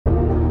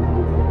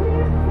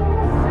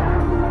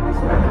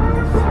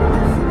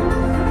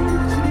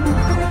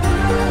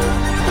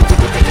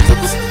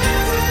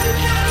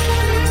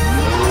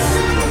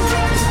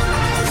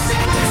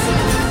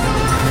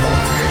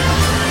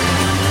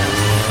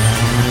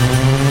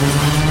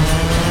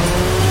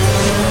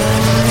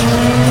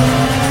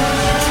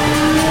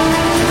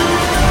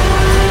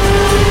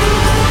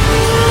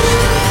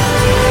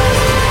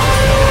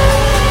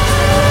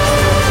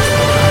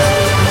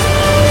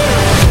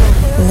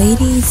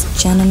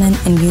gentlemen,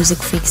 and music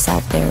freaks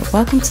out there.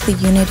 Welcome to the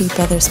Unity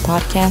Brothers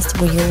podcast,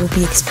 where you will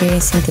be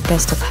experiencing the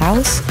best of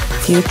house,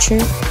 future,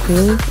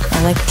 groove,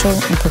 electro,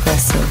 and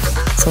progressive.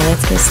 So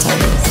let's get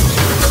started.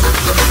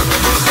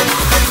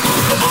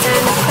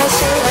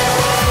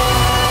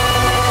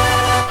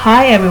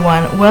 Hi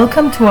everyone,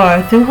 welcome to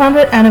our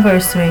 200th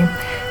anniversary.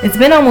 It's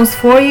been almost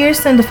 4 years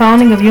since the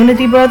founding of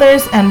Unity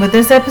Brothers, and with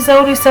this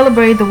episode we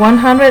celebrate the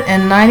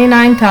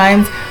 199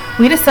 times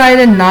we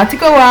decided not to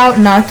go out,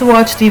 not to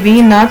watch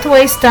TV, not to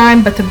waste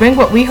time, but to bring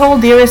what we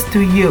hold dearest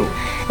to you,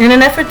 in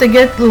an effort to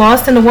get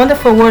lost in the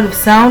wonderful world of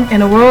sound,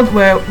 in a world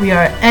where we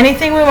are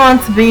anything we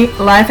want to be,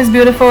 life is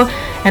beautiful,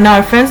 and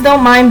our friends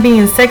don't mind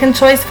being second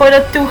choice for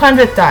the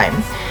 200th time.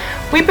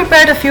 We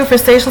prepared a few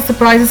sensational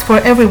surprises for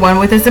everyone,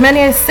 with as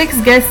many as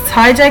 6 guests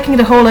hijacking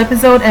the whole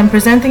episode and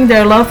presenting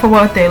their love for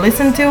what they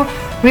listen to,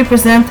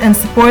 represent, and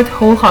support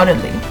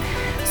wholeheartedly.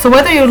 So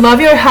whether you love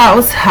your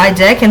house,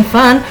 hijack, and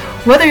fun,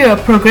 whether you're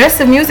a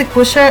progressive music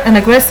pusher, an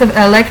aggressive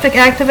electric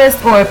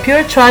activist, or a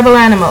pure tribal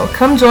animal,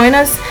 come join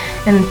us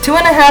in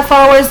 2.5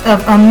 hours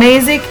of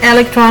amazing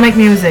electronic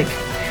music.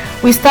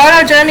 We start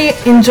our journey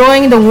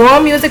enjoying the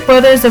warm music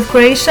brothers of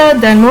Croatia,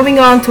 then moving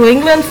on to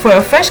England for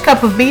a fresh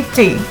cup of beat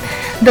tea.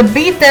 The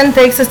beat then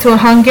takes us to a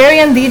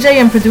Hungarian DJ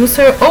and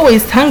producer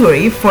always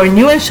hungry for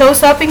new and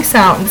show-stopping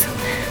sounds,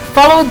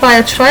 followed by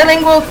a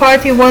trilingual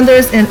party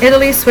wonders in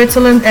Italy,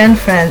 Switzerland, and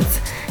France.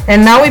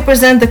 And now we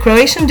present the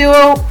Croatian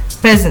duo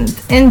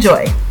PEZNT.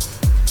 Enjoy.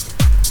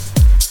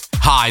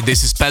 Hi,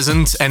 this is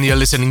PEZNT and you're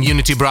listening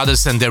Unity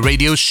Brothers and their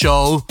radio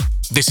show.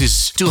 This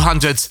is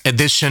 200th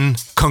edition.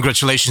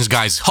 Congratulations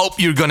guys. Hope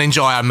you're gonna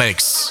enjoy our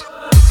mix.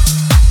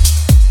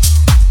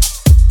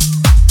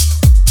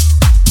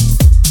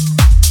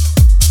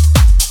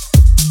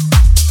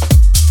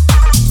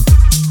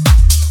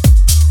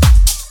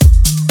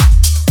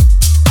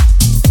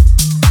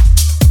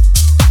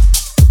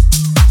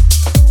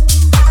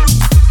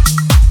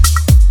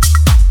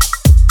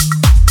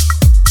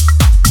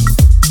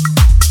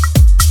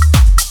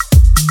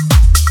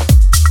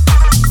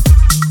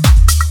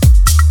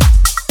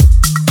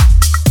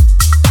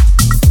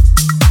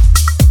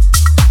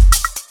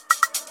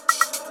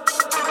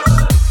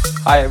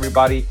 Hi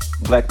everybody,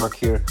 Black Mark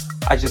here.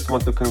 I just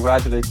want to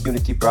congratulate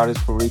Unity Brothers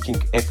for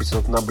reaching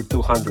episode number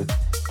 200.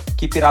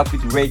 Keep it up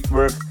with great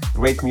work,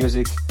 great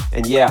music,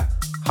 and yeah,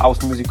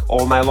 house music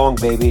all night long,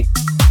 baby.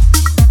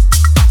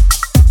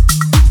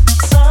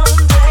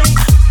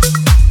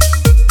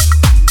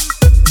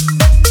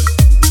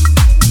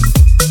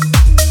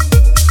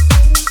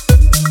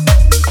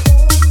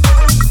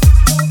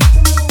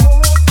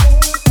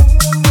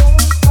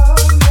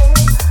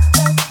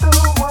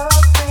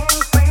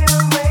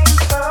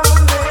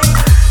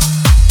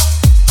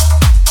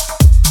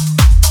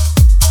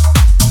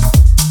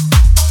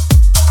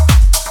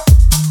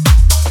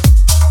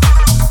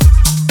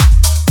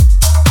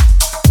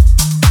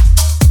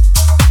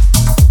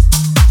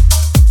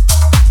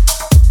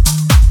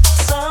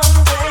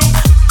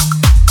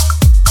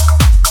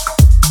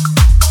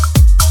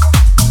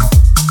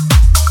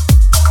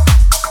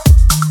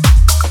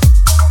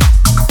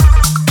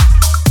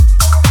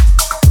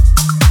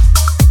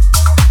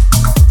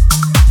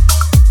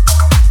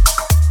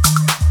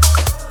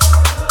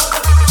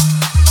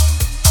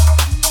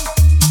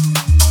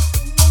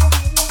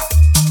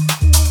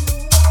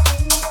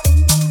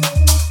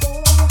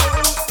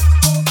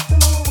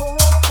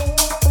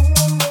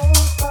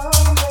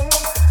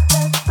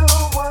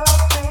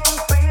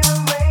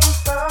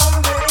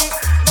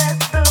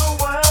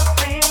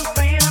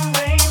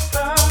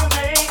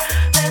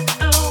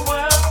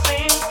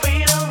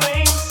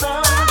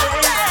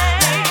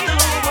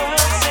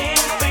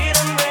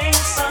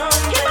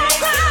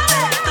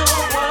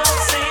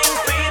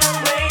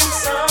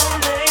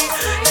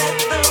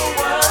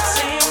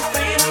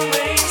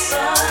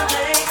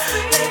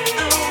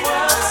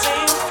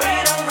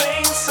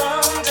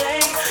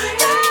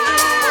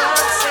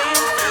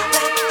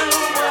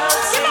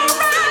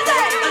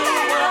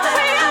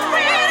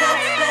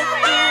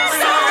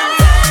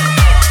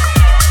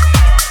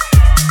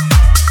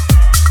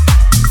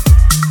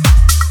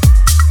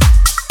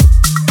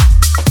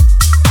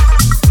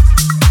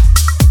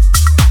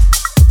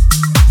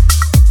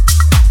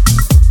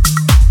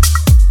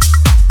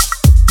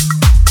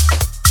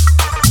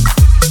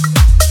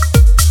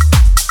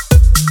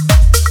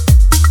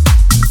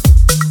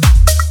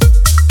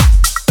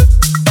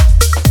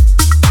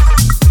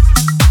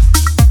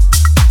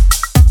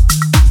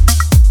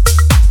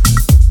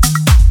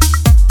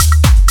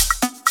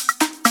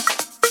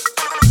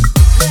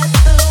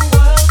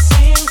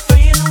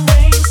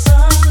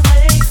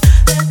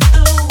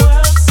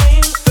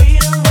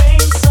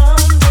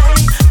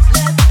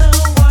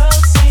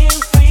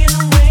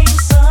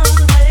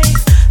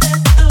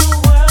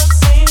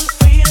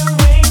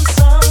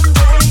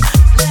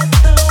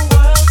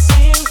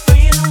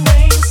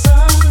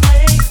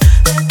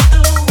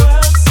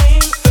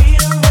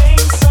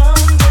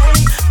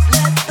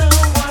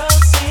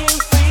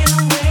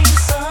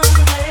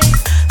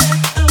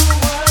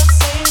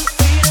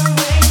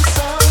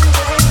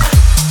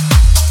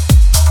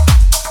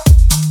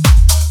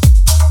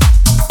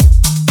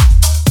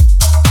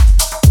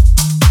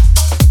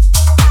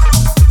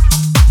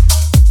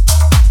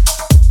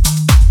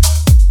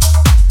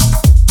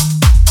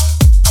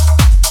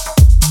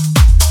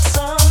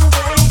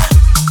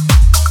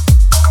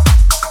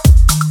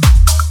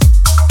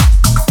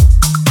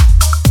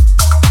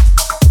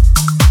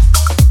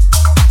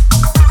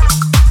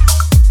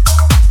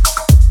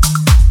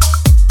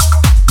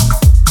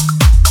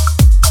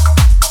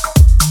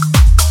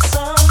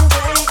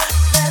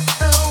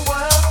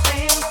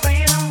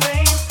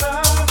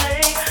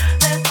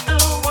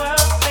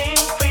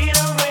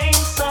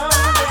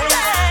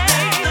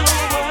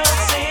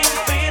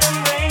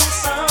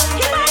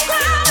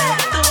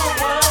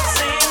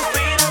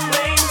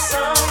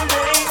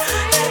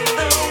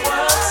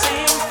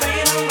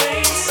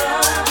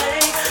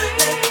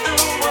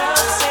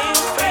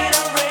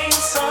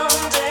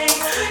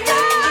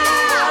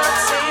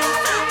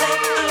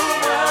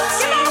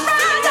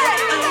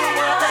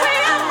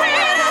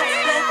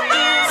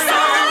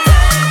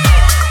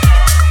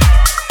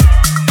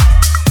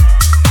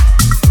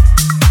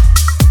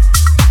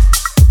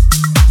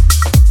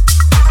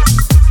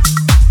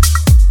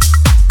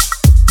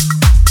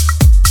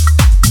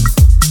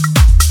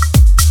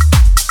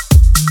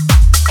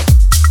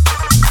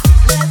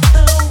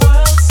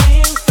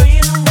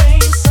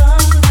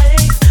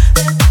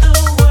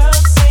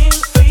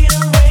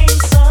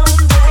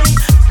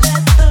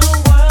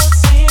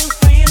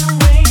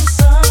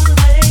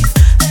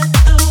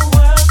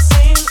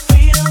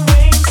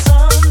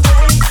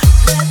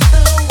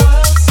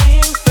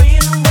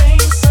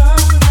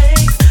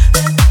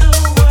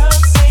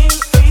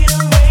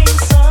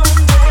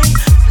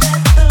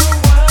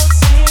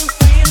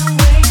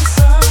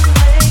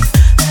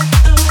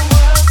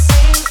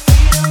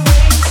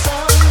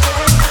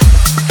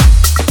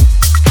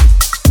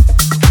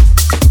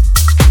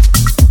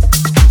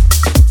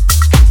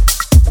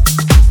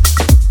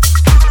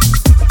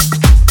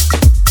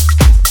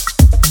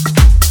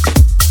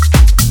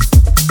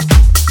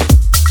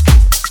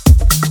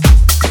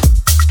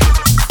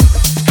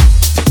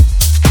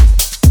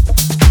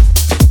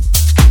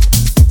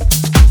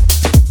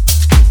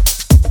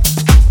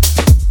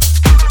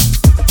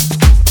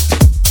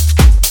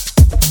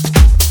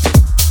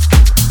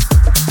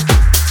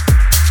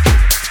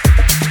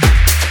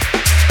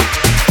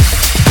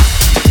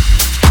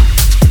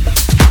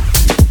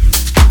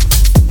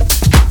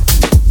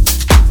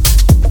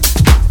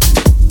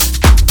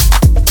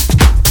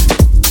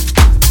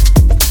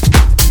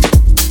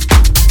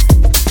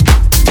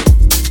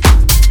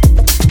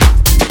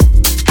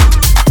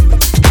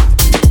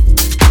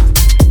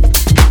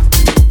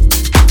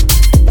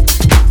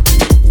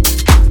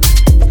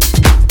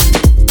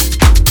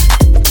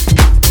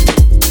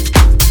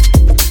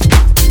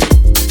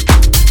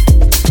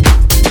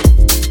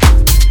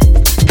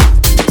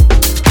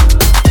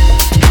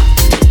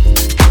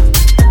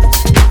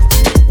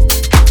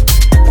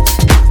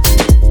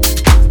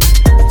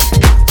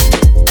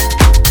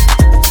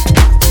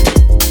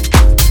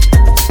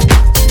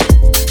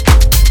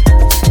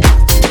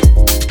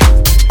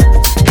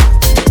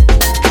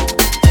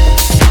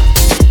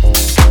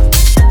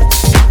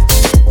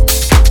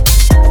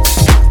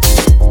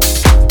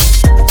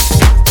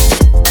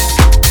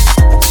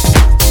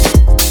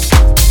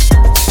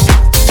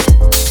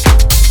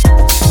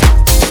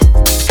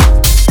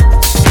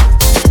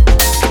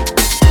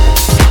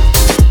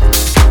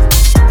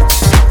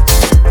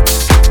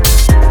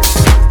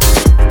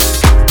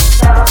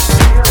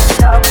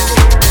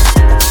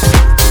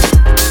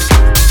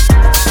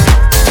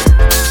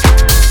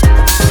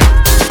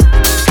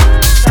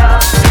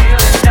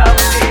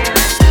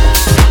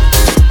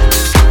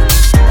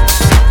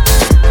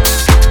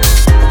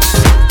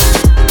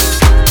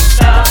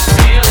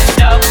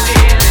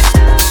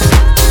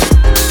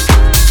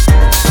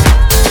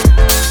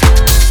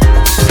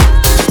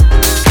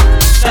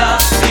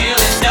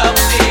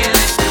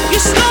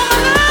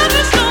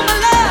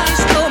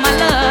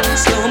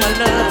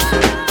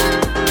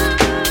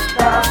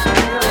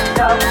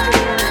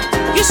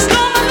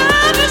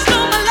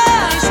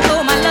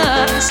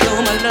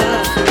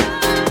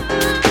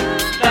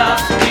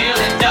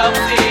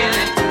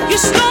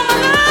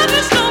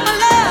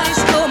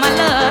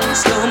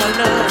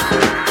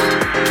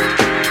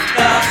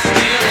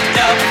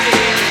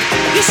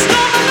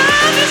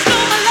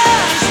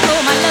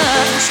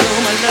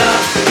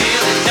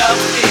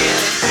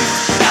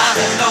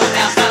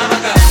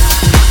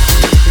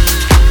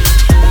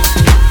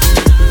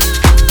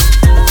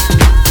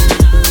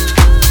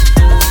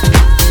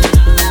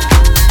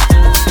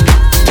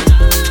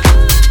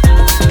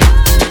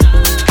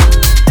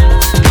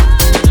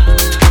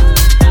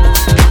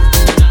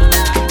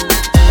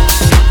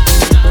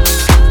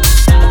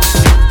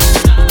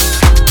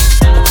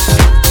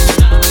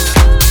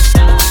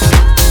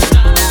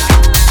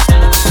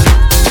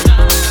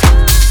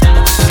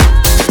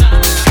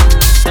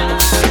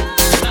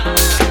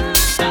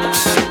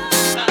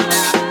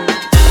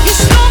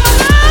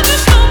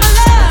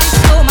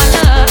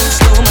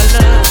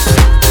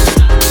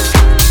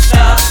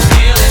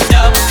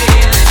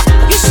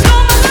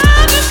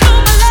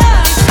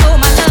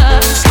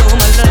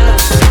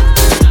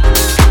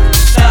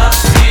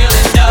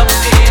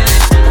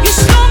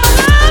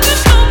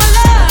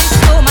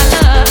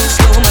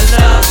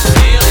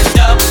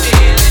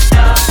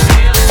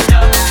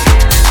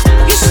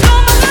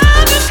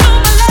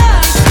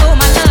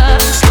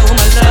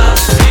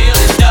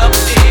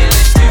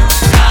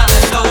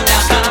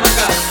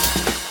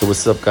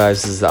 What's up,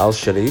 guys? This is Al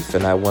Sharif,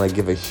 and I want to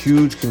give a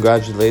huge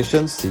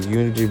congratulations to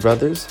Unity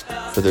Brothers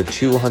for their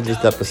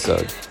 200th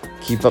episode.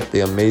 Keep up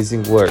the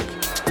amazing work.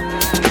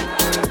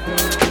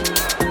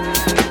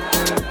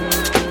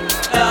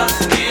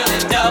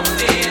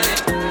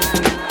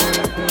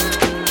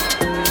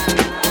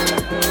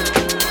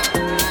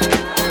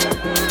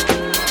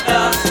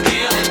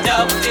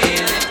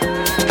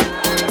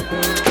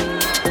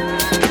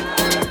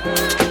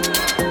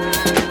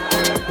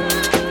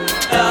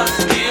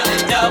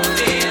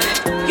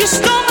 You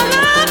stole my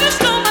love, you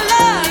stole my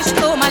love, you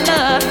stole my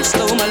love, you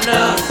stole my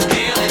love.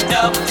 Stealing,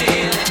 double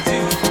dealing,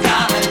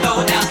 two-time and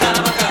low down son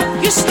of a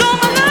gun. You stole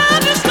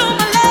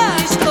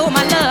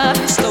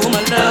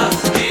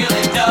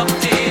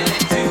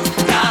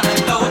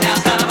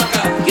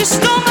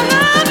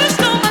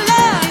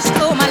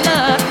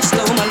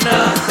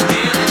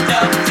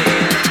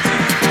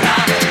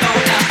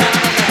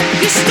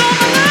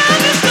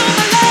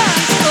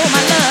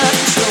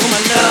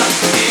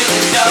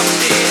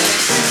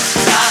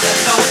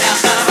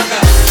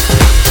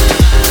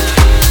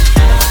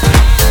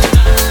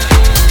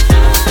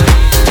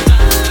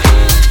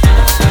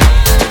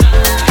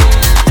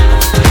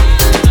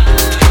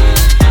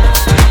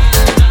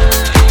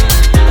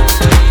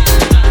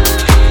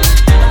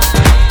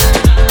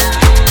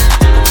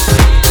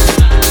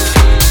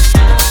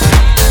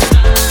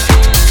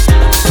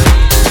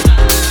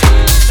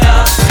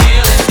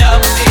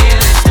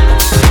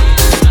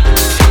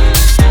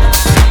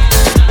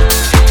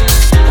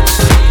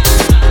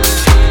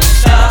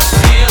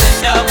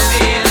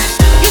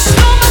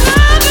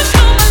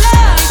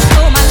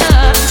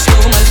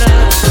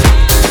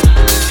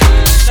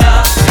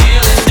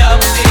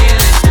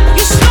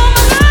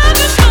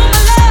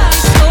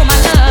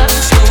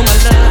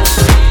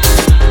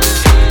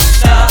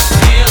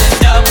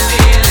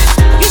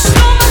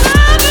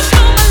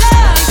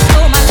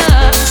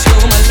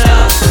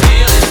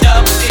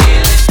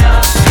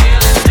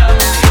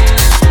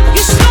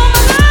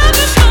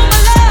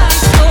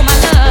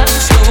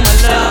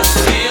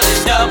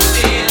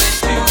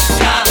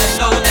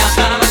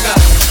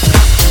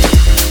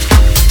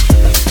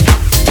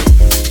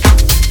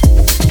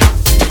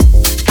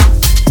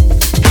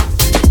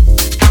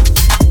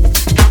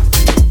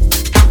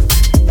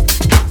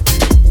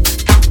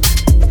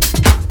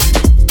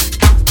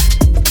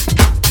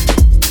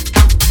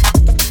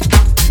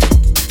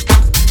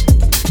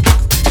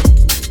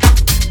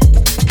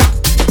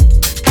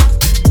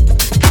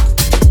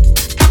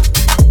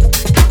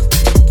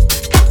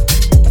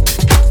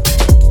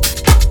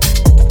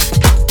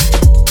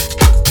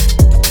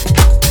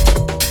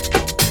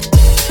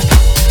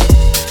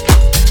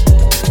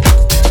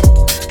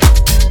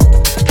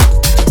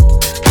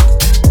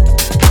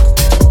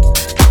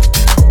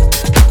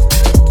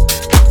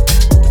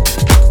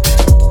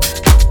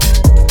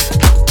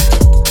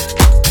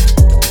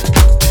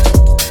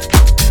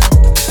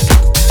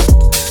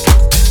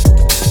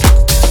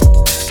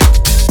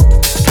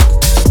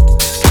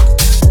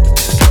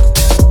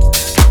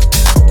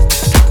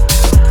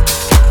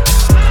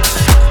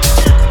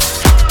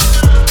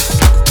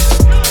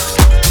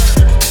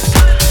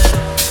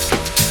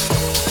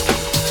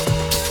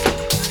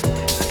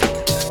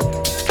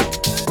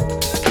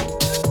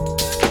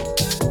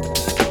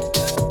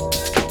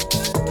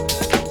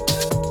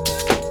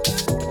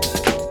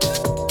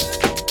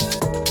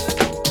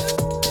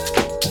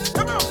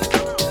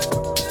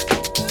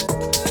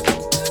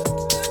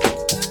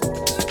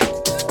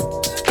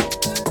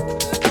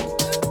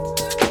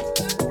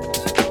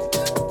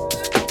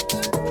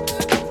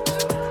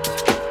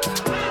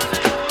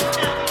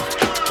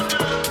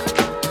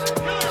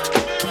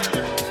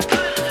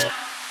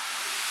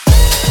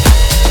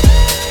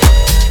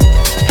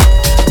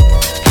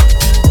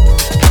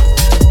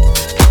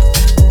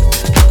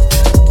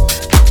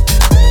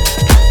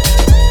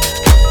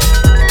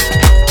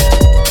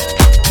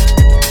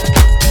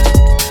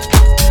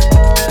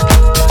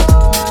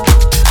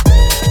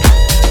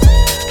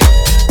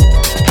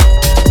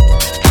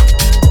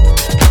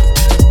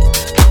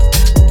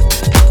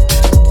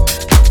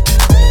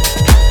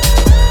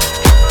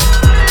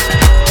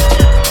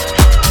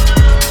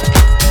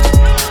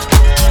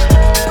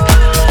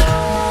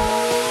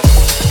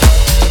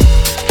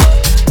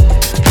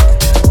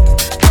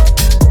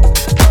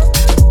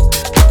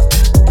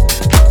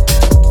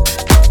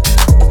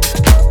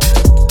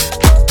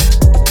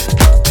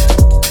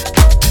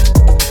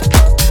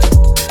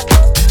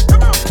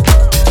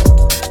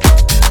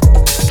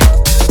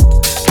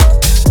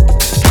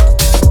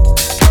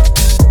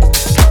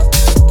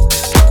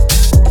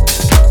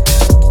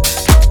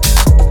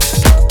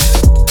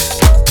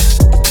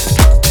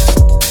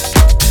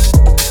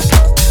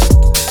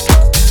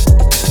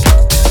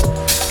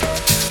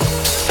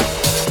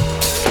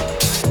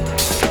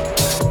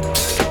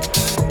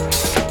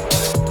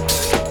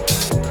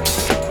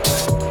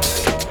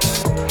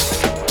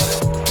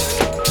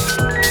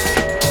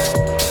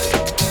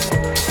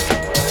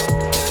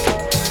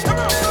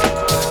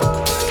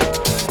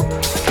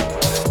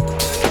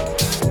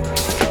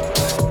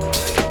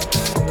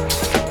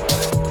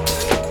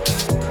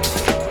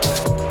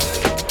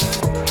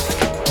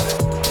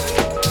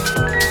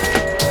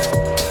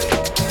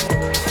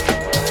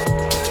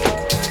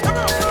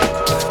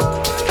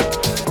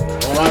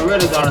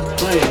really gotta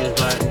say is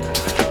like,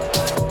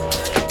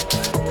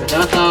 if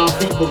that's how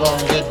people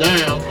gonna get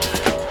down,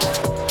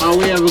 how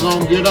we ever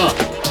gonna get up?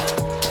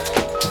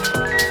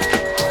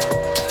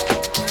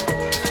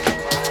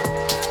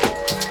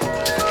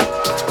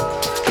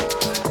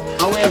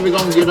 How we ever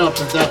gonna get up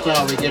if that's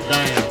how we get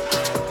down?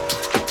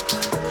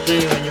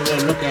 See, when you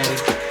really look at it,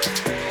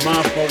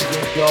 my folks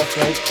against your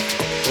folks,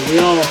 but we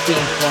all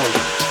kin folks.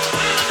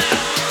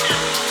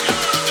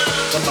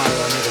 Somebody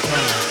gonna make a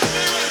plan.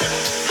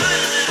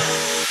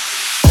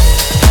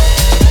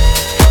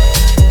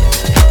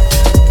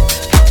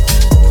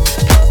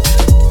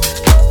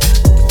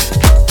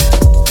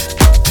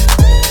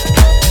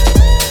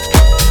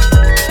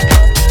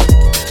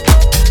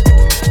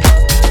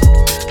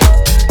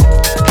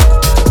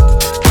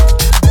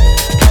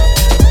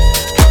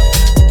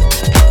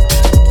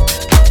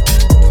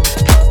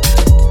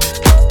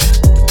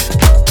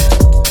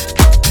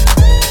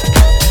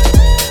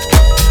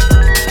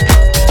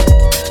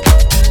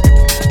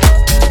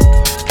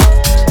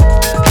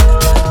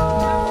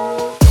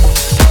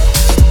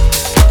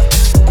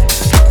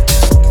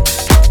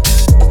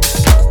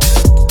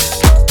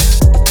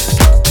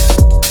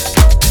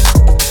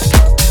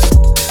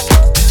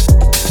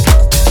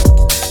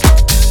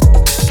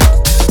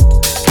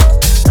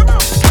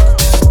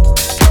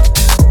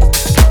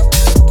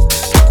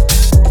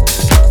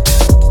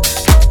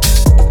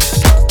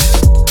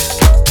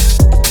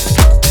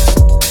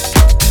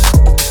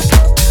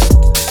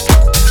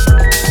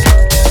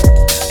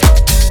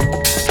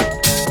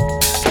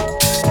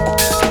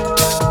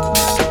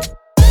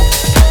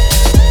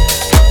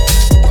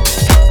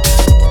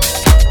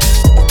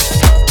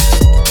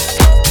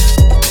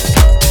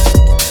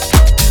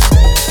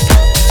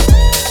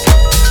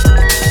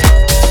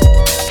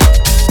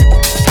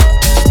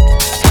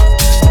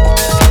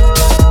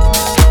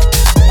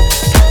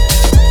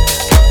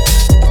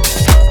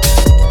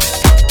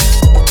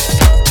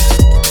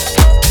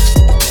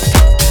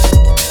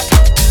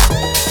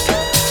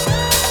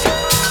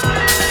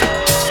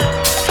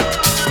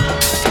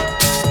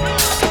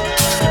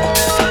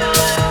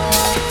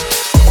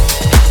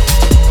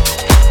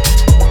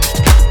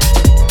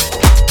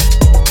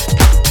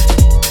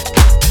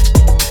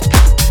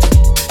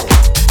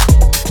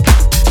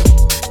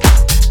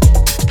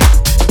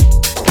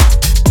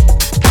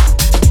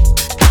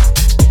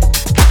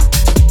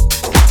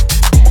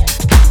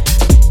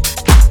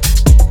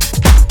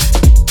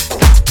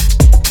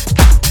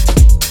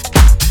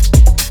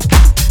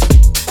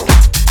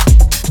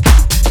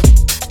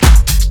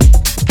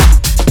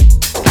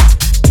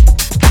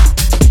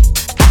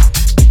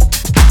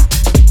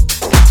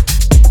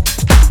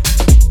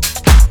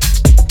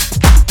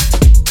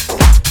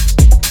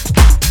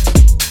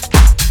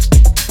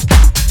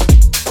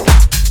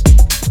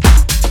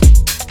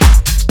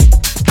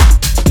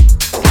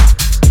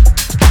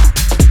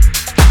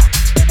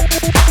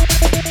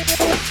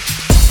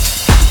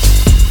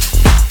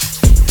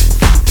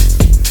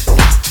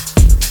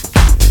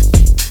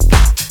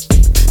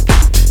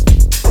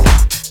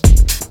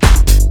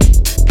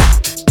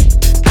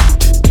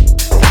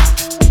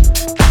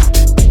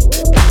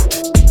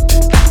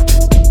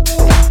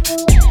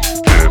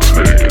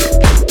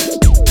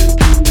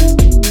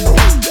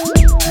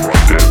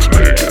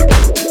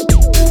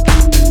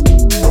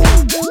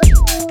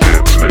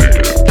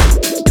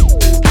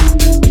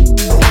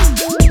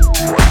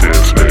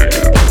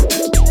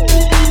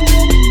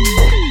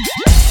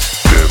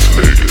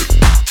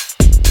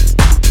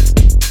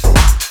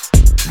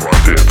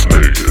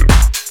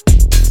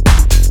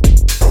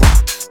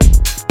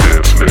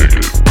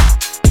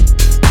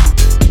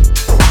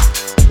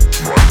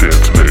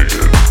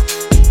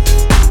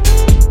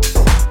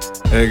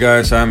 Hey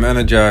guys, I'm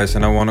energized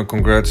and I want to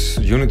congrats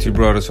Unity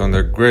Brothers on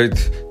their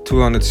great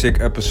 200 sick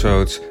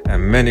episodes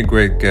and many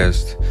great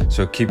guests.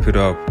 So keep it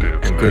up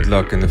and good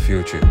luck in the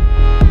future.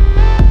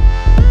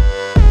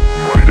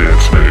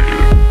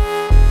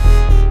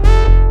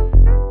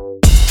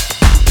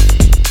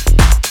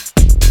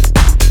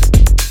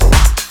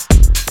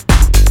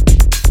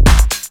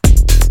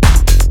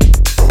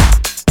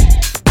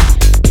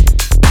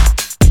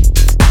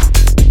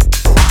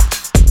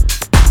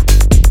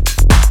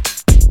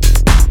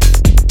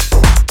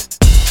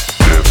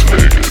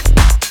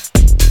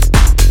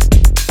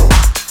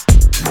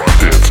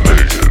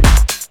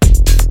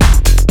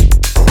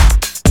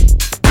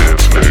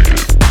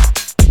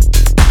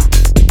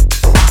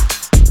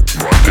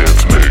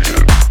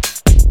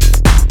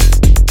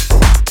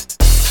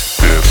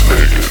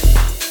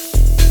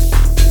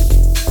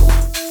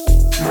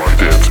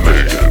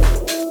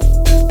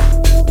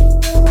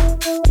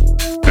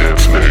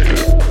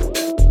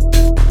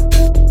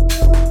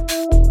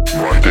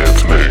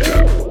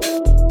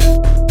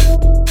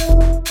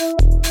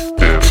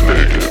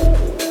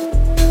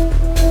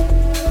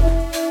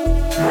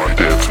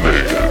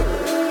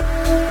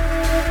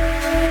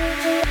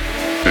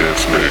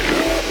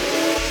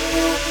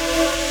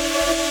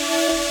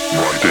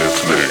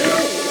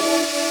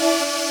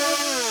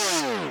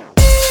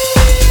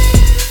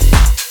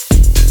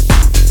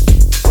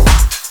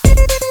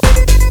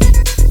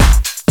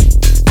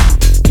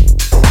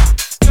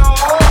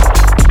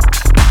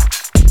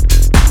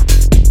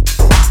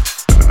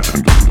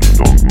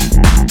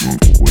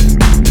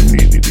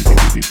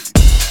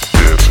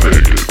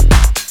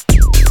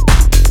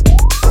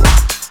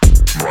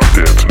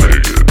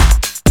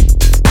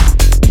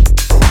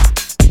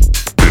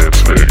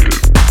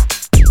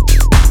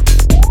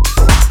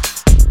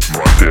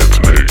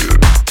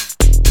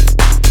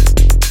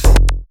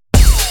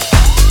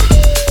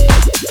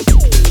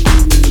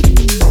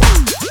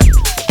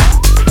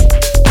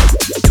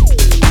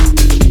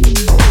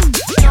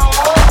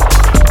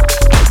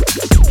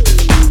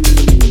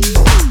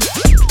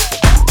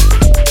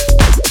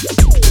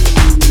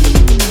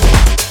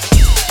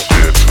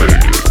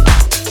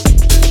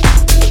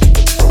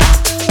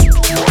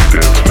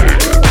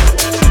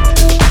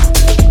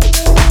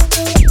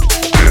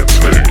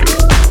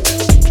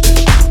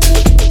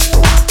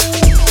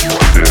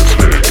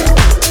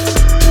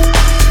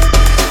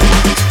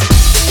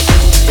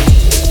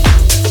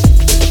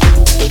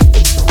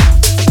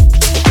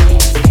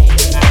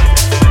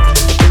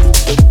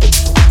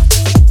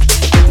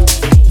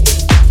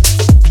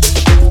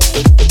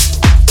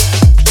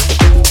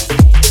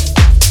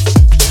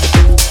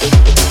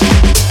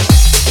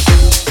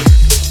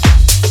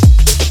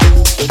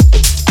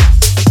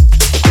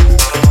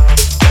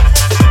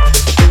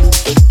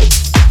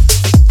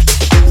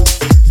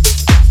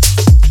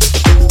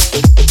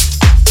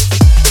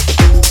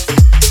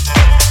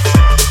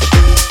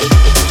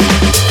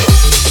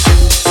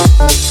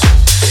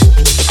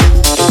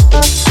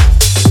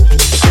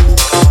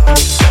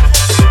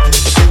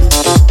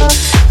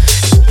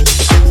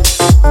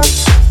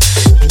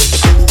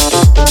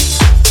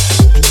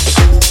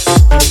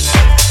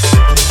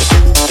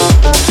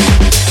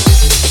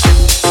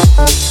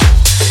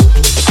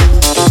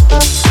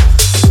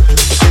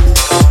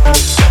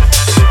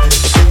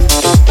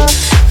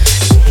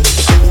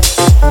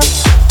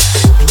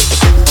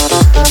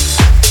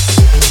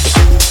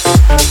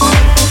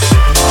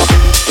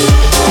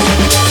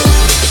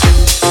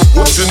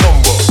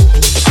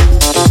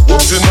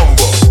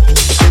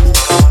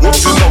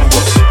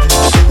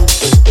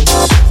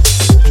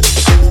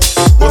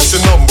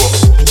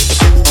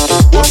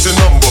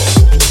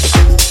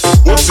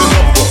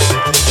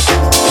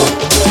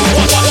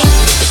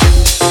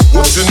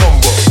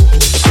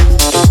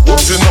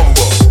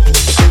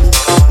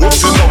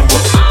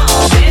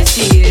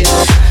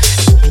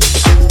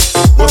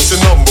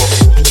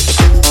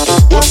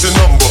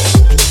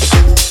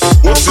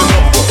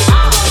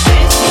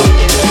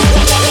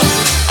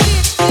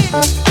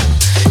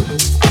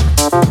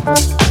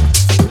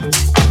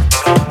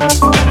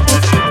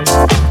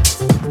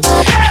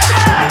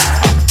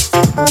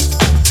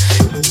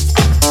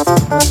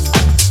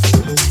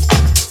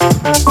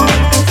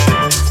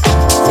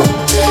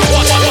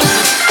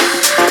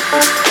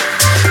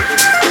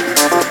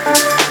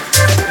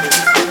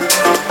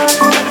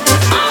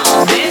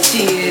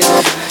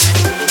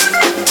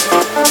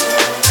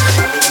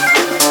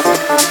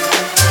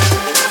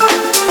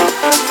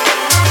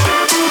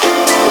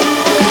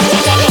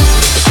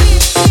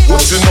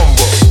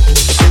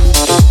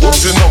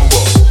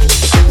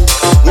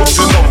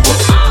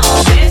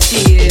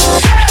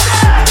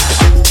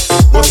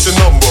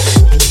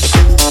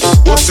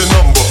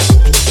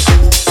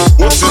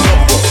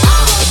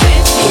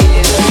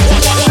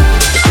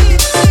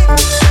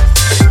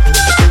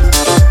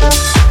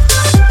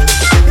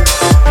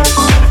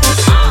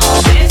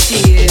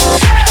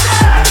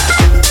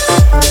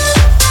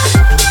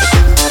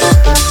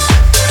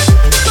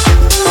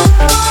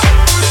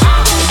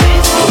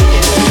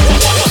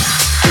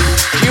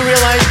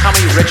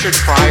 Richard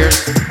Pryors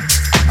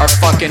are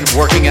fucking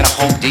working at a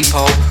Home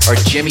Depot or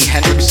Jimi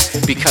Hendrix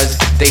because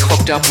they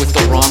hooked up with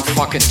the wrong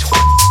fucking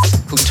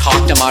who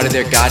talked them out of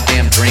their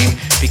goddamn dream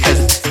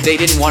because they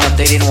didn't want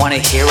to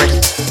hear it.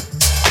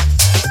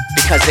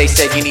 Because they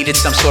said you needed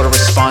some sort of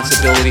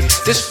responsibility.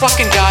 This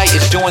fucking guy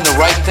is doing the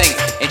right thing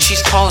and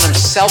she's calling him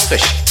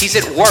selfish. He's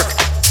at work,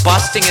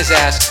 busting his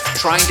ass,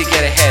 trying to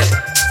get ahead.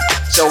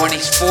 So when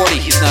he's 40,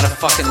 he's not a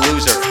fucking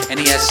loser.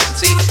 And he has,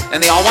 see, and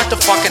they all want the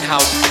fucking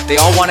house. They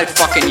all want it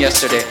fucking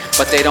yesterday,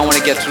 but they don't want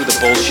to get through the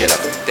bullshit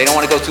of it. They don't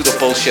want to go through the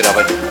bullshit of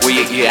it where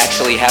you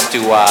actually have to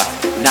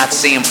not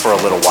see him for a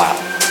little while.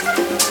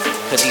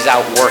 Because he's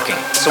out working.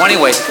 So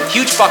anyways,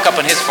 huge fuck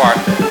up on his part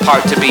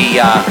to be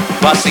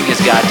busting his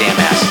goddamn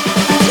ass.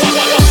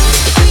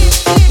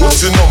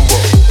 What's your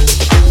number?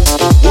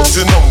 What's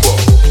your number?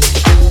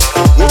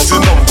 What's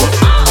your number?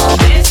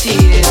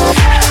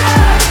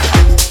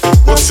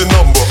 What's your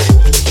number?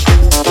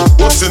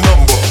 What's your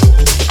number?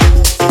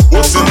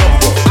 What's your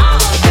number?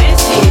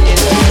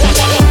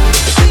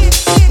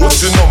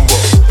 What's your number?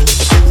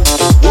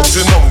 What's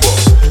your number?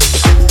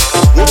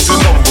 What's your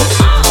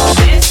number?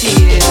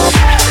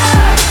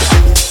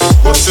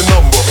 What's your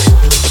number?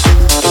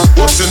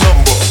 What's your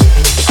number?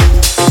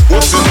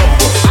 What's your number?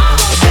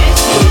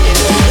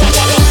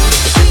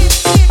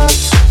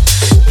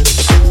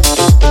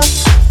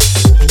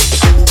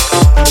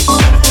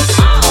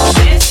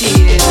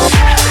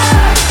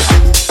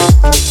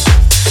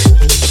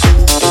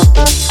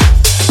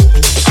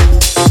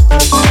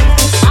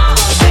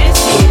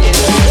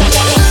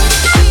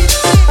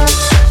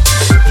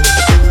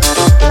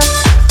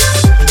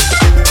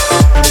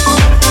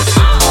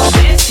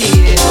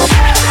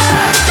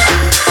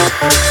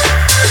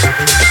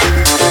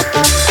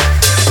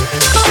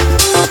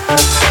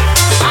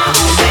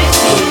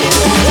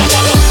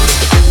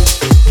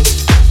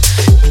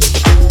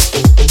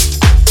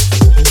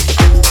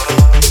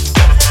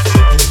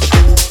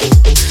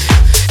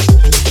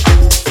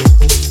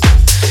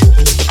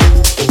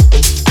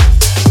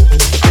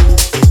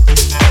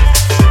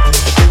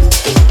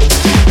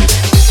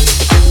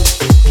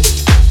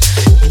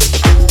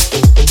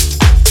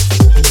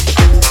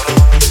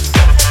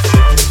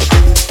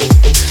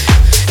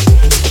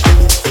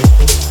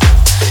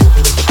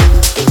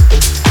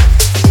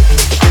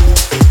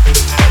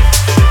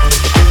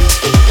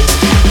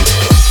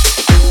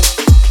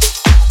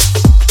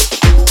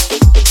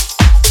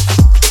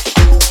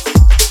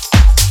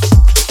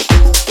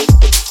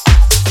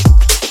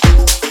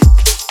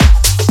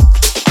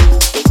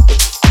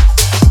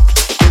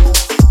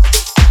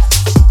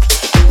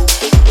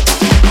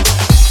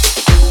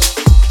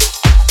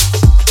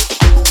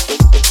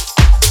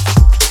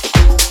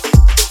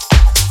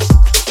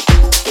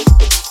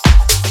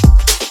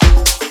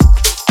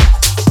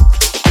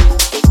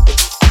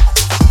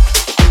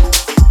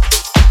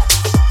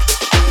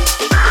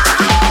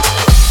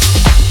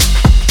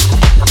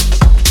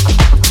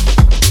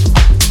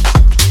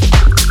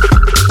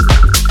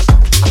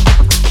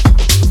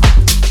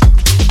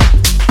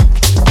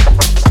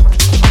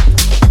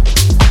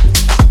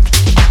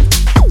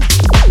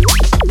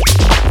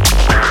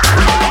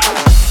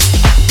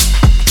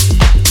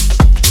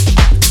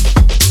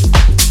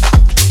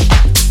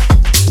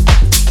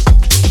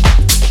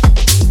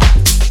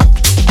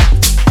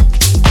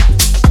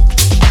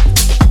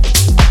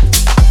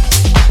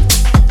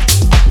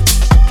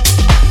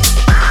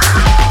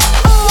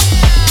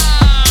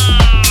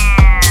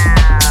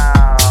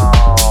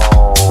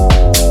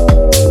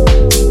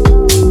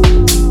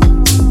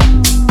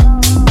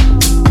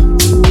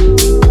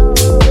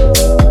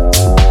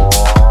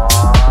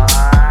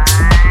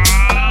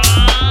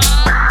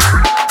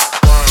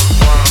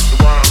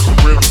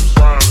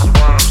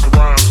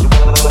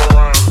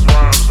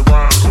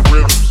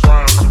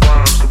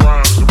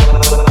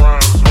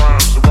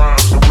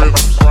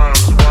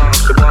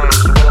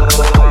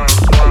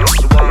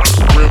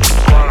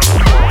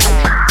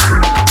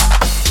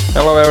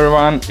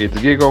 It's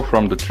Gigo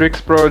from the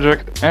Tricks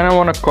project, and I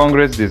wanna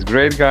congrats these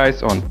great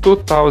guys on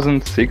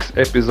 2006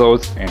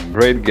 episodes and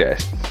great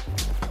guests.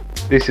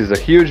 This is a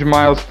huge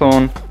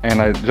milestone,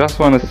 and I just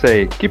wanna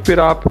say keep it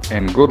up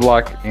and good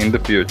luck in the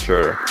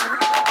future.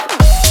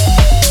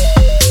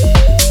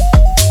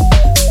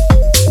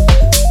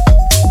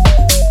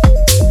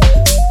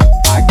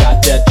 I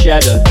got that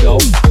cheddar, though.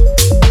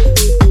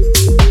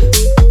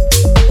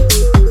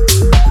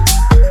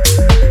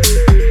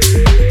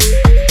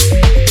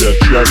 That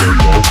cheddar,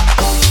 though.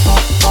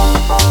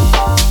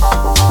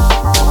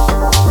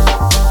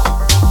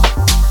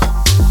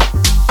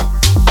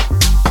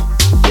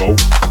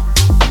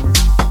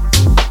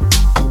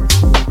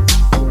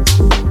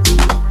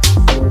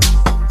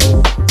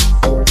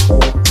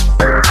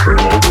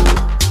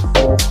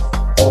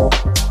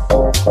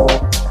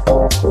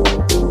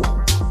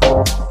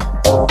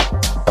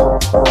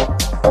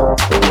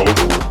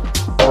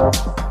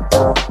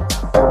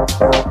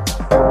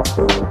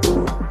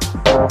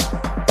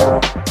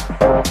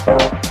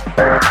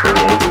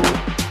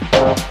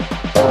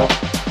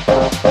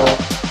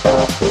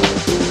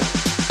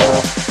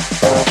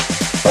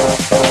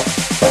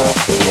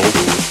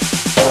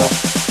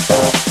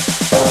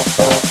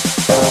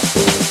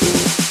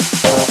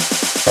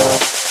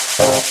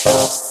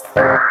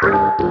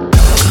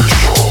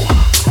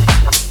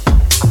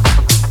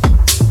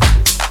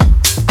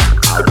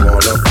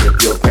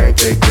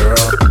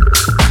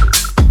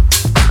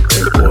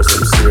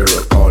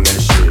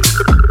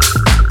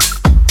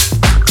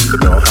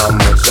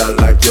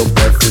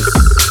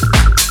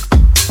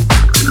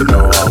 You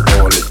know I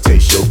wanna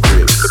taste your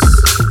grits.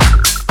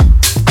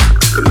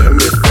 Let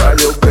me fry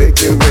your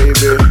bacon,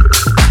 baby.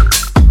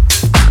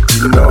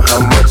 You know how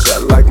much I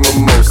like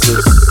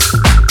mimosas.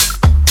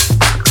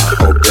 I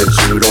hope that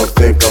you don't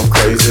think I'm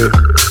crazy.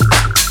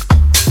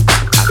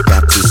 I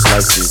got 2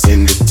 slices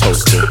in the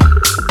toaster.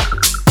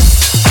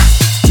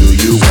 Do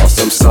you want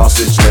some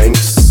sausage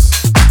links?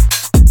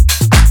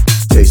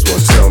 Taste one,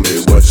 tell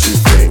me what you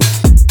think.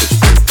 What you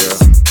think, girl?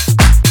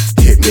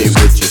 Hit me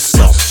with your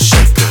salt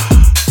shaker.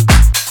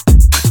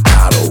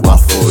 I got a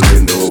waffle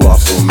in the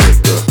waffle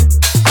maker.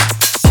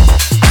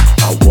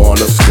 I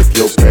wanna flip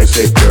your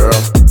pancake, girl,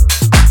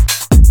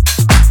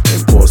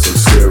 and pour some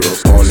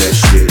syrup on that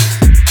shit.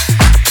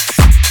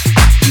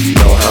 You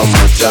know how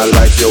much I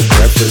like your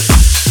breakfast.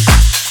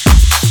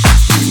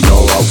 You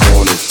know I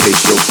wanna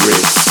taste your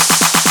grits.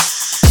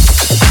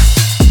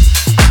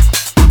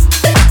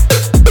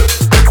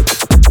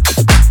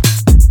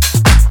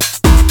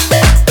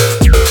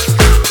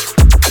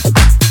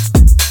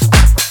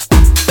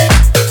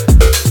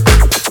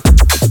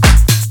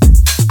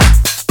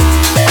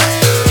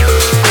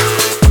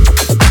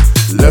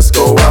 Let's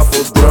go out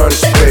for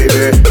brunch,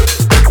 baby.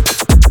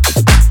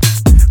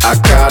 I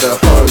got a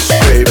hunch,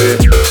 baby.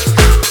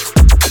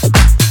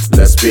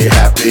 Let's be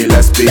happy,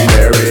 let's be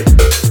merry.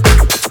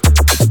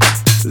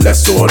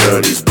 Let's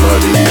order these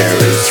Bloody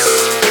Marys.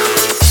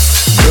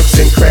 Nooks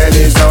and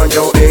crannies on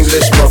your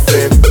English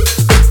muffin,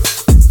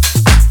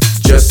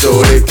 just so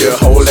they can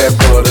hold that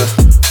butter.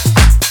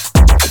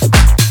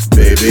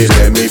 Baby,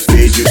 let me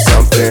feed you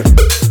something.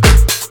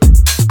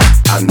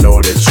 I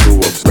know that you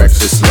a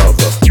breakfast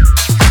lover.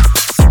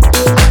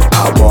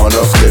 I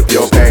wanna flip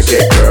your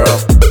pancake, girl,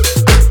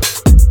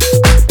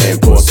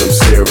 and pour some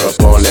syrup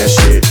on that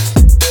shit.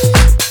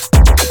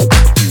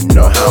 You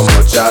know how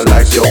much I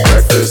like your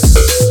breakfast.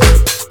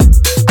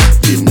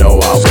 You know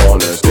I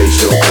wanna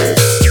taste your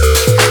grits.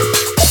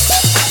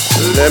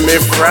 Let me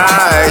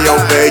fry your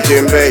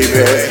bacon,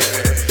 baby.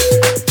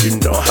 You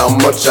know how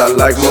much I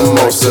like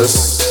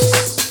mimosas.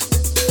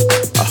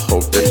 I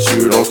hope that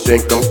you don't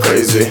think I'm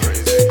crazy.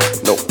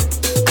 Nope.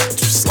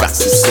 Just got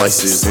some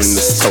slices in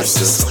this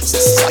toaster.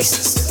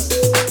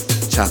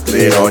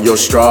 Chocolate on your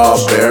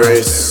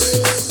strawberries.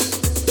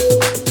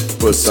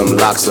 Put some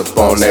lox up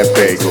on that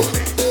bagel.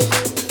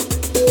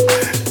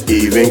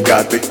 Even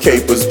got the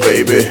capers,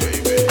 baby.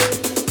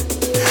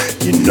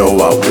 You know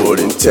I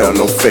wouldn't tell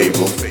no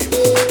fable.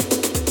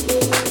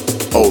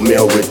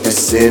 Oatmeal with the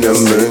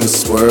cinnamon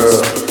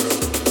swirl,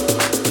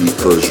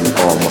 because you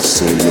are my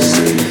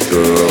cinnamon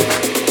girl.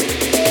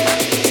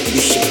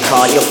 You should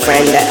call your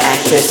friend the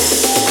actress,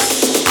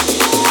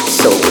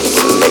 so we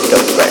can make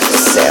a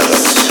breakfast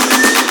sandwich.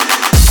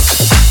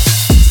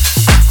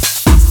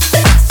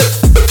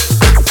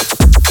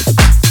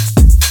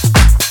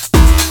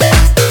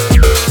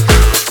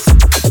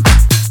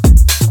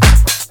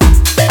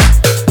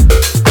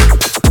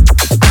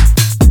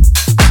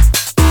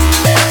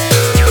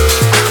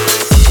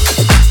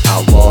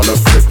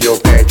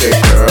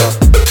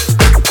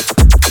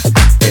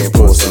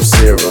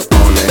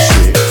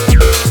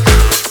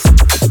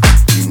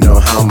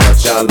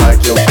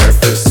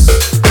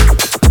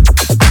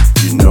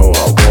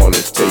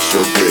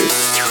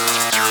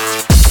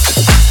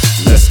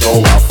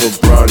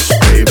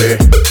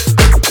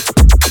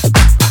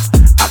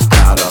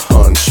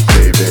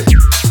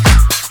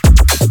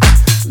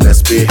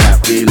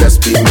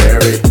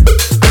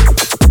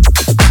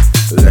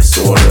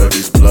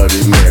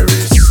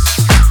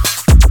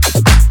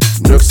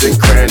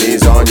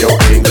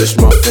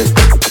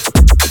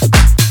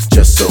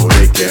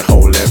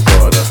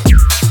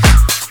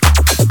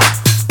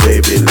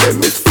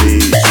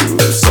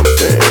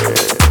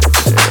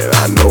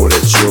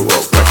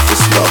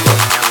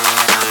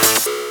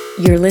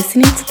 You're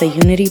listening to the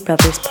Unity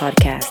Brothers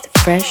podcast,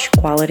 fresh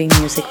quality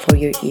music for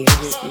your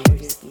ears.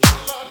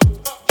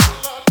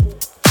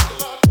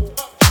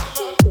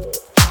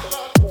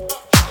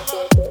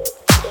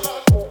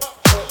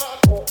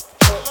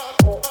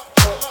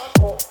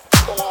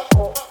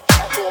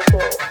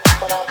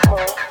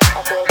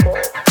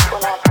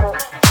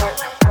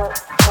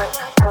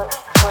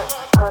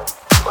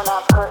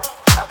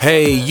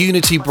 Hey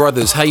Unity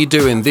Brothers, how you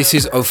doing? This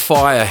is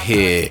OFFAIAH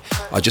here.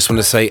 I just want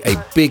to say a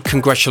big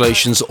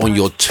congratulations on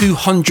your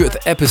 200th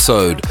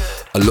episode.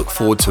 I look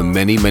forward to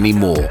many, many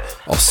more.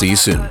 I'll see you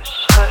soon.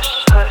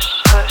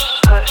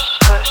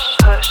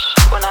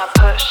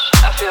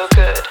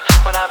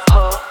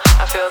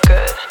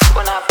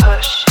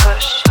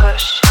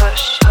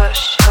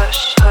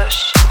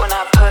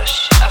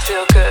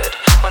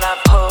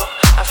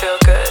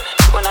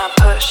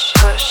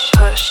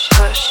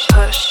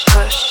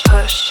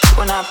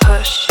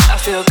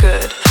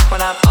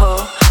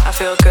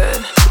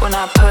 When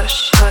I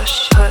push,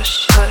 push, push,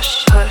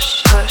 push,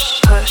 push,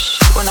 push,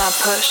 push. when I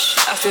push,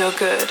 I feel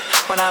good.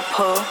 When I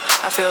pull,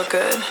 I feel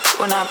good.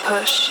 When I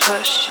push,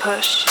 push,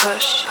 push,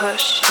 push,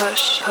 push,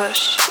 push,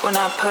 push. When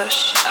I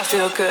push, I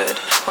feel good.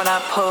 When I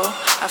pull,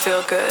 I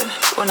feel good.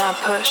 When I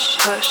push,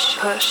 push,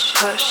 push,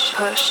 push,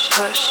 push,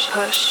 push,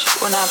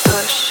 push. When I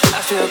push,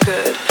 I feel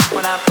good.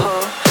 When I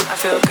pull, I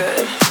feel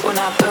good. When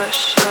I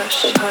push,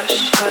 push,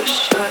 push,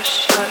 push, push,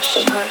 push,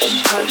 push, push,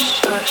 push,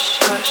 push,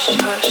 push,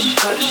 push,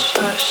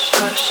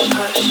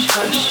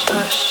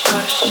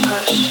 push,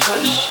 push,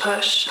 push,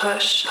 push,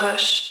 push,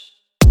 push.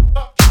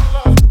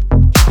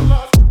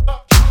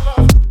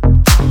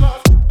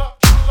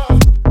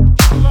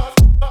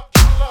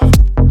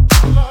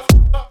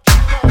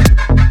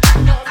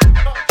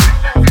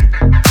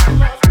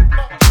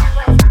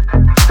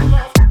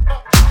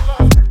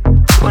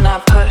 When I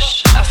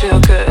push, I feel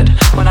good.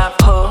 When I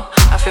pull,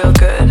 I feel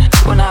good.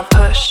 When I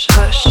push,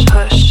 push,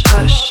 push,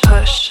 push,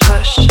 push,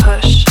 push,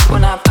 push.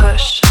 When I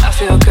push, I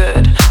feel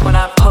good. When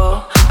I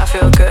pull, I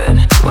feel good.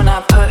 When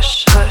I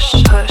push, push,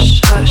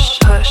 push, push,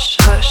 push,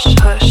 push,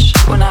 push.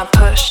 When I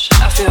push,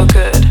 I feel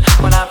good.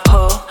 When I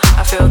pull,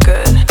 I feel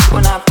good.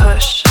 When I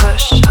push,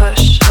 push,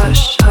 push,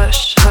 push,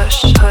 push,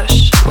 push,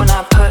 push. When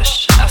I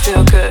push, I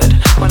feel good.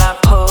 When I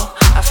pull,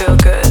 I feel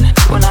good.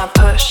 When I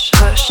push,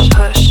 push,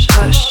 push,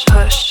 push,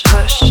 push,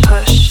 push,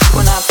 push.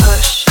 When I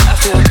push, I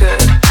feel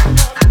good.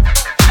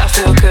 I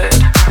feel good.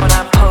 When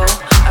I pull,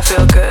 I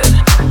feel good.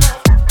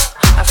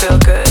 I feel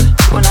good.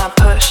 When I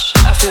push,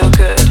 I feel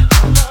good.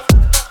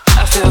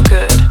 I feel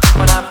good.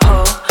 When I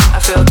pull, I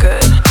feel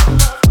good.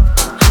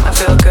 I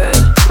feel good.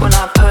 When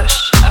I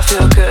push, I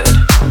feel good.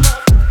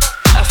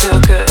 I feel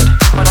good.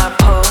 When I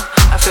pull,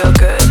 I feel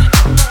good.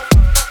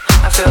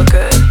 I feel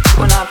good.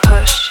 When I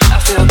push, I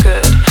feel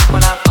good.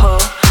 When I pull,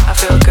 I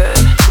feel good.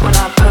 When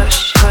I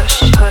push, push,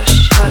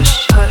 push,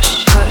 push,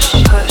 push, push,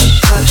 push,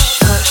 push,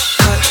 push,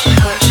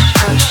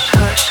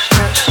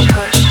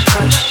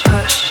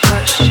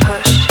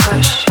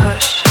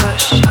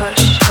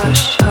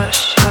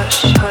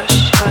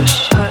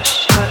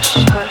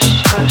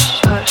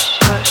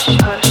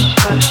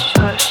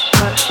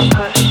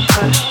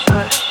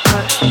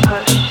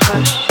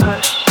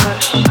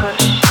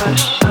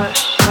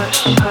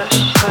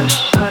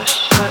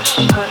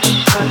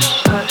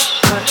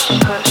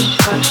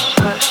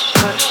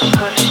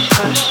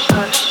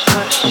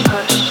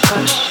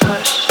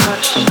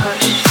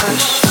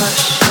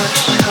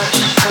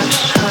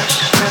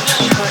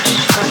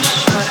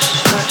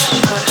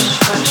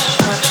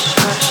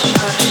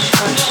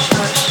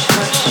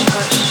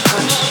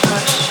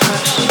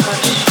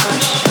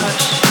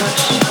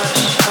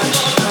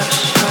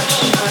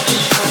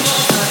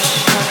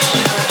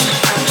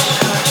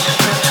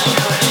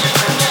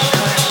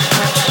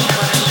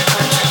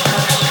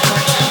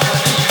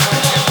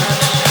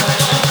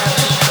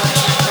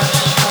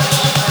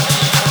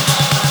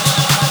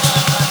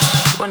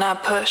 When I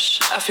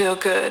push, I feel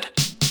good.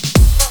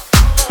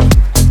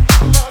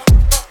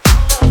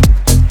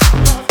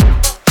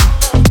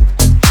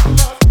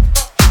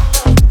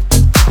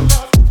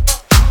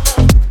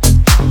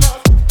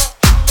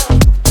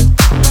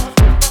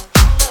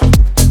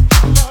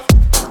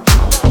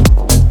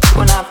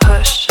 When I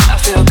push, I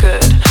feel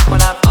good.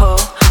 When I pull,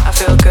 I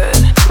feel good.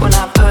 When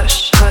I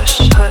push,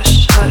 push,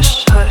 push,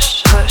 push,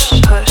 push,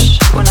 push, push.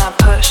 When I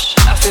push,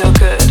 I feel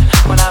good.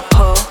 When I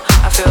pull,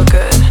 I feel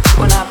good.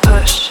 When I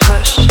push,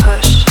 push,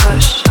 push,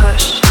 push,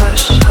 push,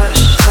 push,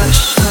 push,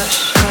 push,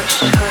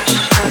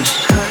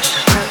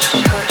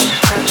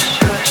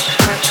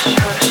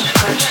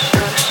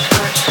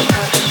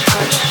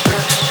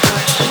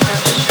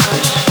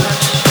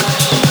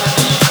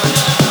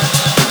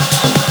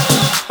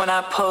 when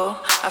I pull,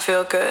 I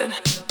feel good.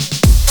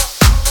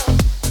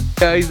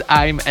 Guys,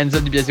 I'm Enzo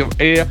Di Biasio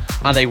here,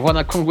 and I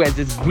wanna congratulate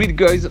these great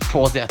guys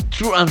for their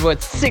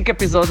 206th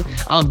episode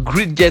and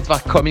great guests for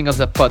coming on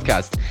the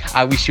podcast.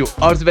 I wish you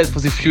all the best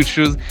for the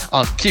futures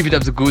and keep it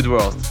up the good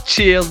work.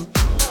 Cheers!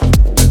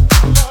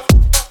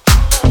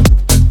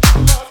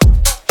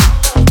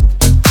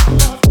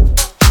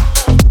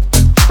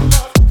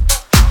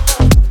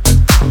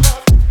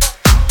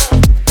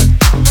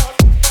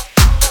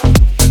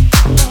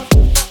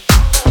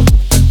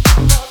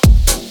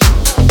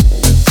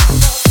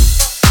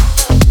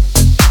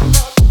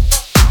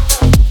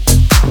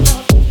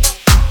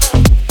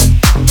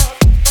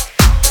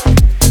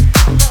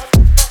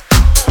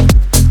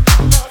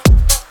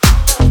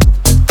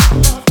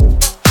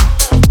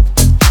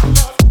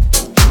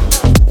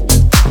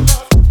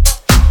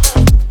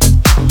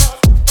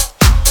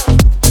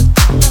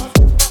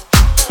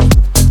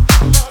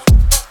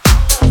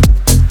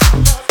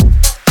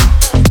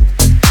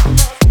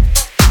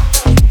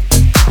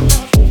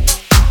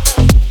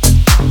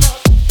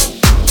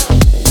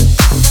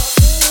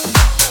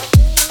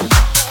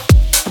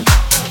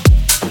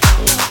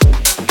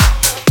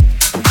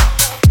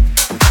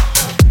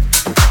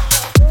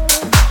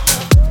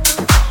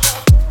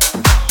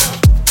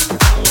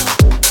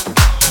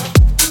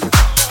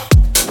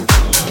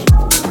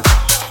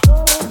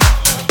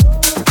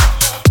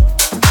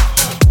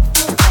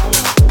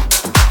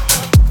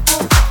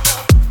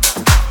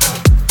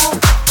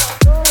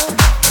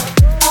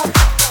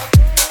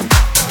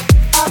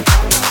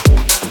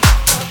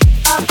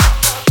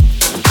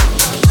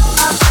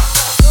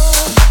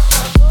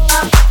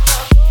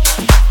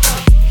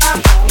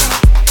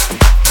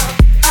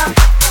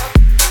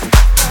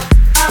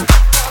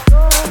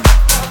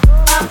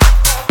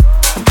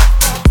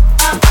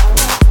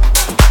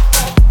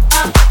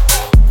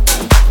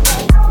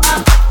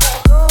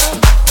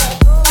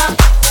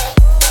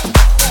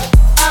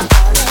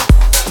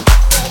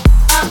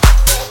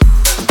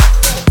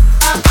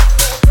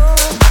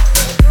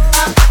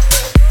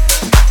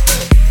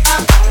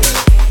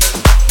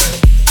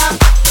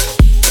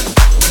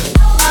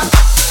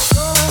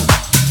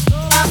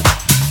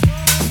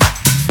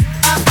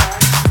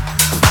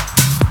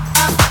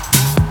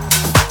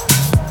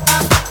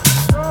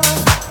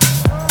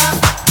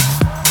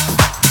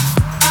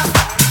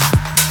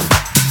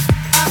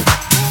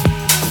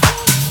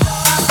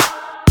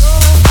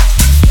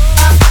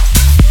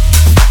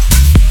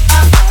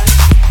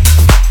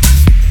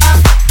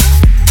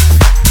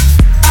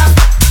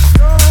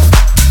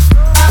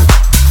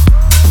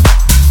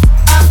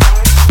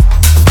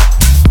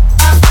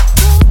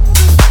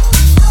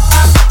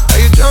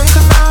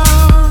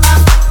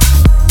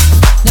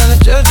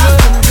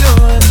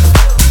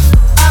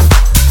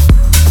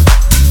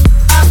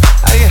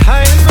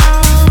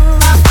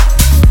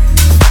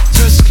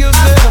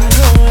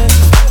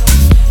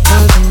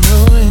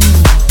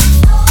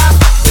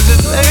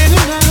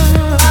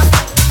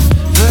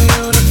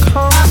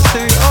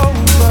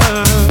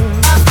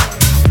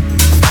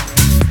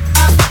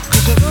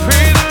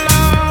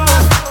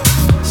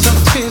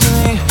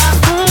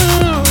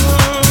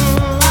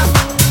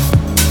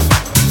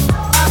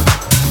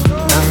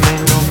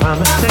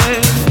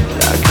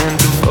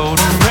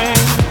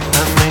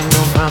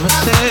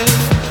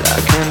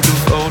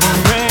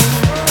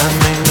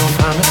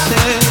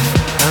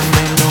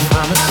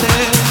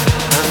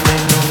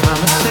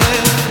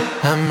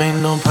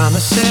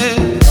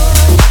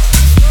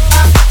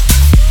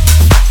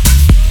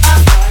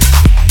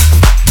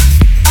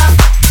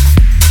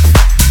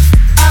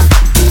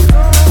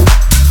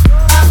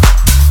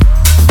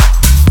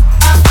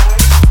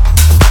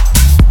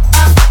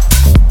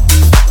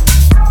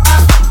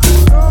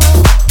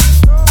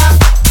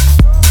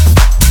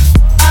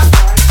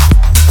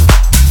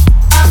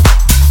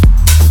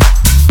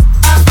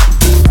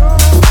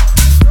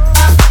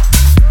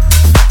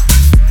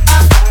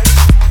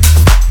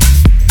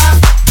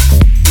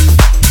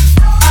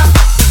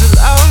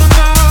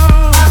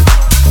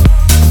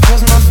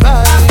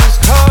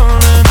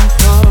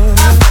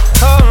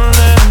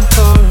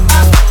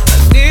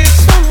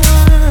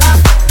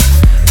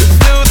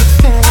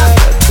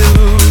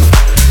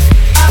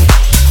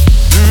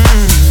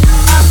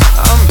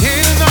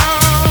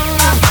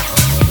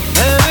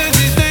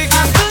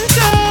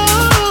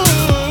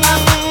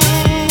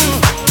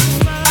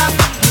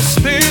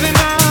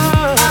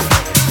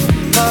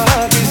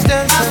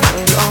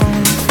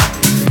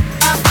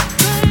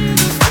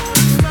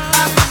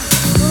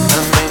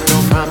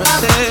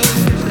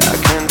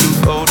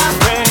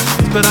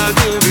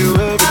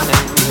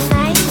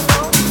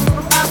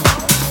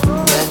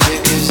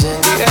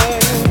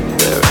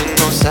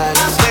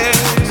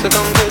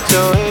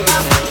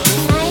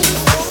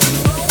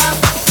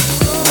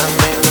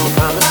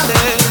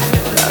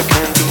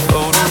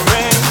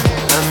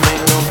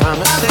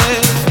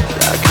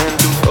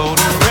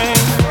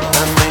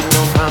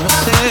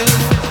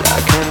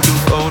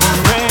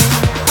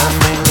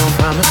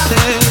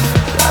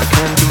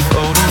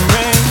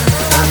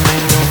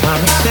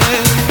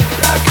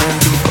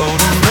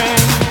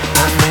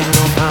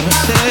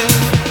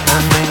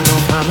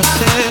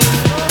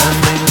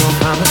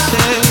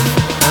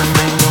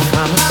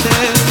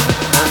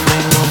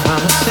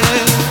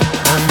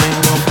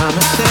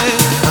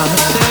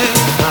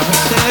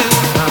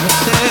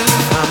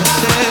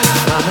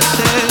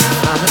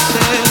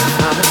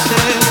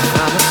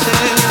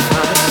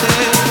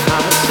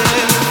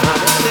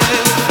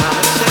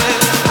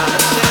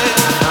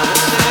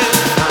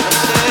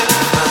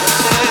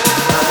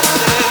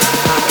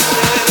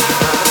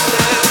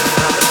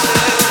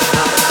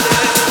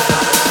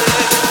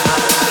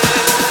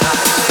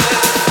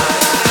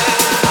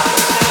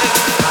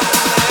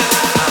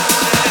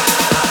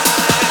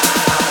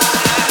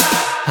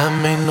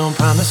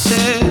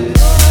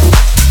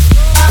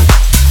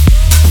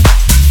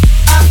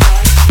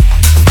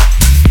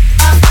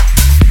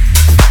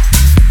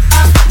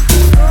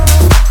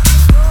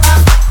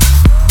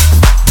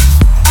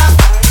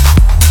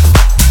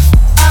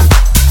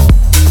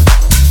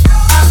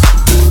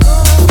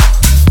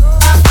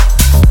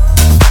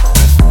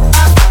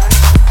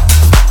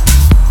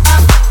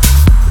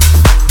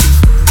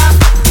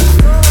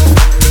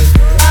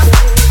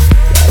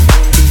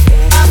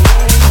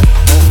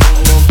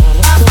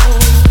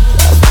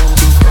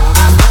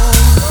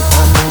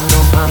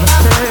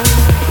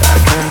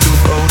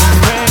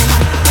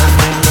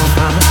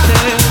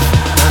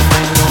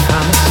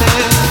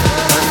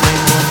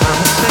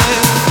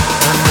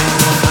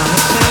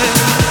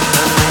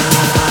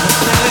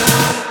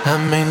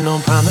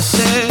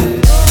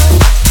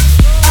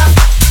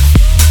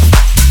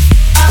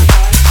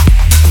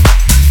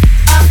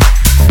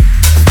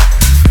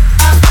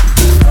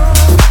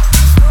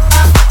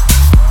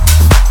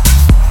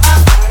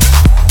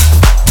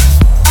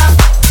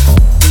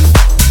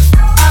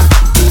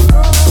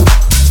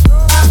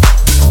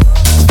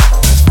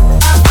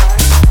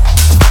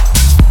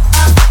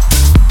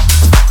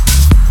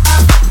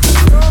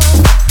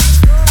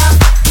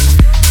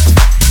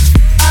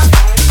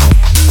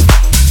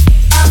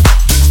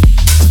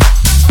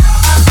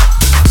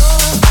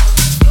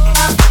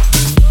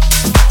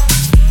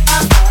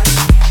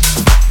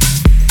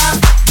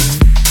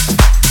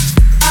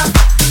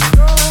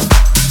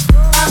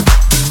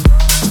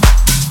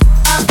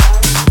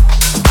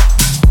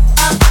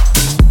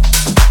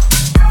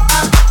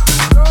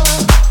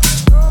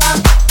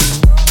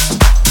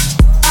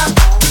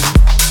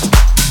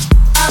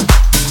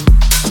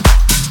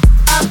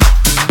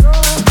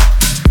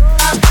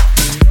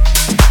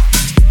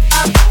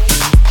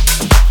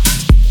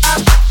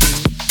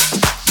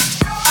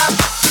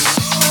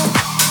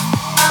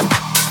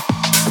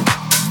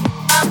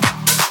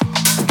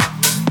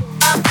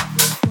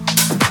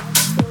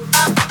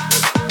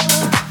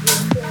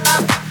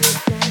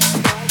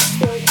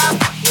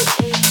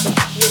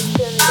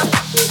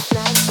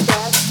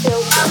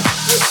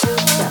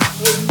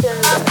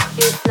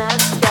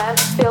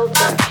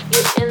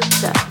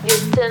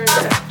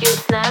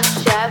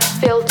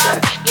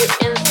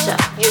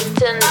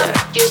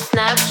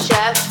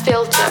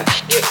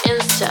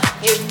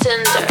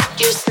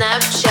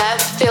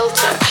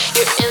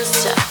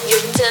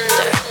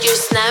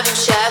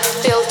 Snapchat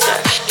filter,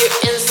 your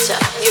Insta,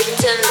 your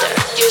Tinder,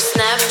 your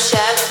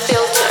Snapchat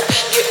filter,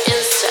 your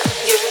Insta,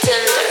 your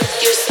Tinder,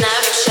 your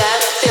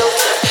Snapchat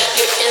filter,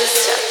 your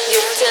Insta,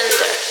 your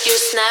Tinder, your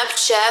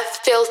Snapchat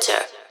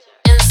filter,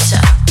 Insta,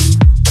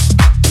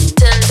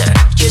 Tinder,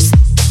 your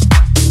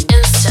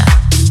Insta,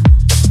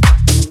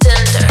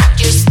 Tinder,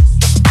 your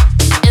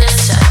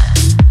Insta,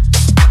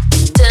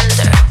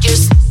 Tinder, your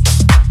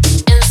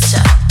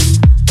Insta,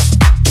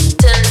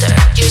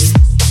 Tinder, your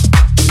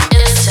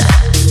Insta,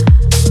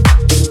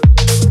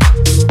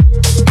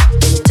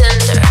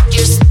 Tinder,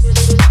 your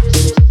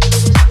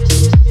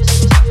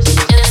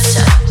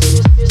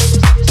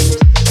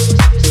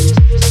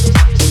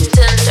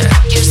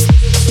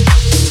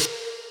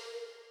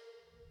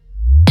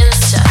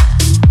Insta,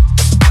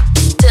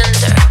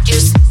 Tinder, your Insta, Tinder,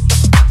 your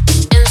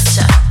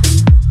Insta,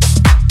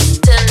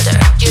 Tinder,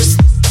 your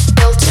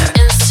filter,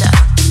 Insta,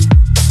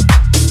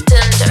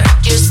 Tinder,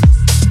 your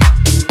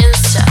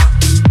Insta,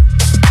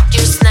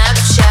 your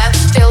Snapchat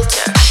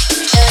filter,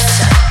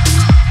 Insta,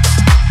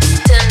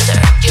 Tinder,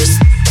 your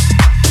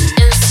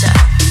Insta,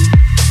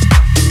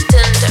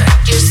 Tinder,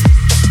 your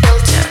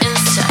filter,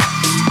 Insta,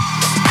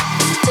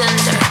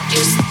 Tinder,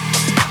 your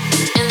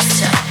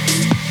Insta,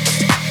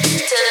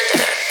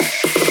 Tinder.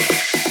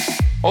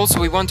 Also,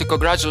 we want to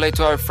congratulate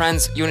to our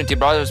friends Unity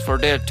Brothers for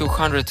their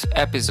 200th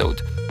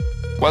episode.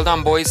 Well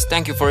done, boys.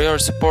 Thank you for your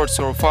support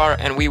so far,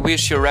 and we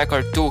wish your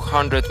record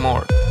 200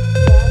 more.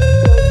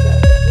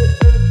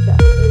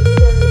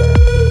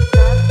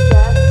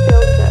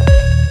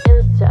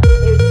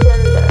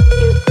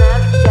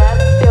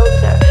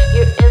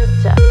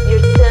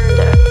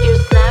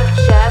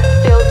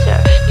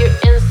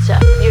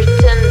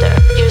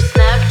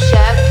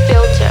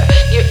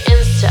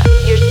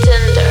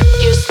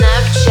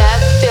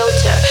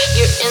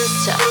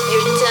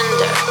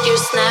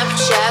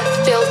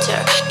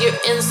 Your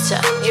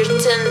Insta, your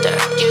Tinder,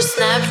 your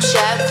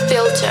Snapchat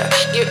filter,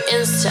 your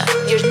Insta,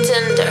 your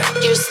Tinder,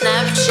 your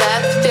Snapchat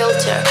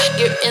filter,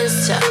 your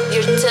Insta,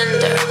 your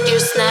Tinder, your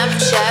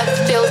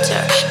Snapchat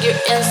filter,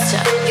 your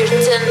Insta, your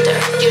Tinder,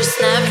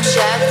 your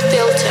Snapchat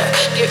filter,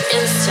 your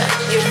Insta,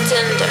 your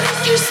Tinder,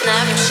 your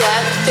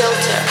Snapchat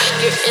filter,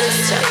 your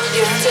Insta,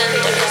 your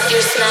Tinder,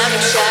 your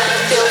Snapchat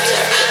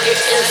filter, your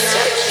Insta,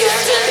 your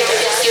Tinder,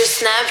 your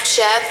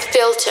Snapchat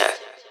filter,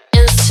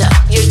 Insta,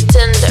 your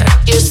Tinder,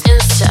 your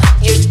Insta,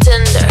 your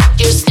Tinder,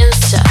 your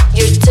Insta,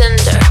 your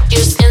Tinder,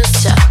 your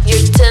Insta,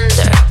 your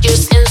Tinder, your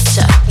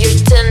Insta, your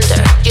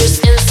Tinder, your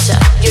Insta,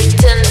 your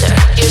Tinder,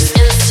 your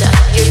Insta,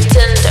 your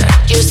Tinder,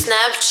 your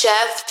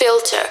Snapchat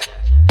filter,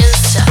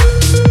 Insta.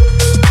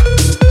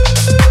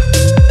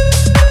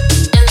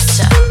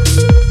 Insta.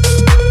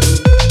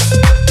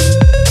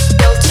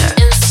 Filter,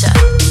 Insta.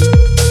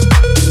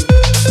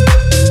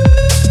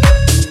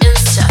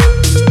 Insta.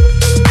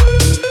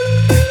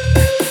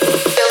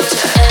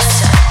 Filter,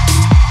 Insta.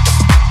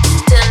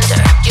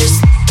 Tinder, use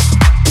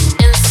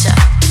Insta.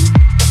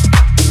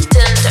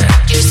 Tinder,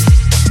 use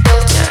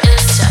filter,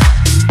 Insta.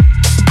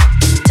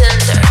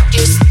 Tinder,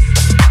 use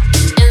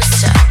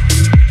Insta.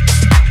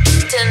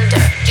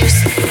 Tinder, use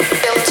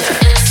filter,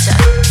 Insta.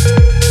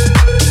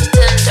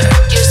 Tinder,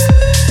 use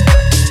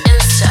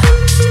Insta.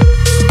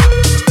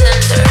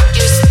 Tinder,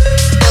 use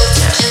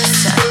filter,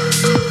 Insta.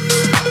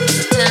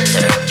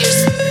 Tinder,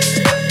 use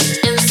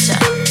Insta.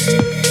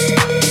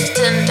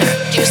 Tinder,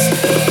 use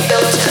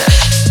filter.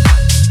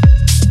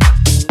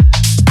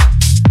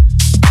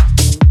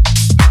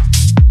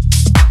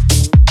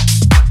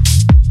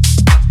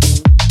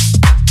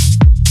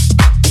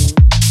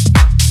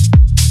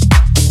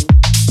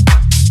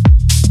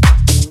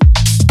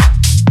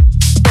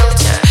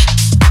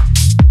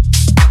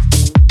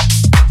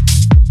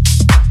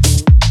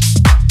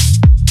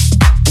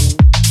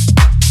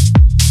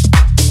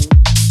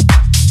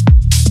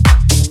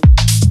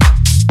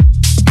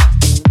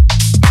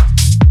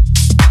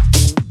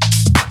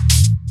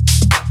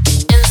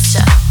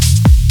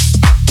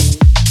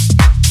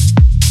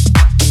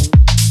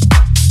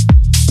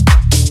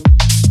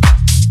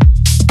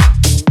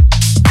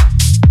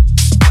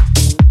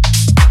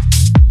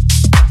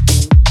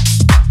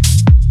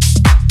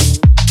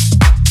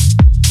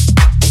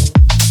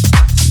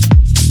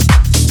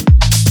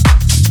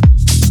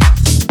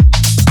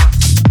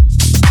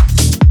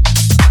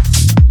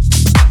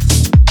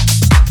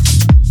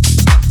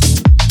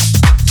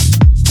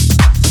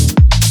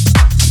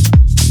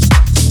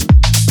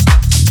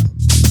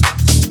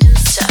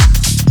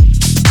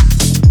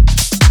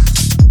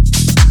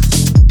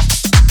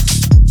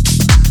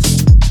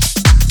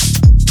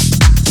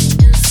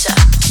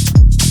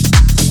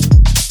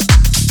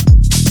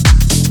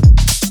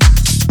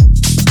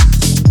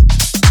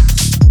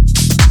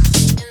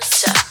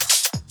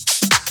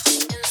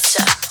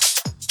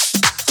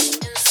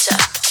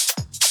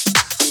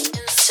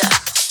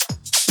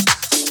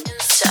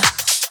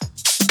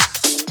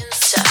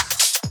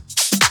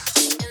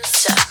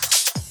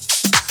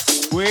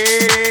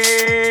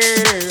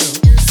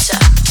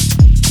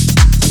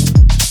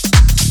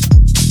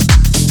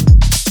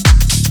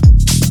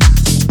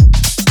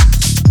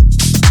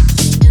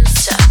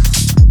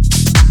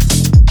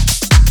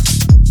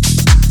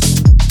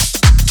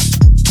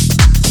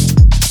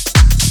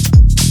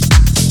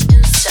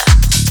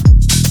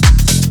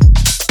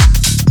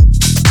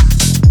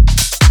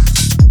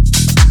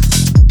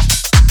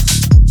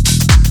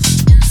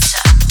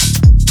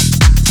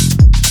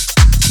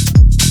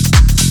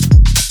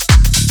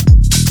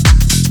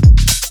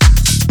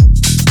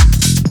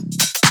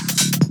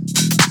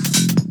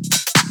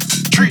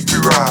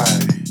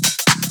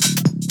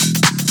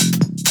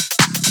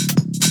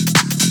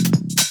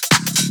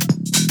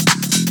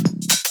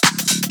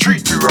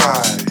 Treat me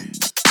right.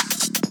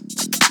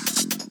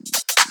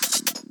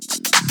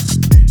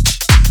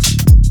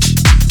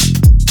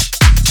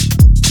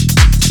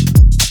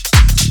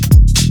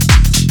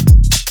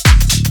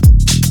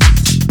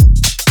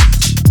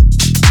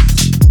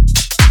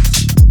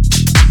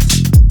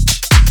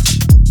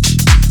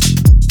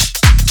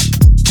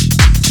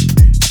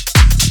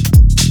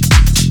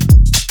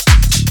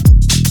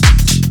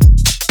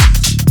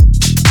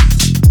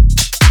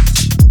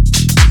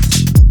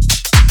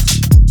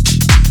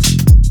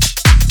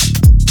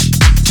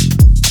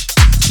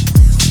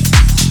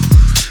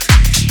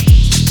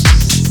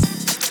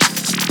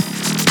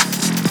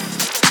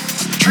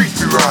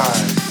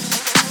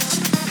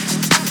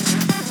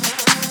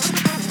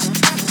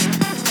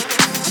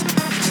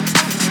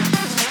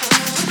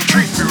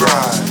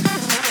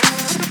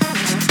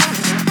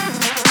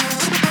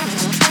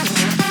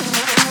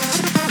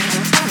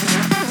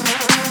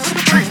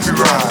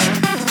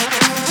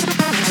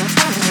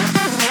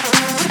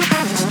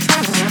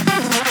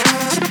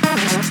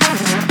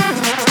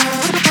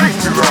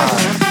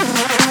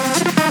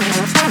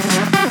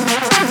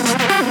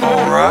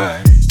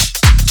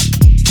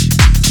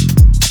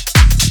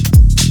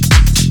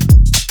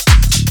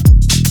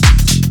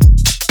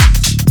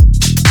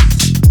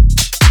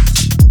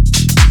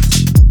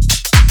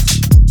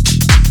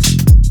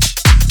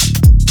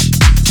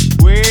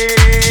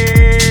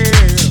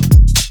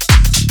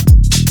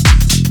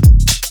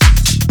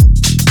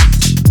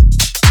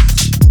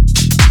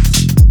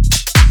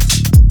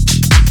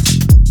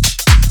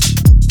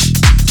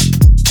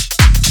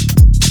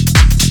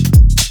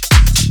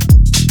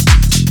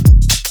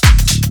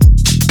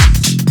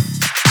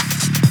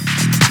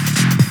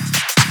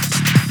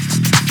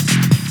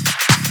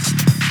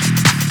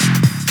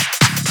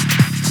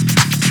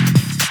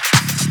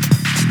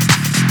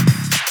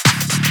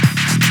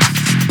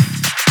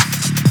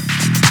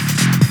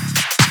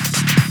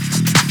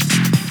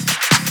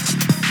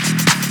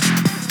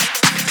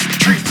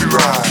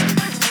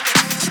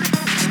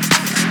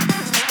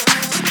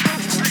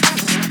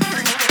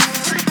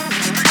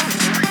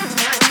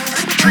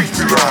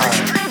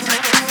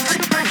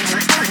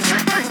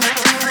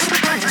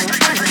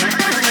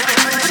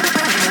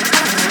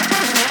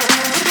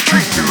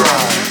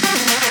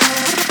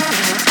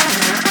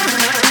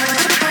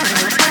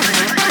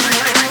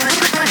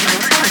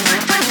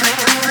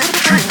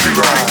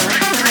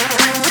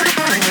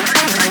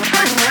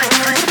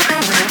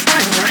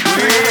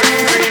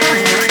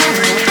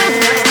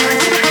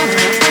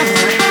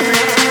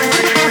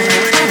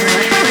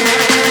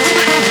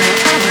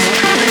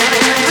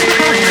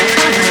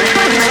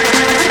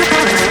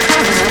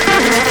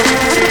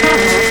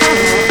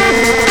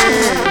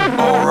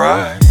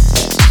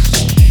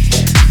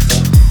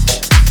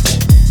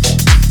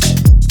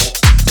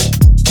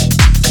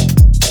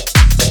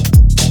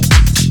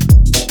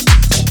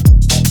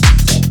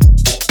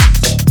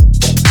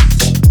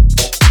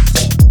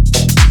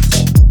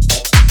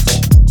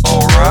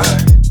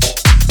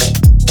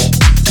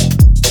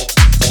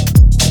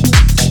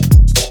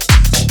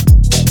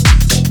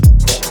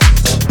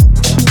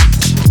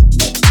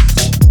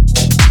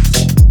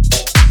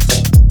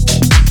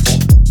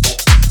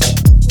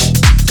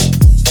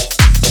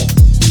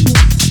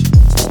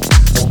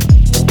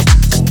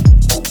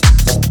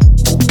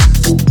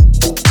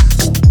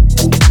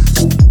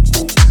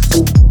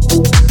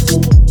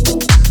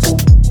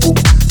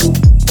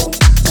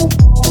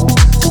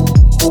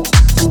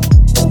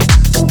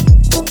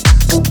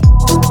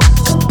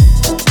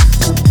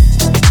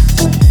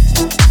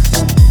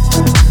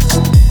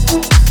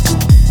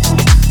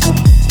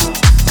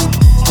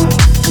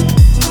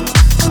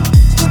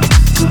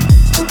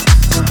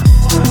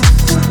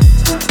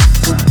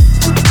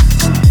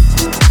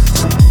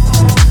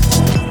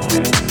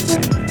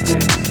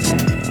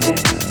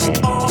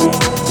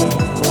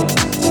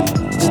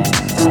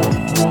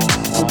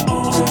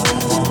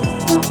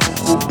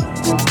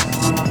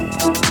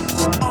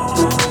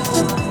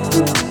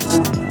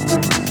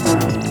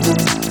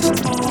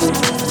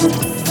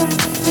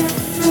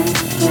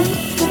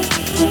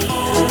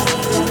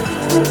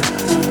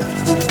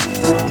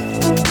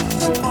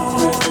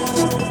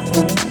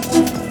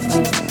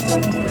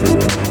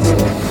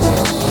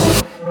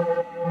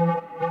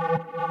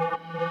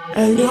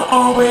 and you're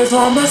always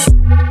on my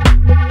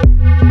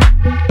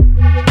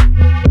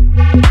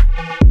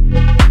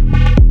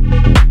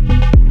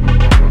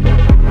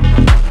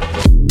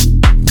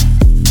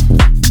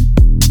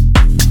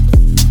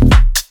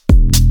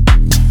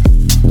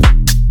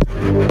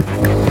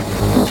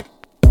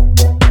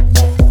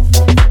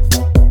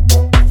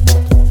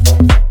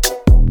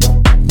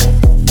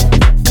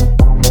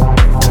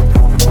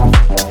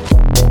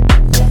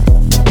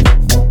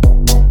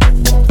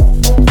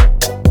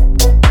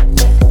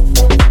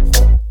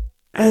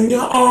and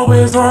you're always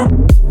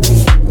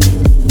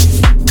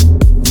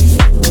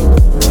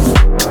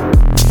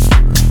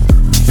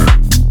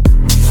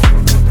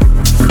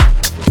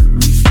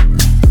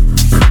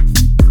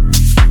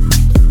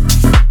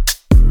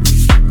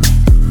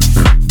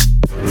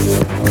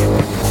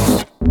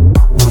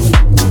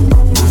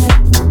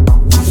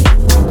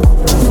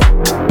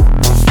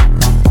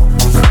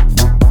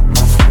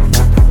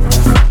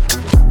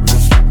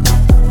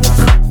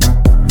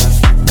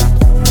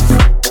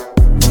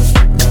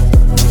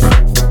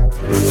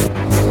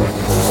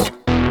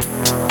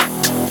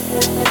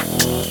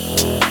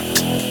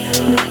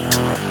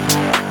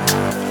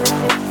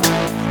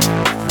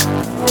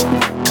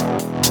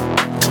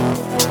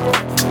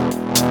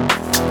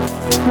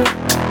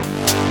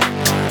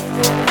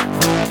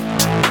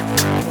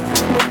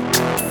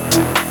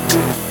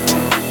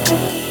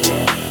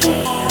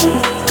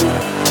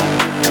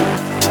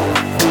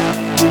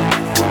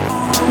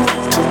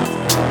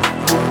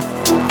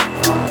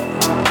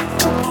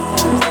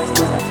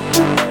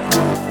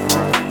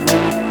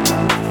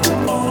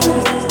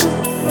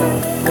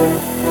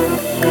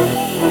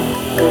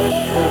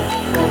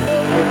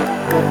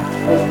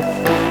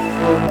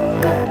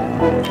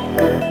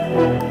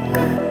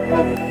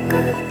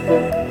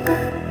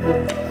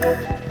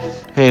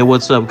Hey,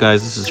 what's up,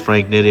 guys? This is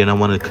Frank Nitty, and I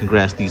want to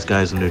congrats these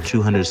guys on their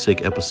 200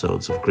 sick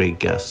episodes of Great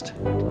Guest.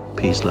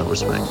 Peace, love,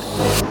 respect.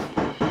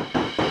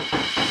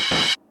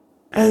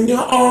 And you're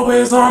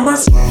always on my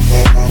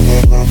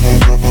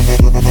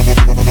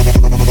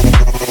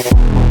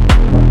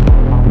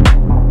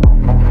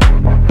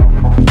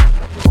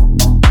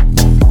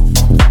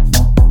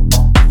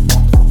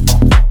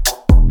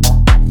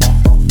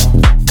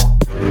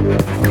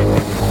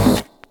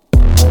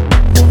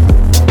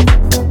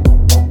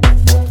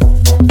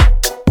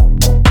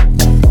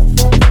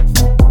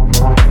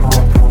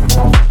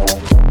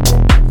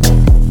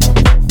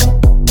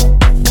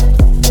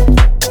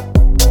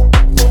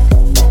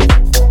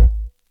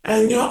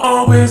and you're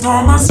always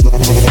on my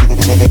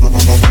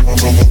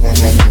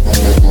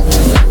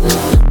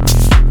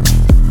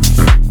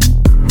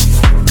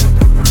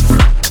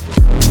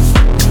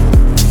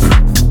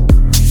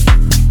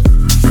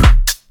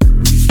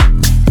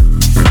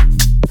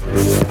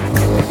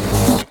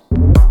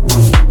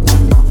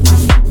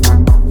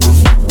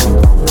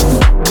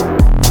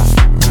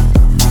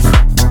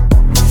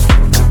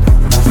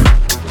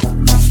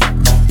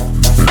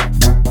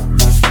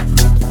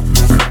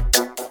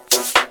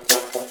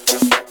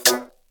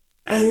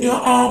and you're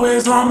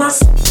always on my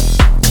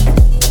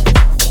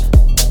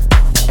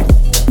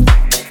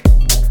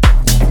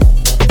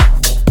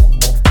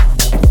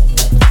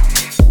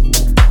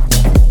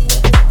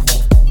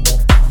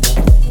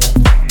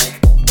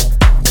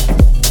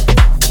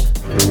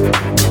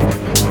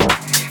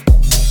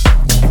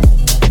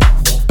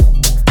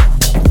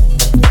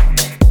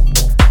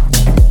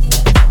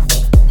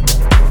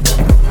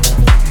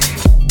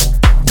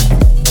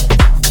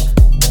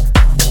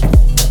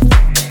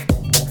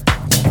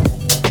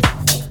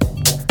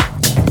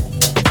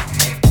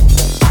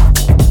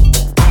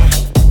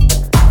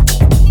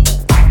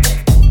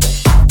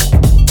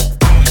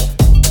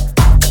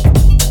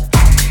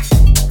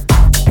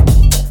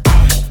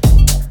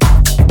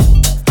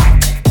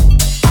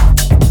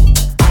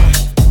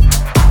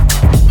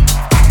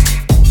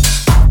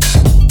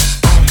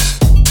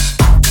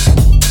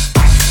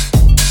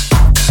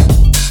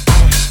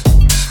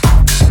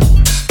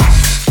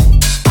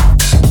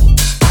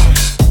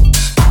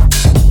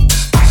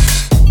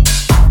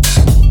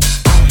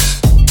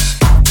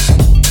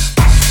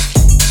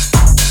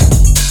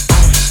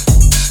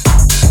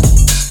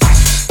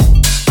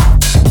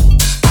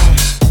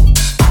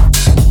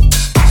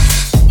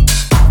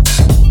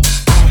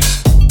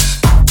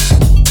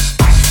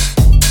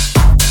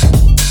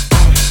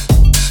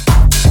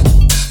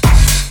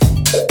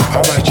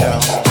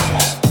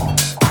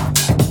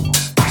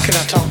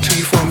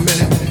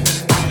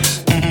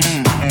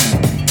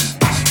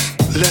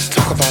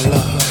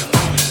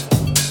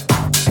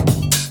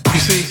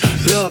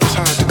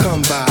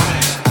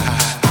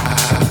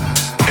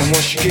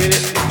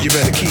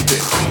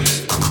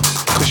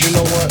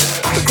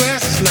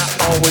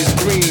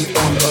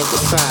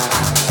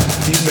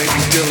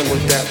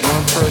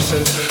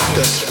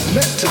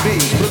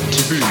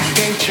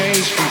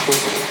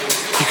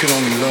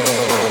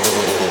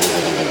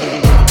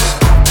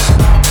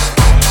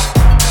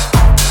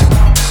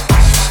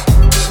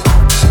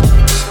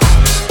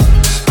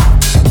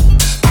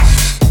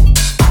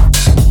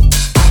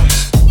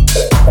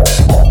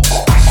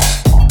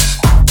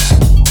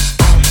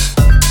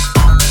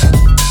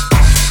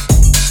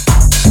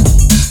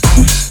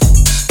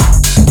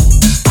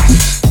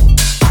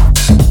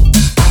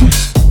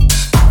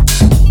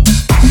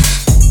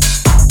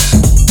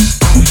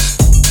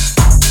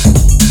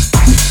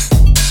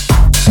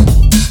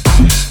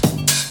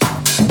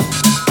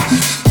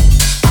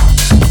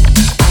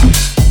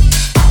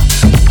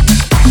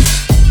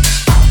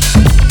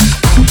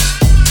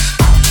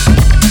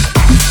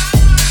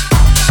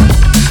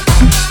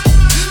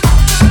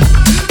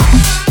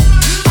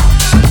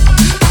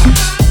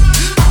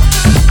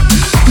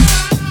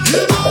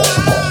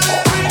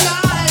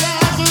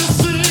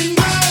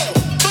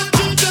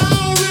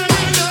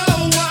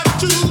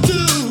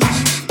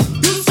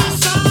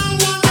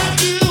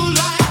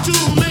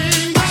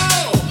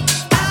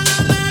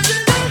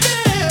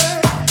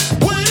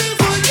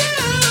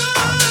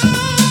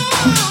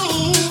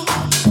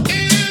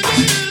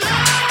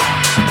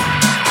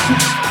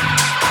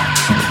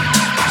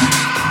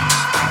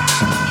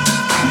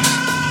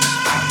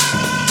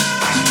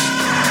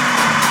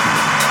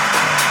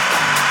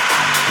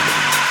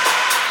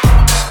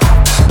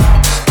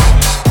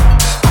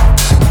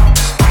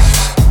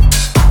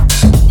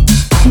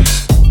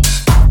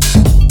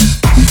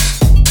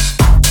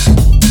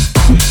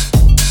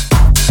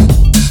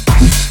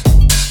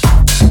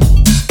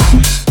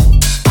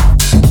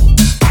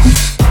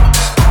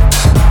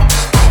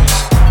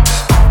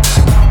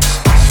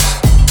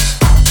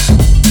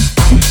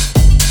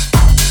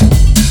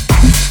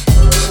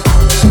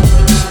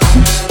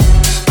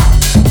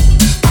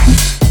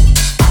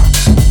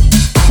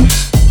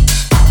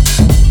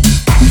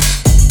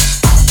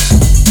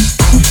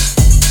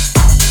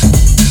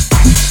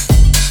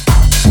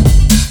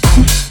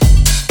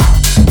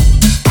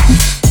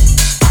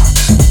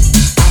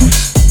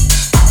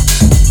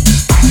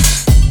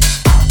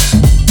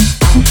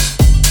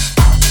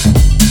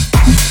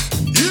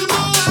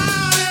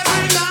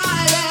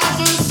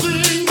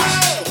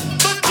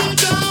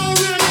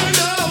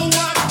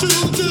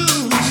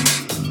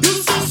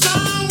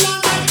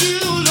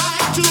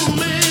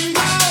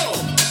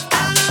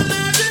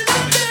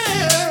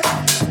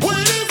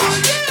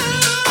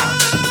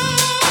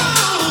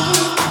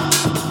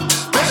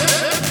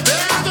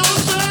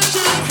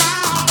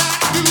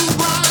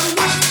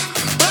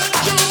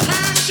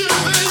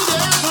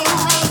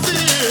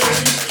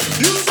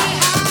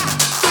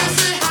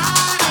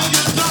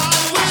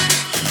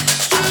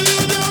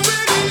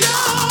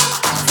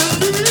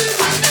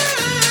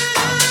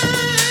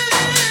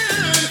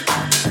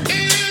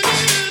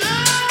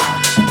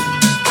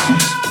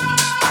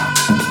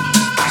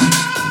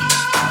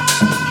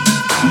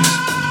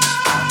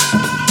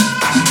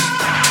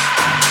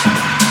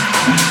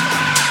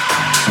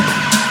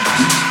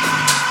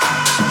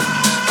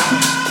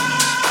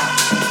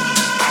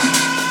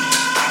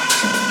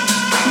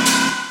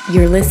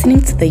You're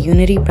listening to the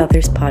Unity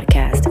Brothers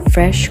podcast,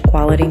 fresh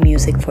quality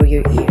music for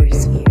your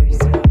ears.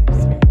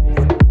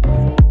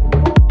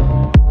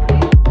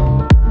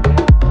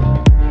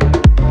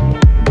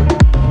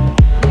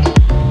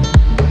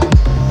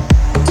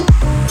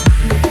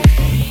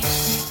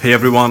 Hey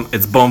everyone,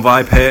 it's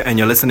BONVIBE here and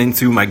you're listening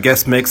to my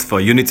guest mix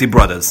for Unity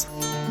Brothers.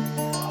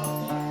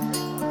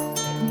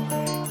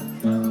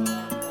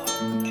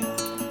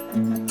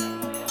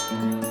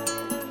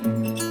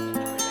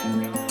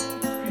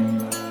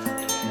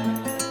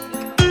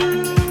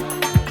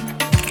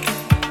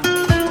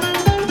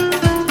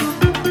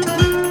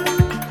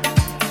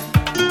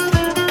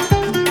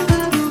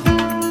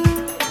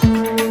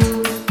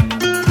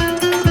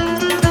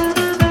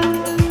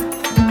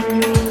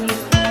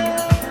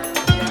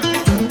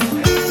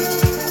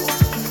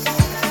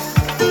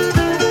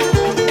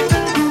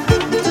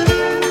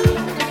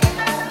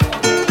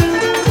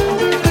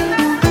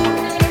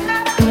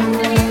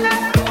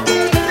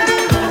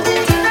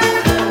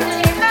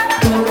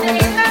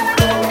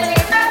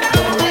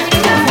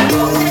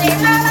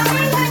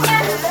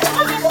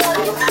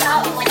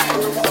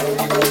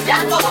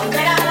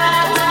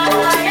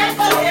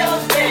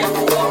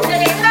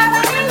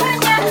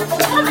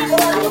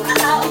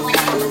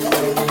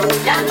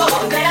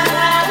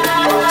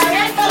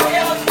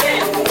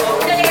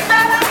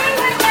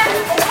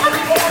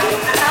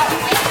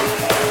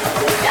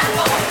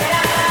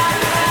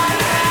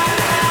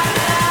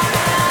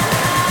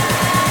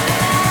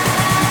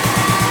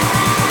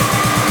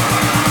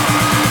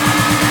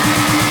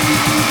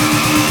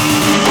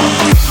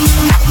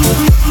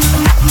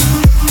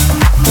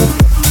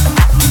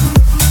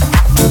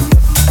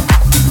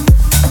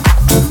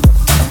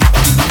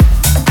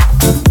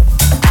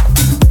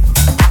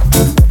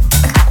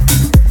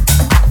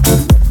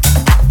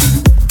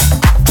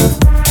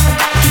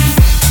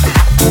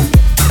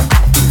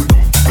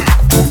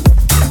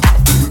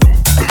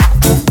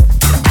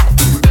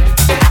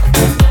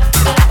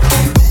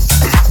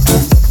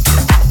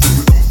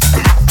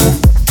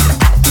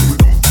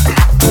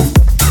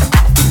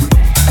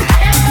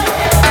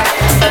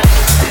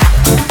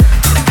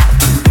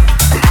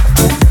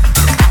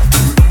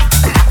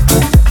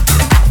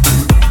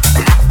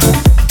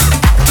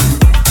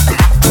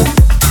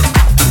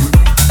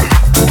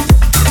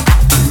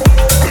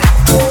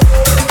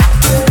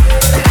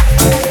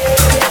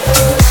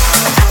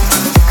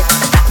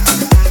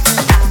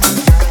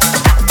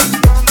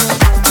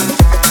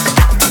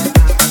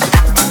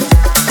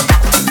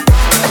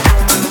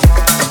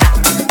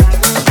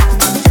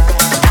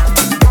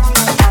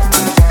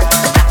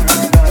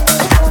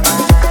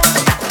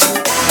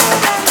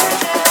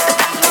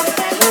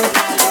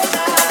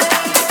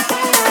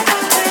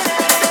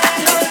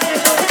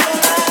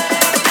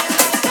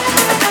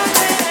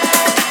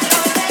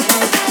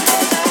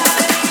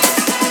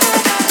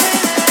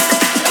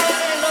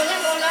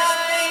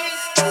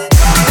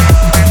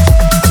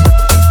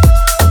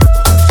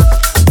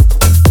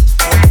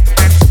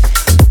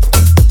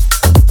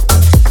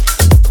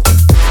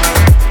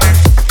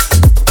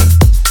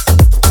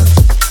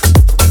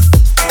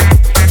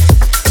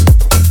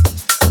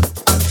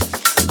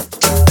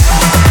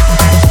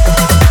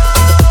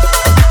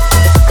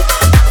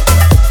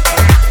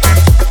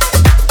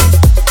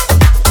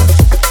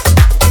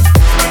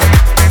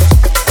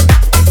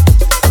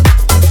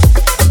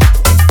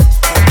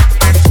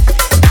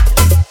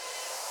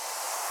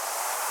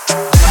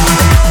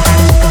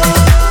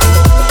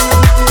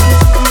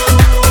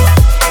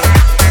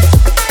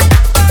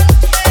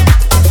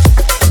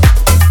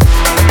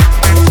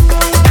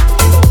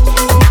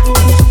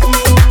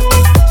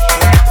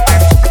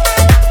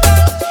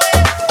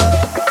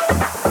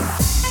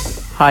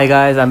 Hi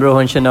guys, I'm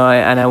Rohan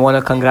Shenoy and I want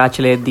to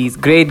congratulate these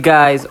great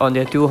guys on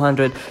their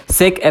 200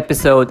 sick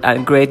episode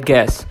and great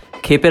guests.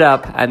 Keep it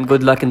up and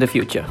good luck in the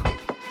future.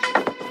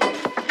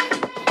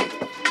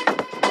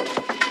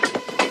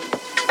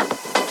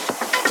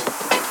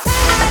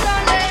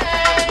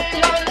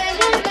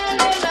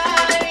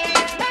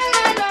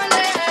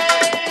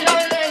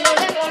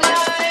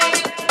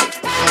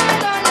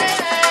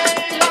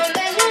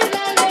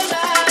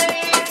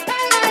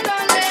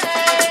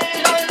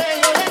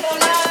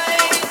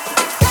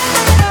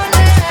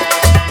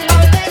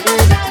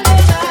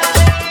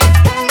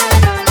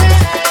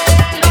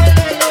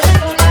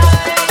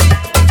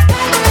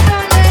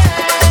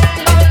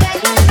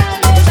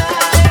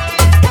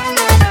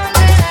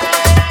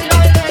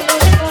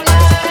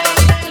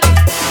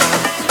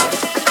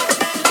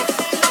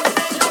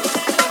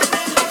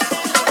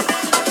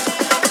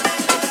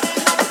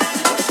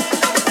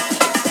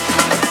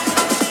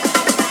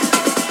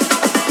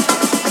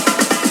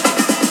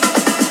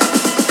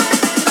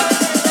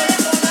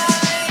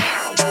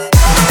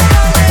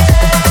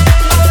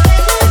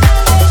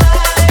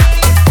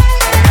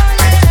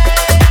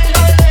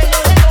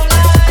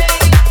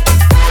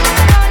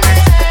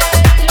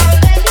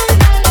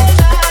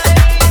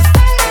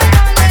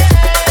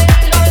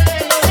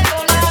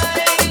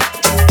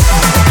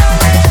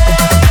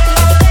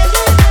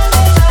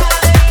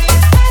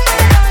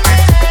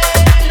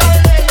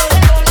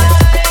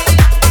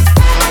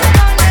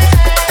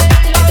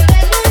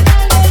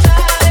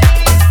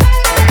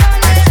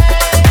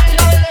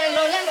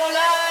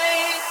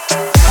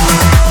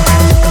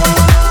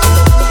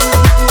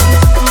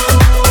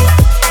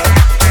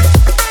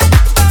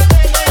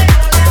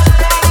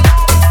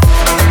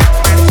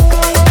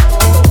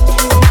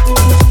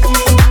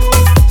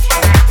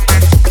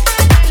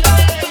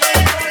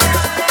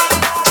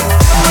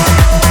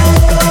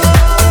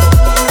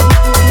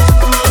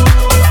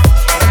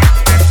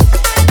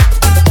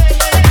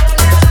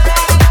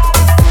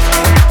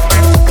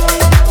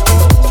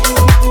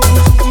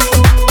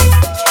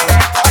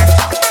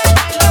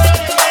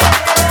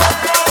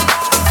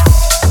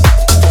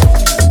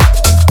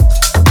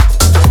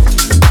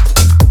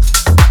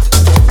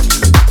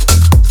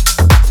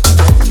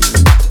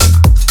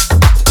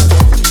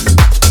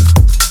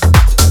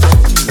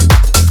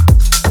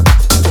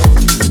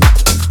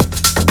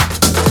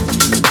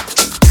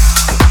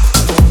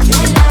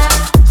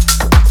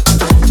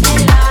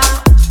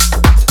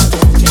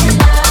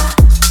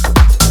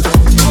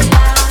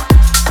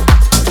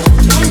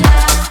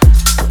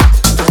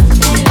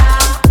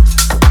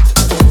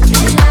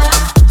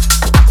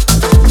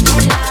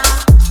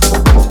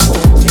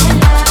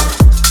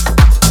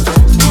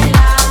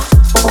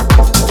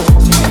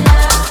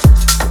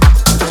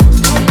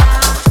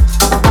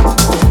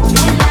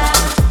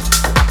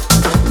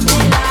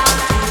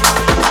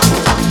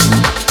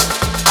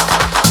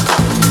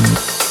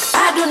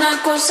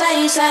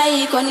 sai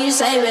sai koni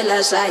sai vela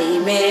sai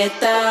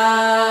meta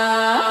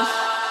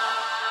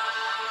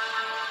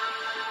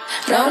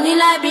Rauni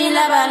labi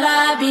laba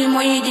labi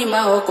moidi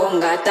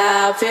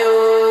mahokongata feo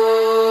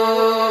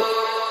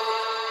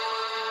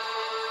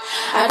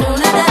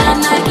Aduna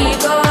dana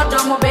kigo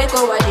domo beko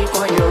wadi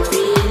koyo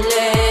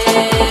file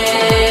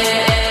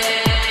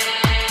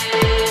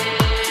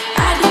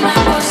Aduna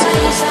ko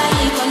sai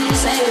sai koni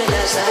sai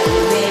vela sai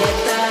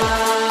meta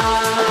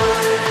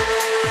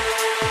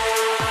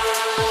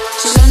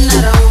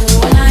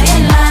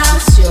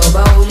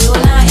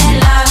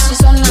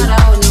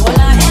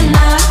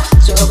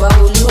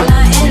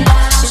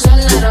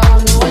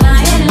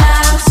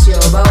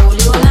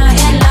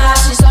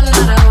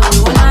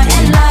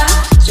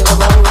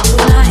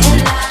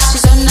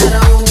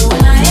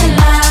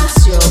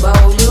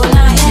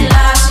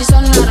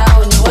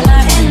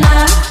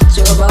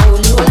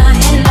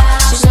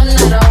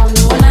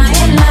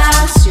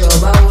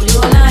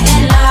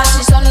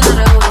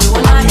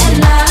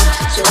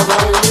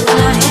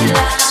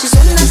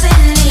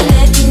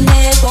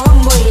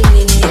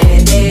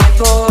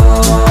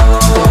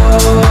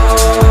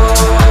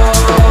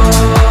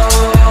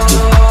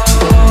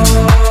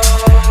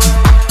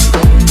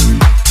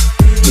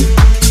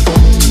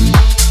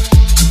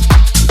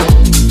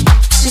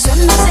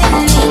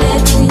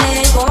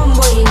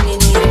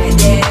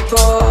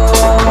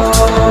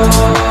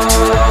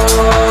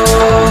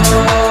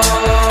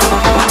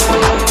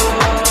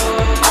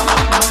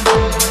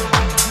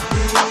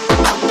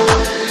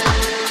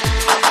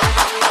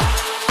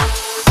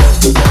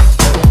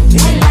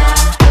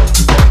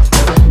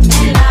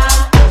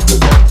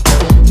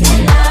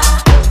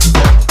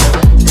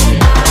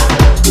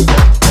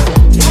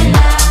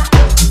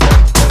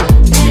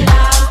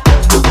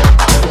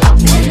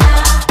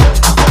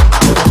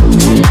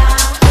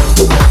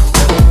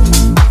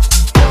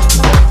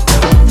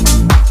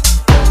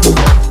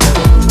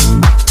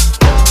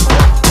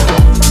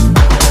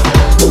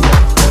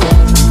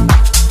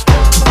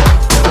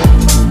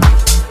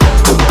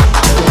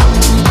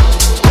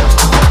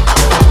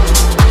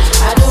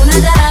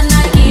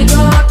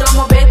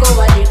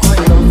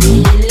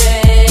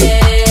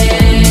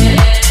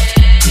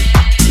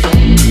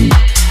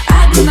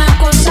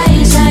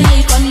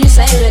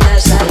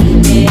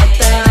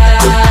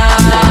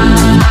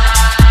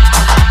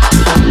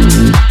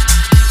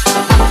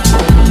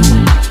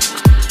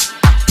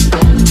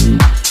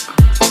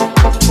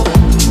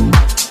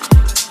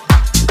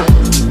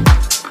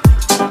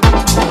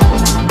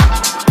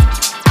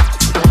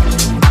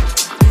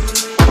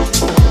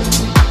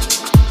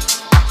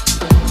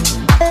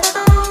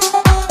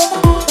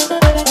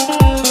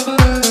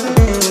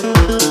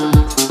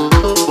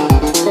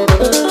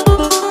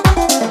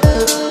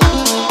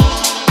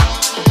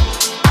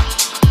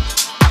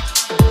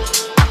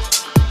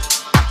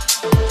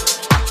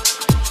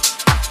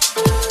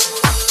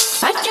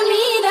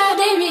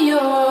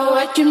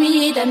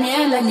Achumida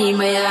Melanie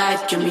Maya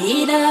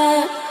Achumida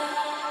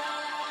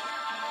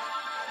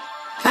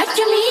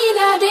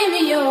Achumida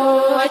Devio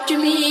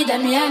Achumida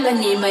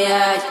Melanie Maya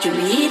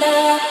Achumida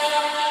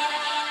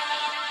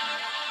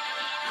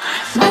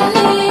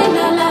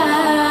Manila la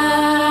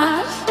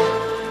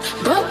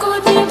Boko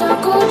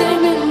de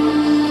men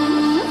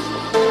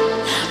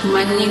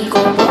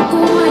Maninko Boko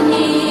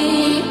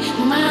Mani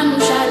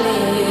Manshale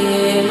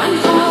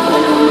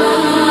Manholuma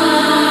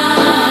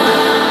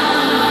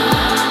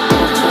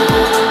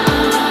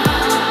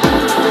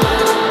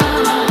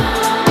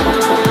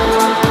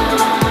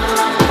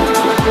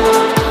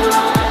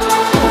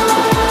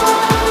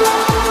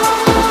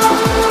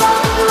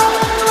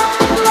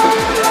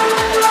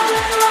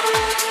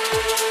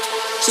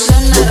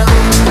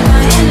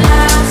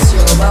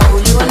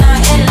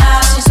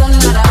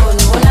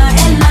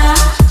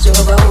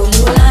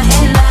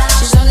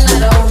She's on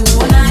her own.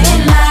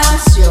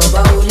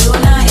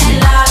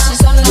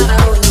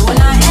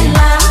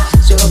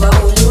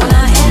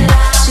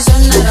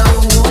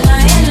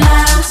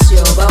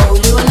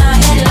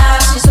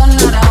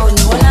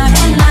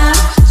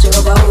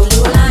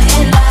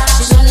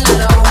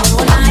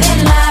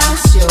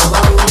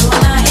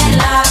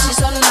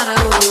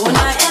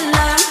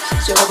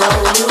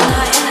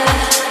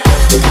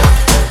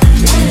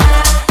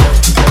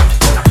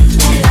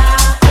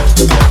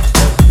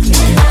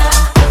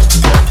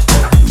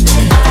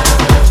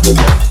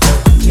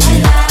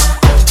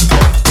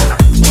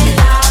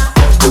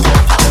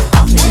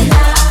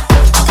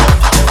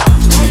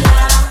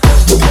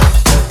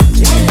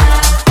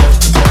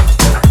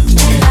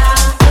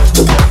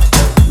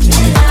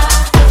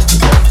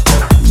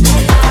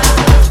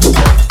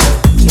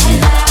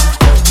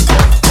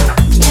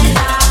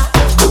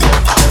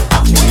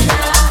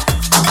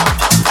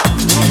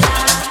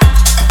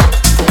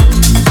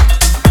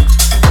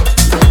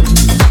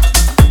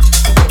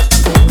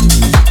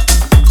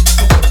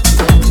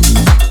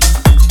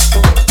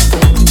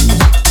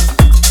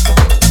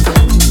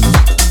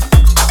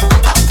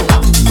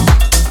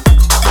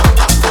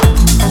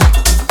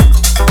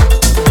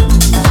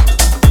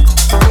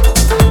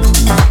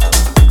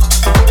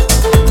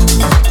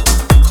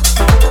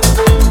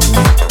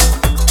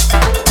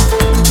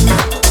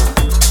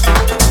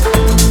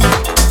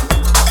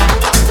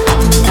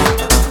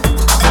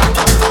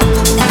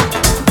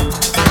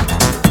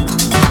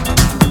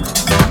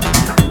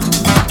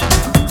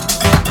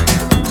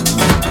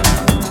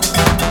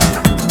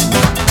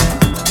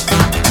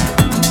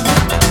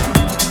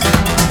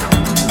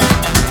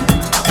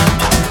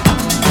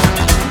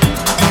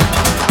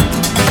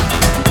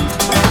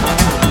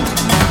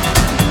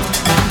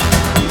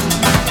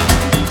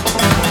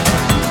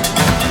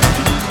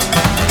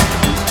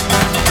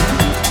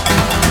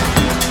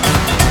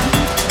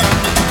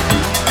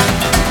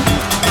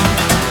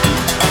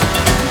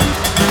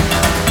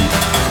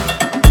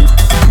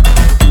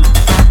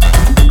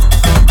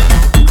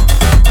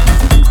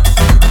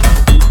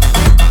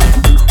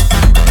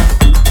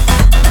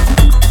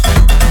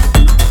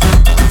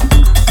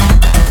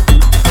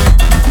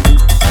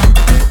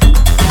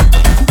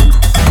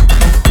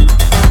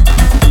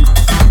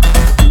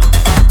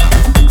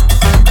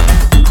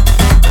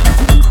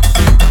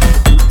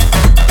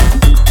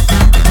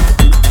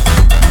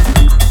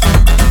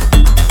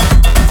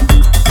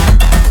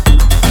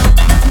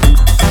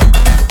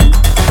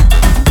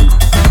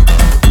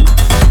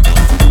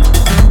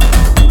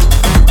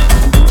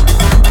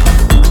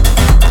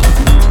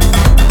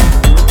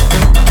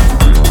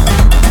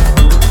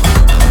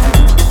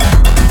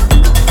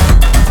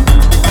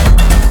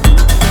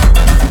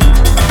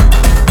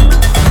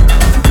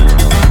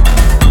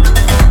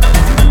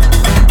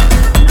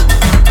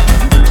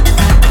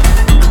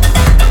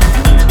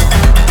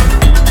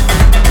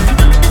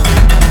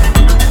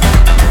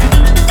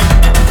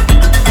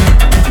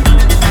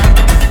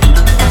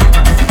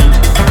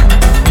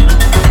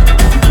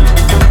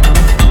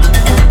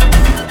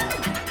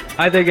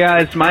 Hi there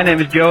guys, my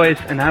name is Joyce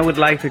and I would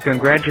like to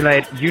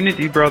congratulate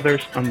Unity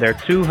Brothers on their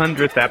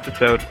 200th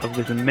episode of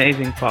this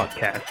amazing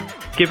podcast.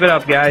 Keep it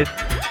up guys!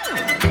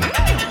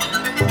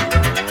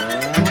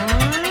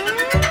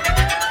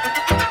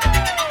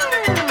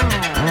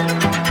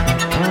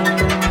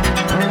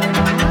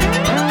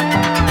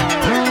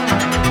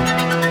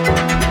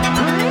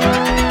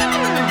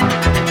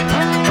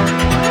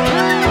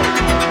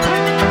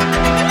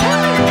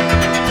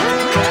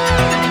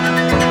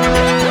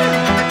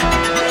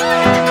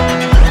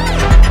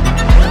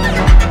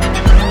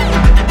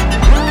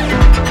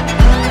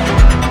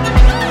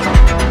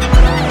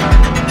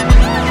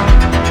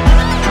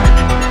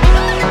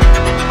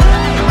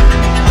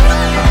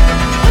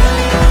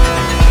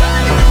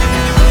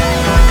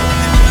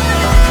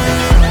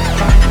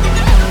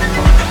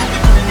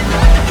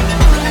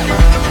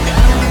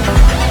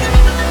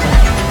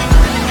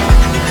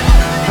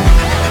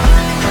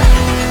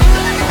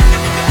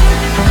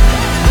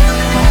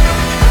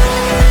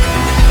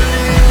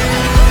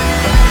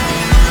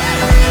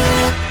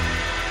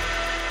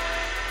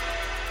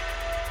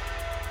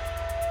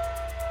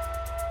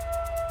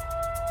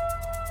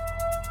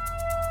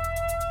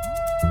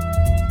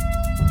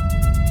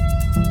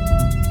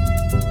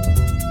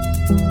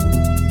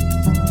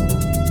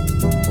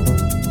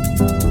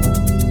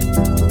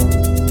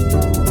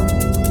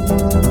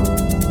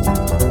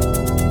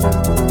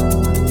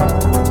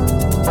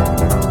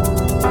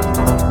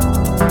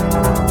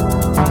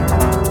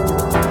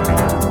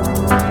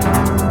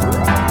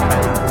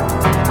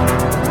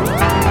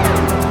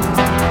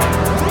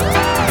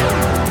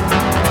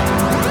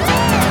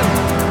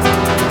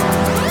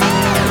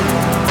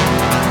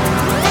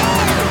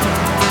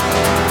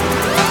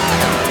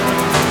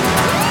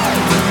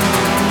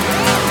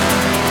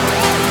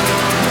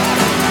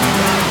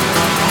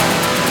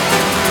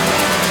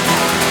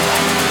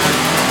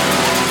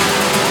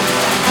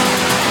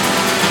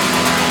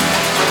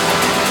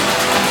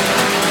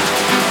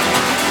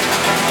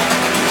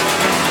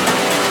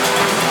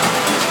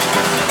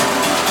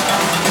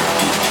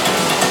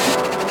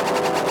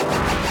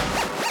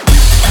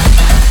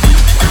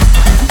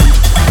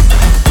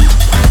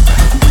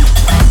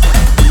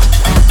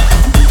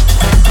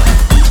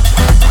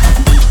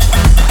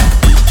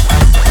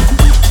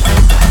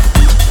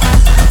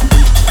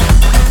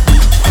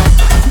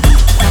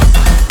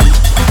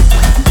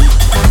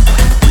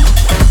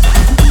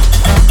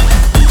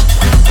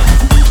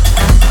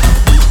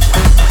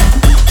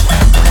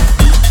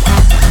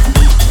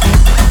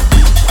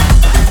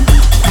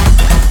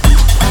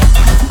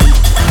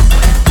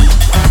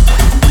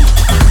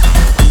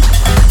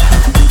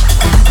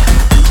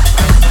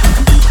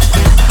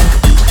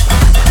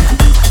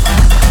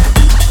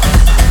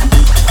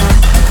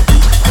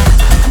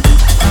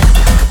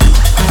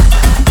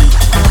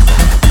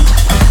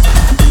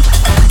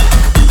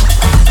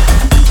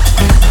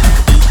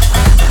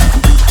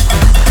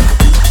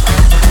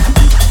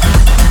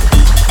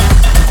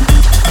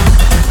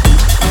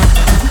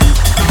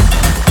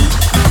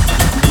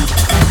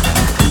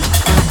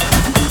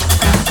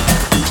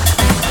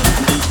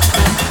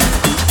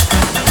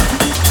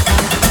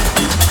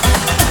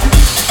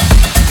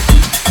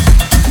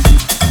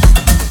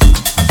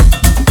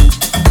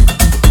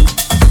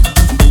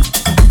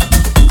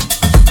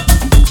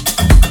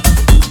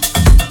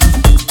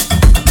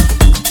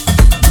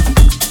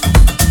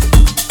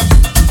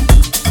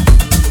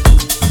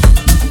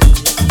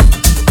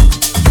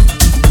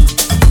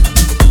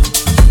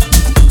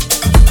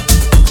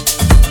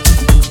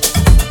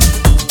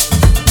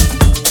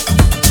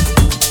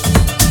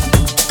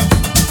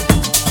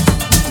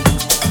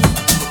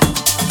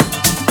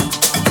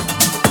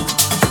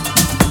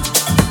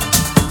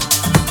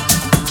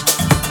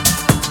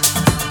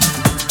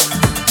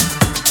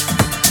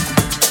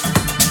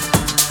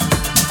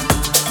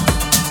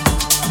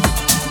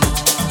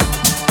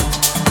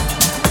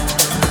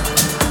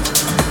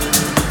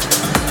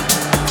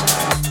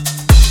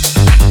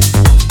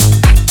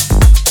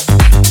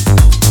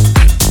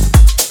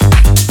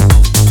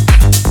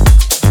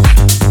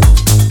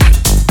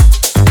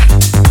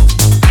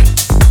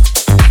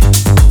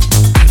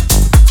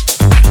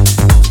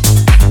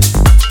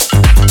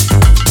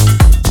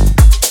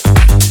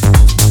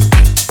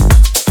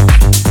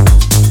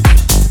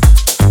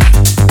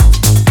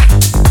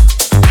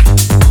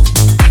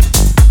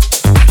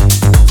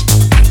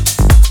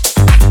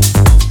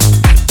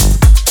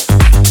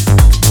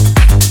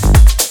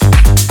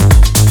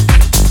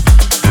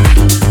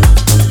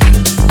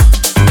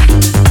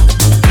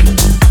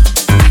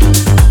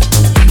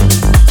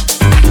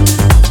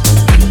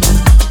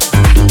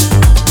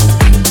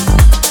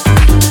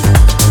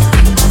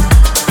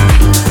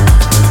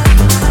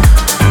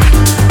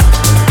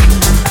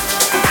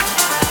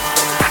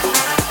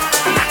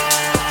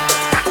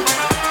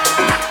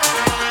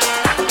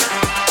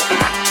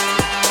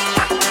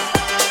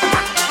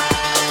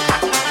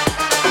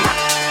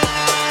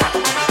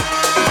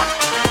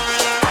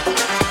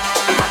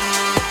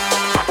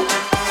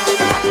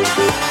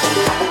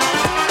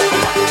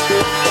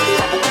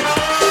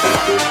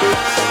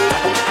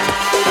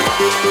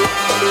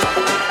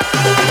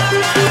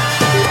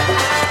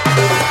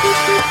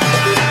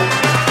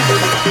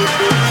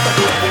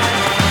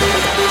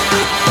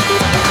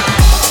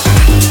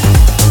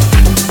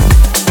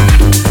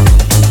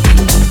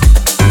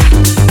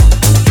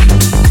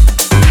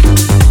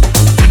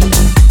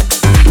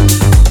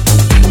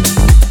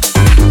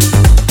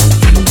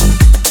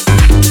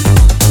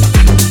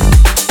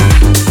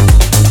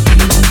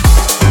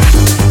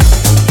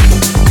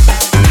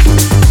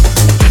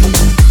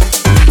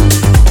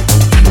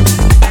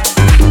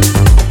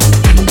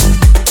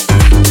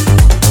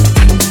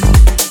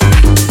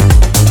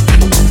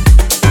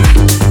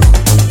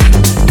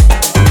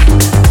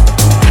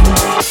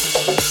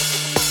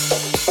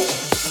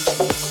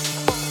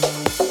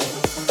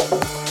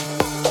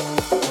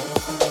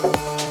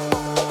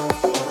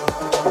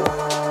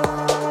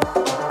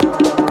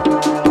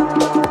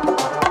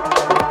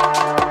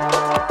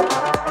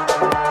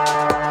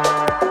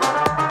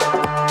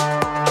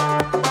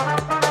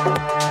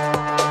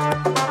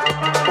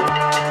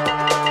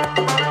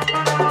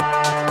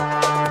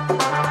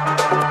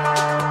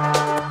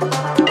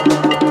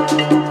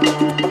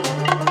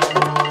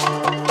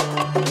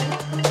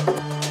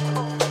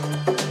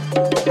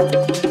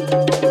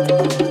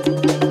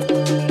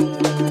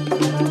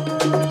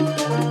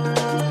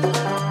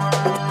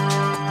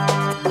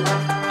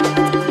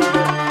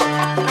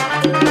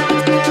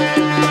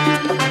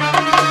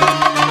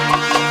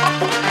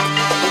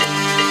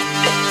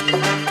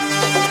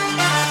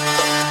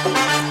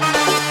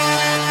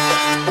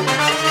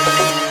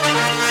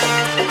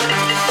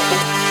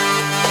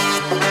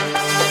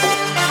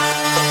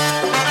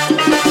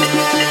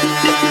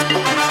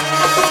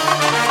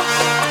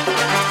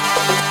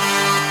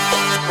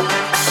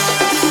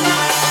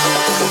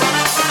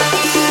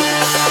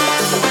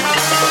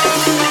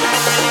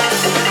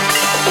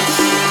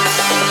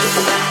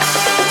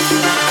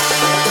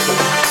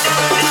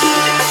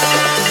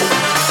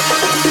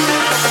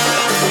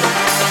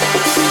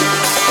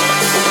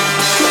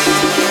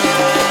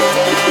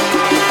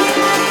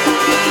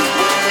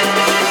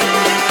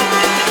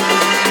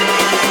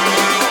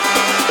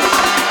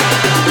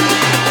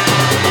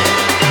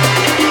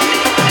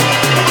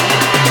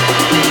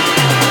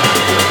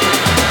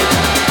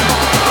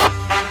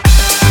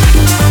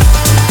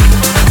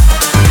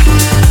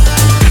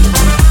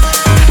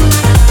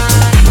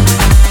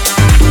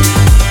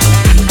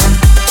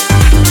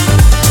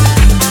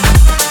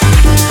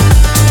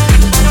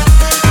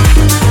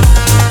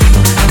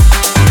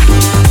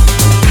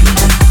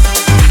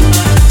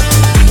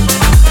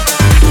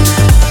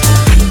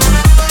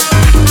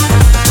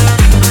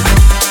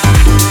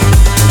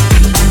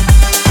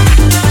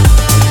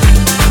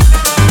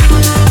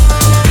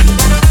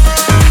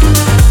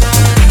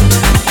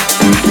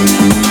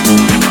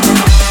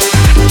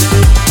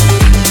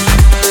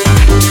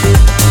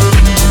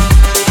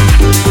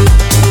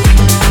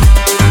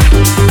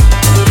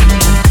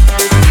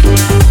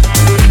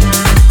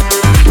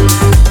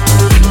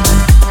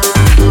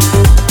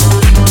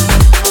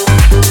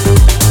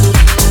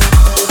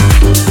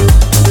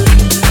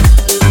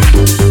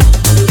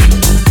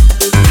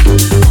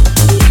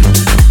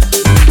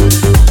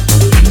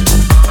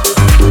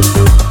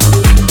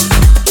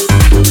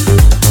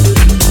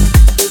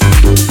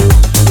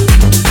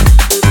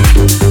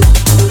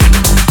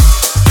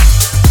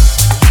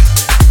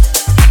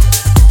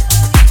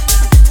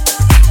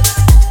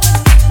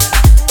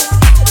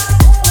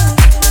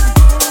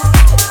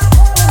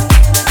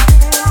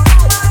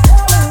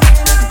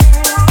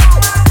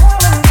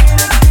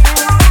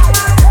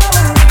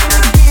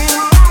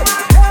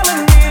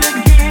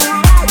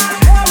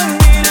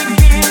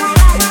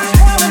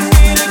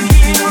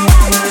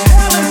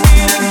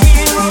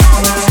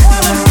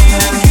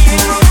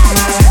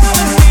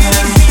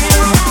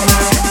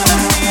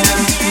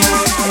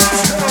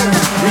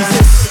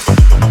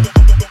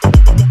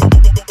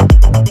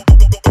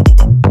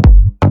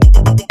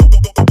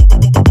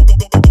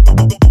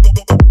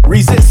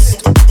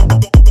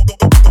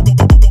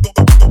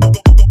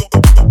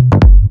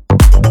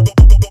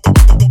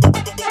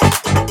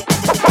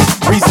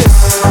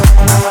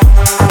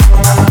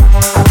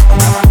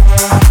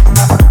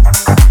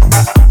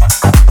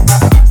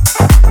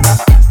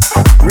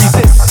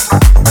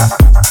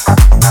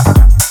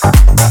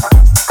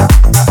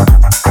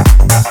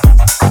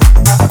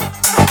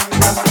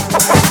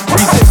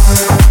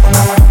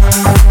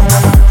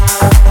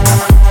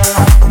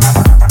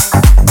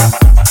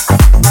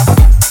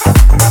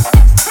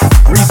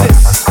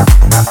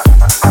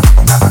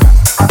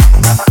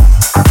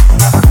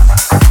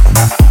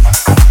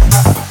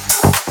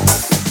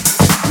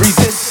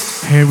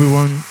 Hey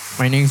everyone,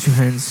 my name is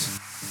Johannes.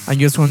 I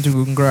just want to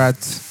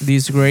congrats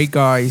these great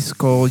guys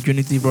called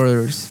Unity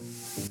Brothers.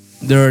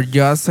 They're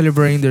just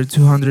celebrating their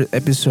 200th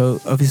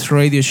episode of his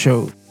radio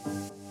show.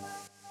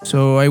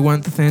 So I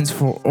want to thank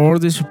for all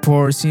the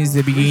support since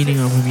the beginning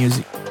of my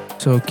music.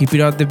 So keep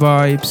it up the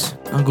vibes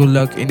and good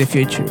luck in the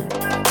future.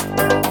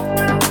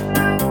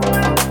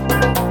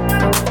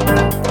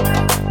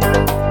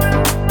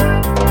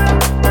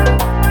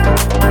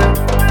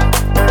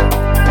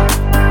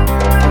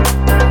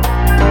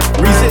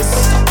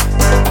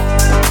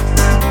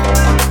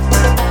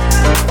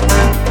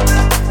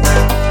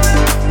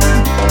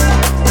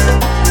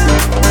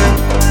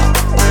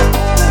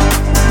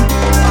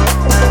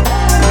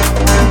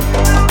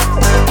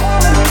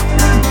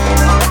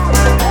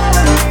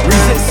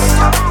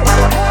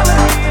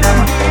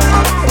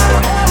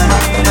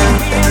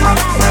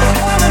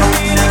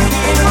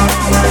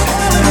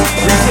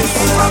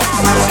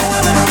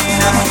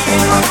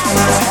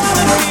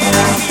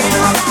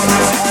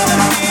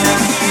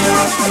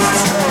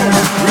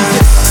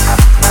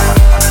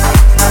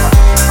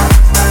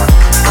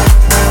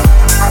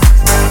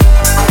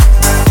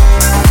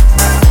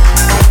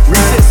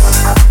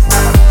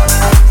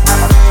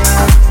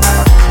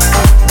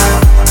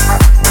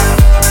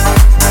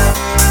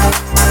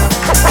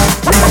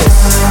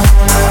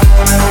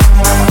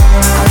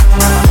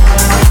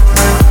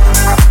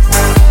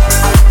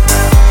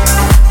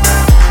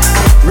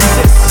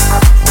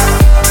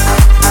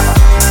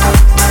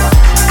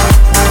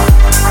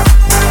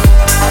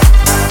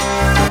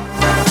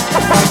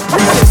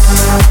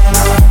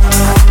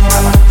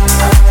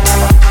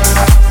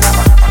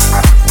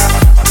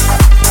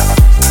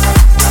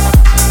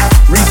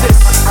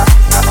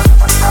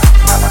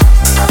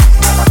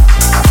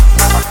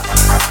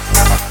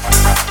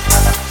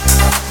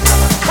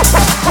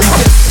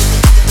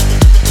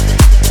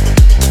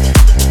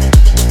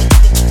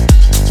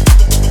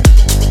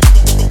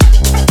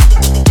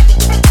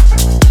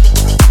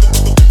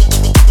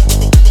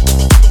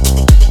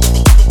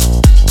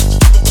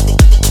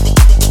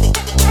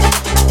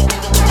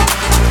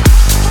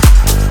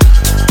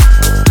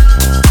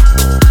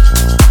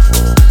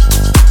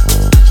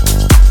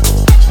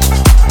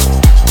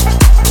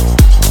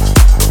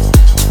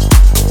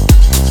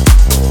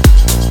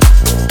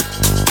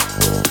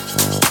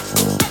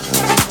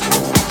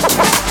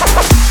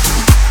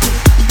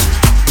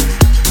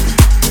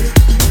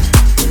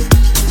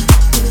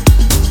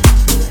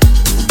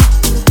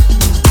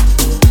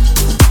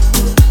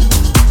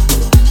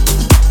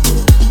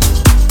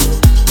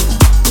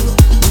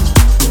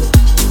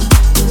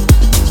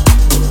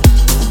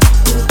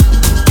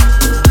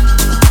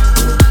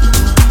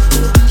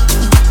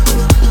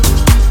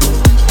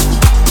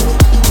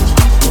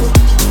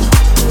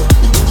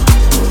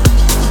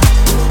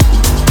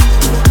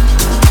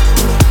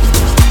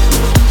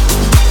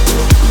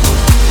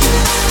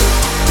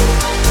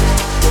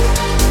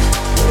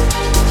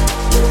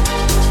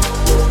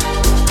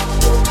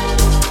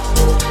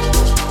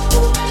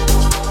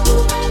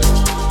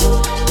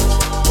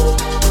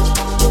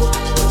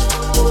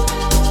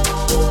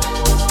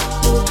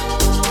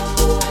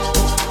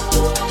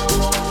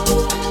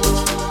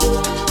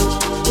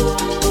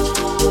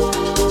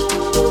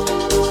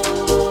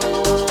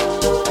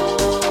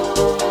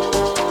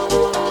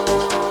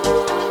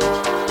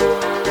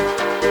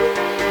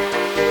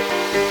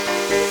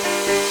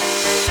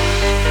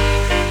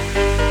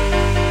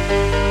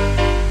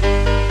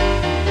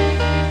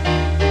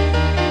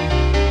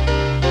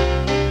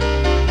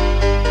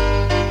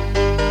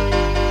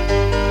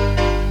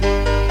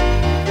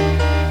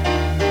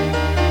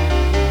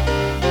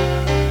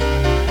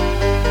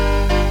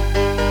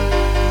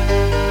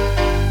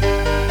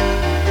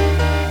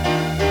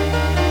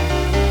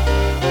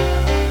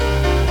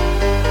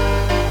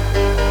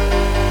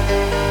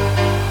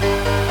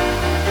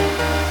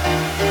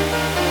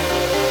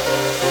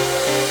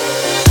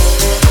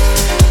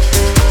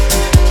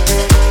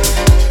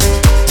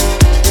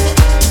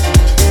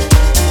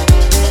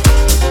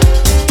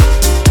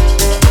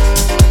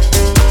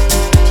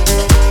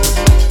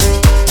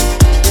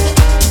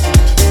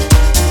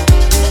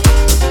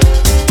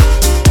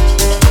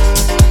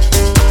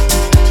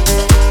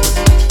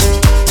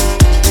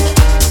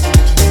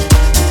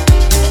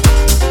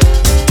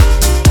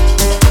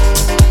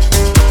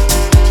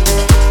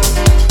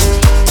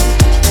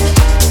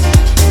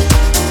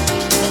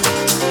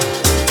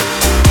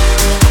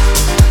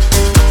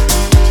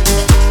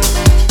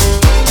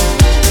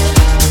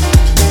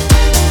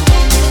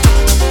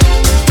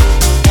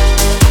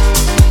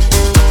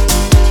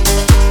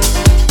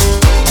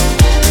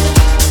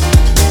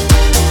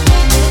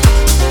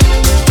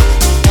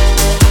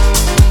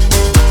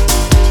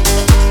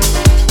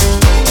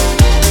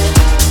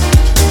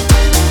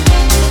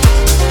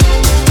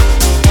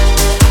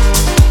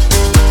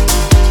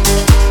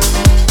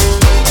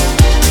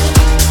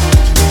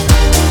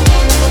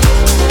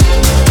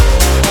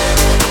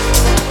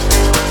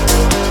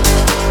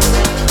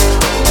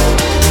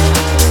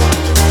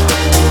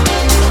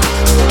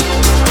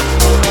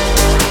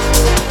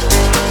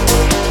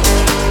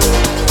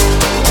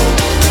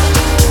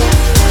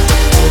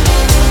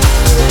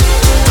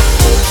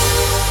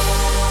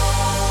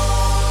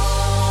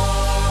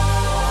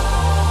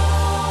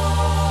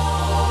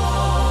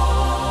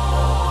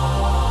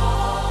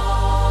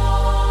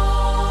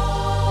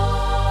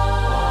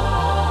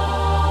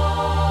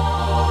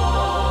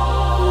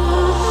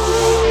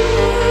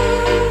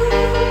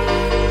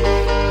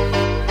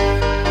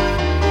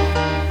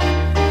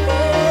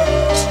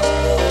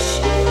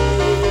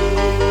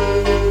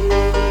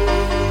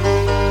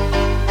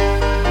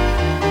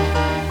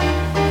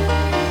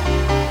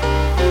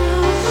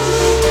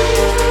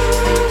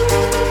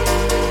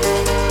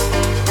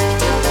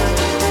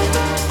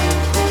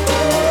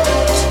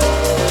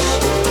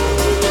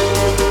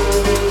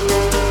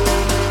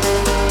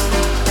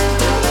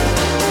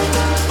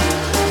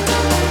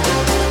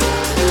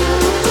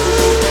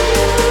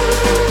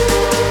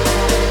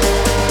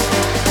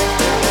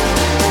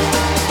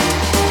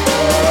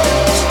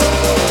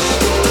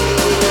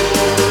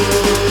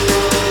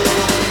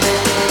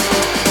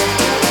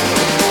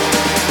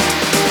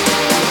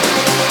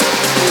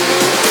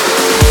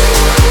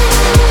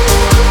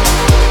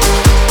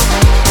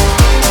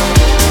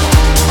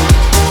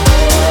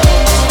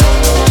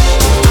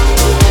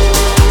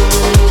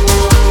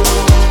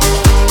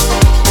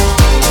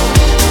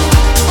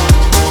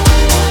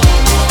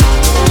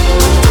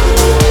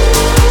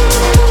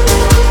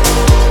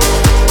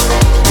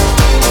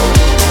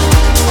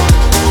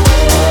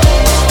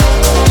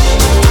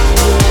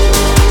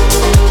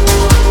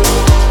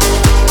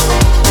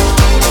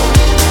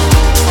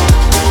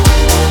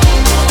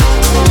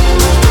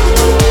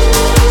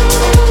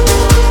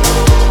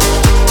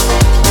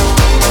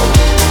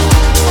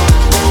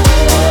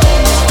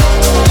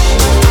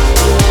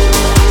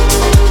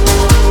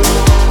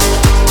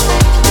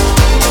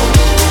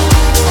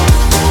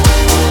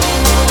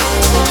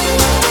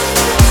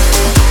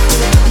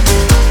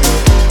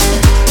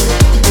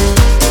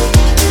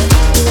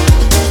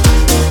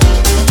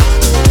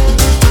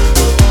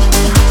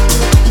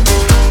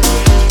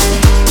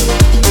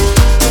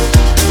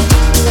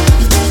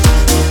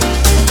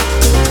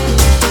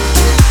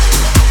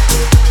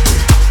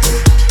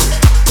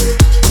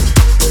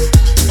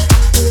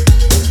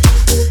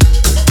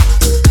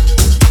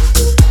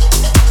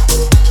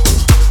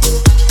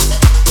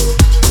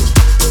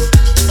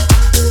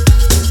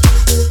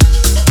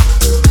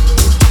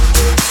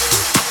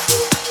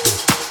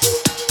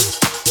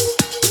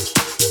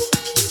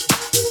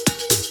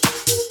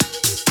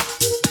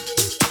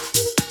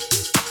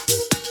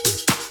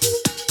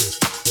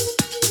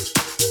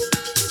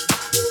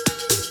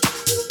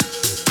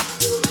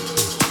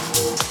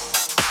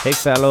 Hey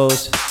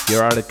fellows,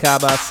 here are the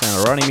CABAS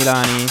and Ronnie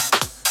Milani.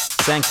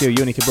 Thank you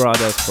Unity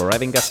Brothers for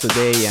having us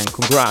today and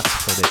congrats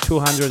for the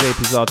 200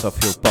 episodes of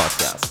your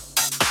podcast.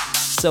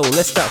 So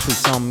let's start with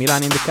some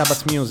Milani and the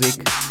CABAS music.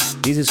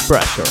 This is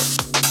Pressure.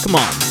 Come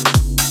on!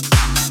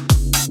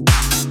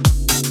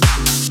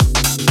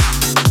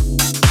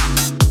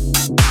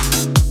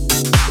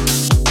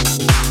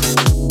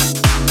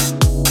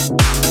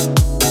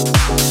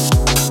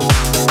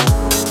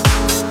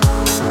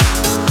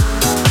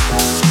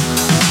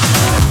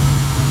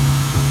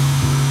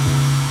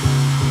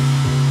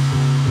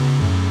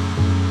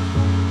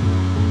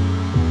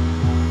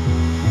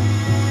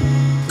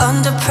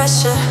 Under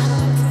pressure,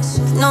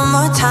 no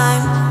more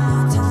time.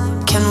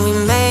 Can we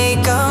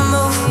make a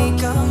move?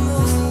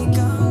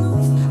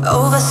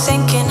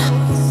 Overthinking,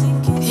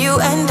 you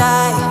and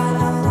I.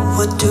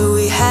 What do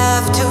we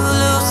have to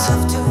lose?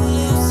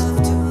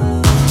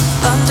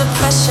 Under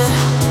pressure,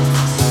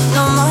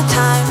 no more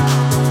time.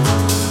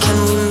 Can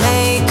we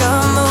make a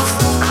move?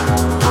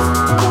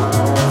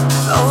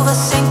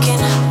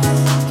 Overthinking,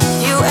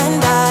 you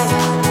and I.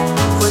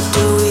 What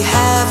do we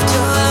have to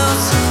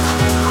lose?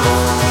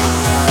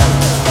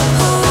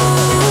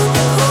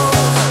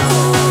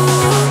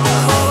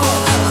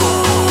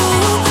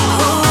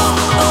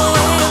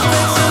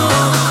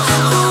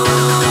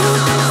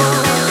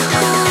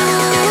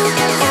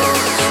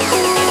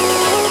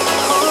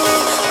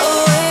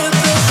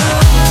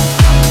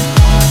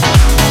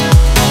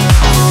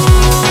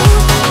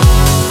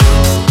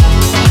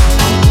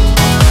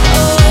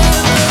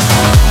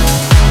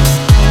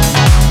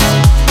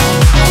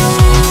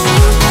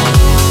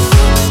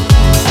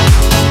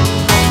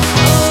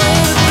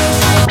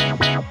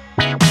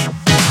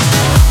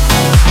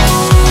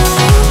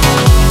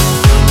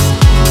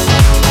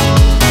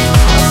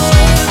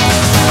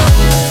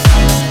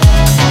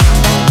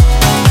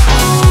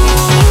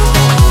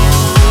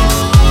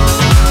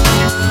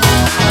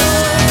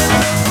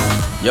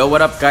 Yo,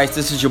 what up guys,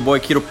 this is your boy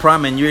Kiro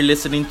Prime and you're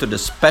listening to the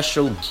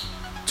special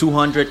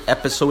 200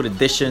 episode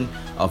edition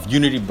of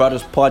Unity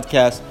Brothers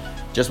Podcast.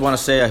 Just want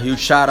to say a huge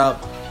shout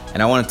out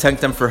and I want to thank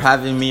them for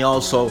having me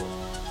also.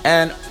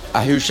 And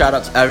a huge shout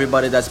out to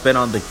everybody that's been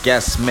on the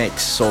guest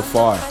mix so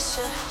far.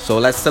 So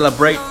let's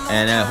celebrate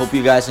and I hope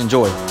you guys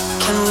enjoy.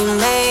 Can we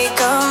make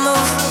a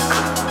move?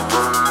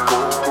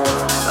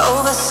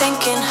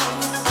 Overthinking,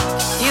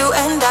 you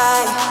and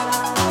I.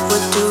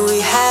 What do we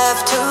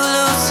have to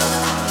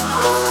lose?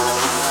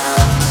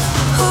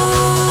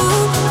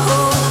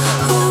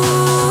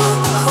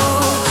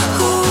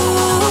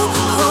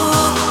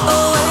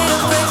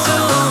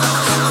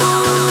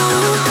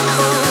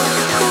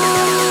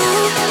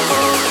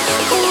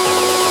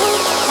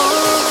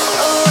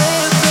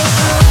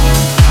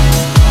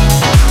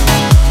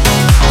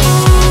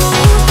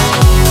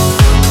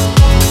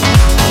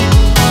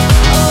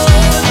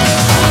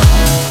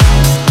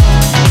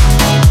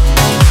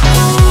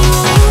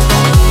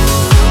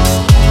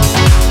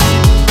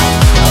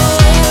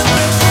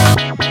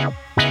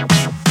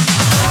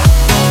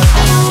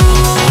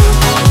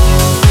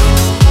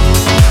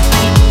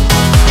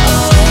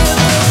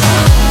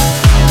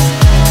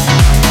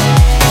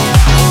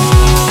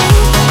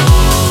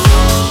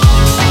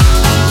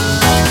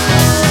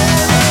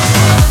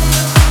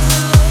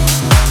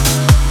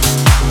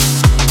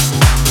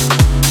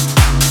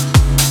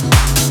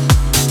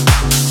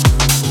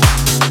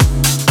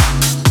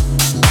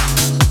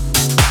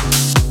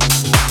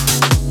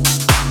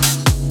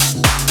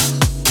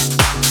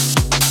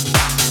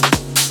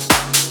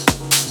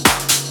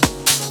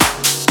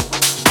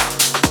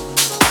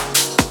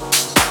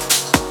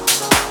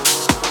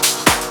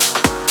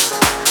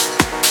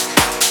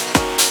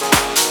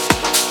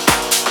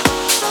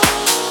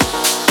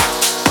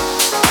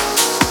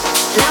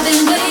 I've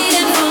been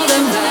waiting for the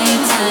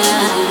right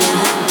time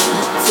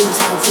to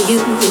talk to you,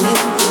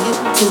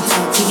 to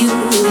talk to you.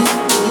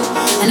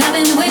 And I've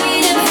been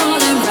waiting for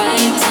the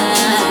right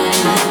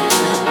time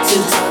to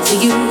talk to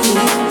you,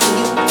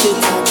 to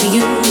talk to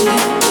you.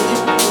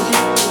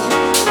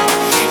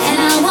 And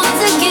I want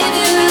to give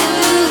you,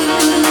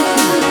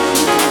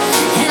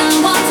 and I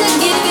want to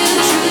give you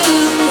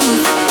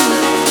truth.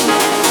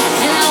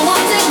 And I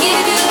want to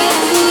give you,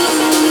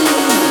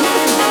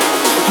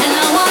 and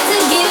I want to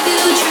give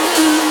you truth.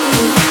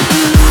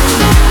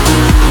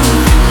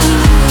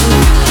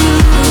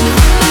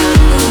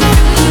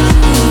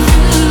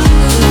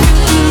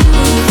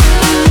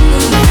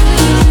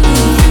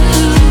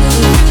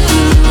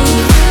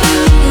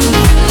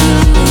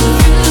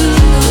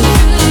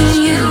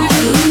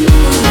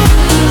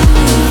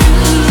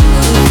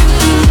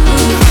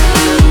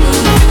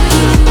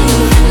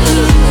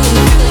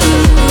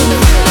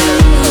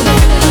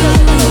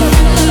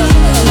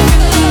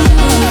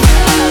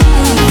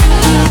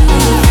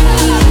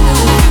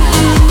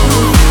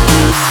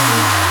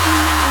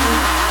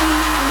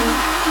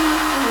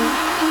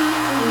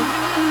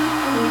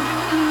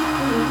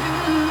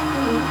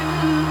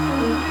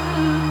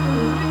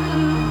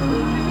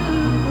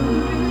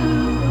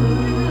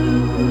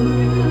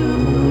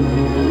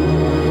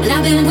 And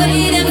I've been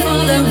waiting for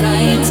the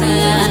right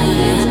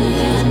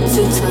time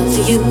to talk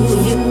you,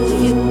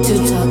 to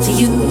talk to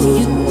you.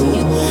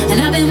 And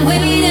I've been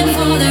waiting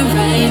for the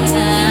right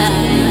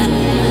time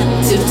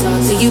to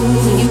talk to you,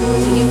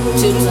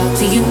 to talk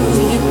to you.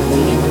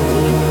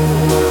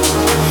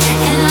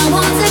 And I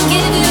want to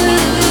give you,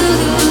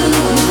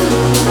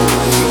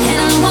 and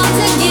I want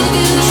to give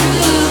you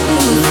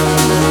truth,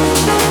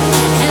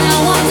 and I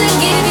want to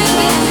give you,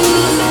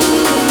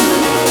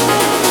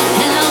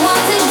 and I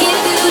want to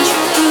give you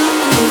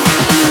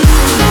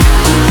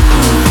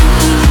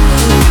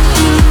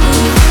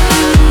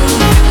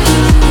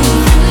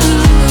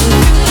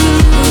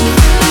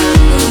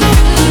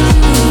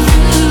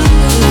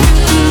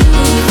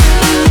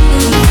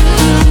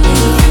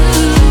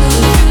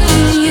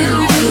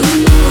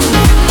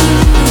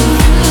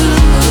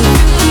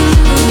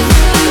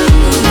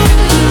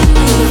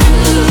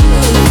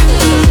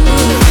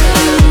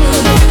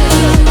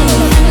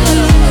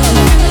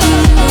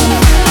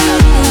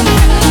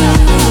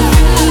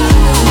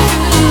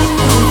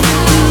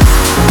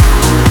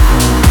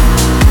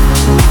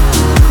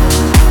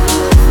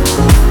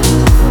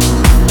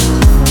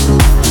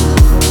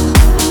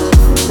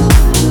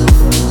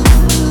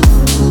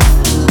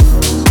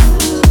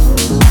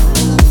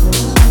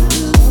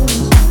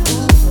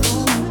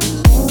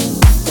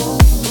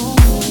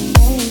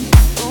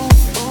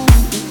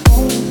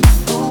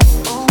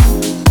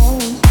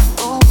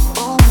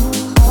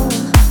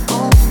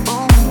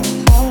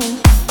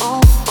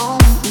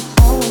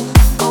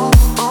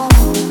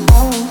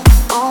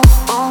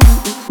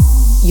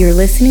You're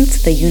listening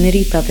to the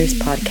Unity Brothers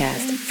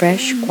podcast,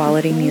 fresh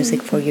quality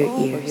music for your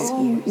ears. I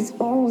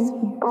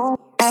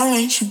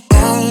want you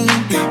bound.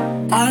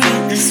 I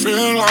make this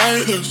feel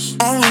like this.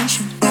 I want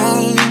you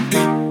bound.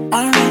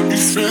 I make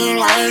this feel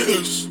like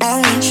this.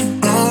 I want you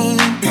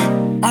bound.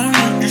 I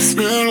make this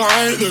feel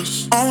like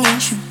this. I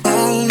want you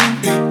bound.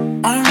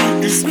 I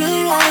make this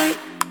feel like.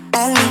 I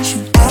want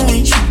you. I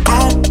want you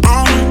bound. I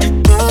want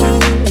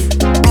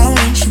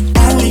you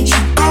bound. I want you. I want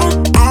you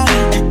bound.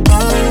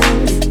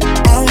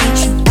 I want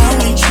you bound. I want you. I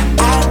want you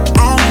bound.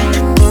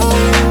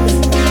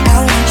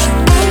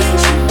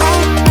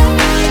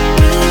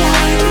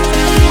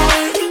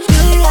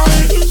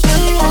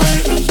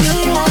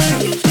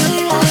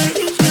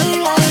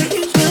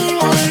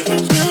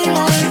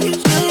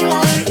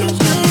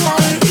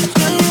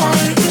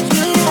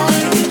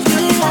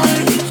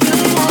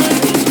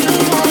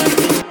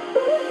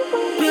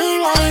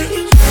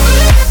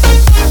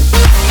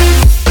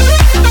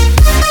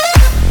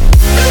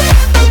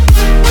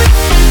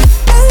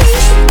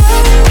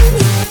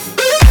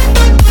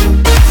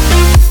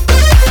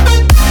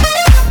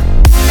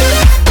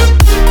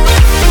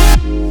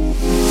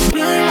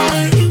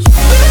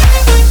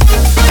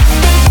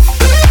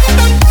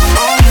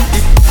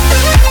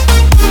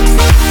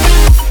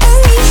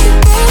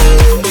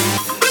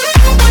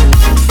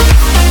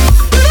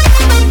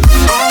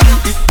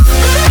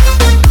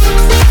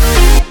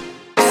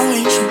 I want you bound. I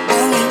want you.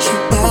 I want you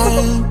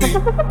bound.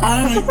 I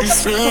make this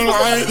feel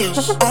like this.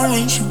 I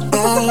want you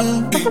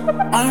bound.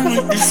 I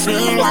make this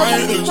feel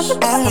like this.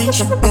 I want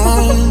you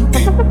bound.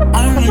 I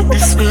make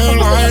this feel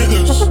like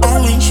this. I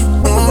want you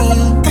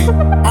bound.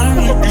 I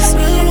make this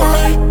feel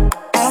like.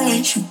 I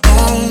want you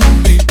bound.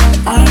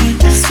 I make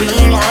this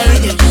feel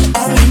like this. I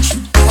want you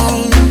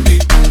bound.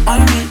 I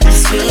make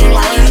this feel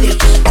like this.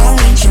 I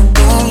want you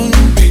bound.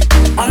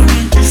 I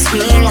make this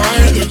feel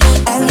like this.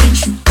 I want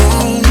you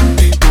bound.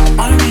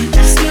 I make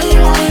this feel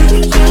like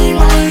this. Feel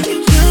like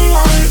this.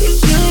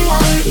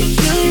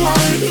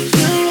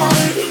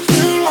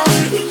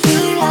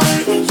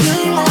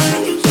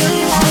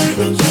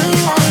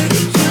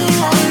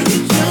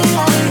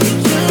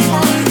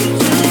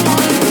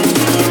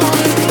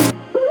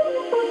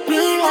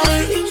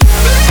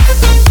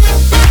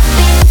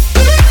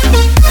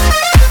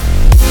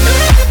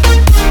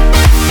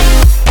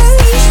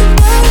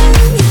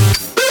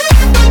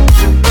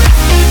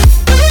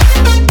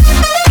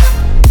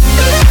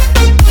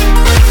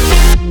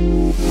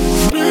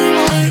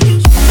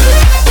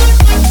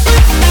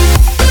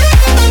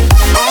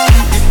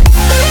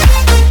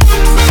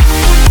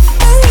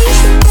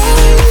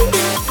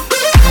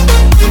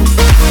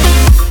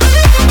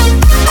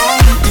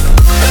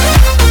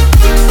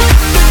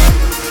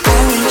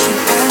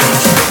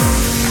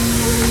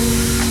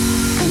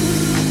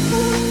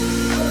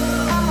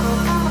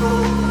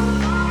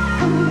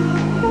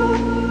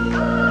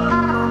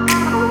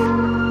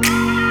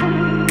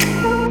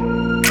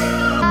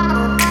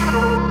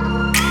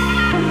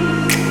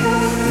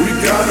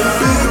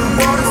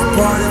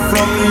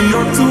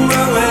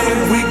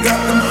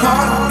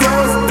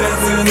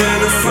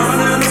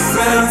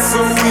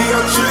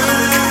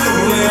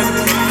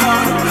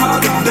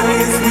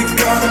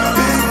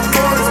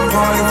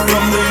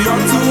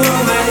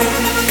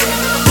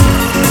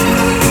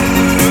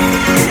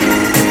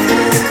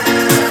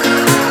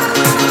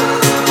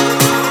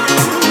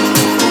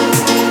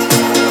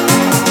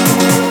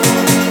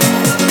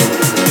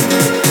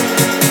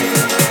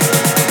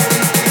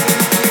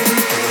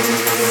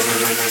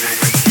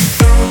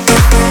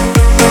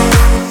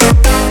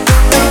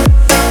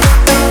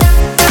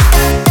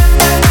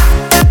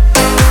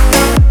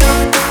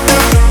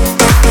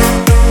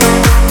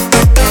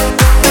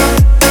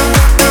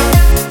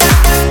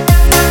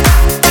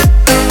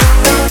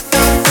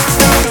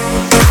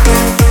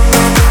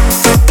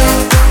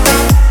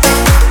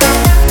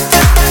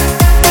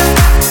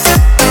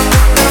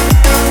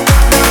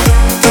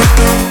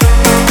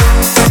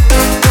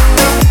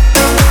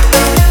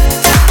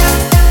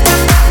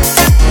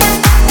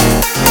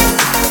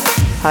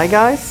 Hi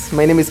guys,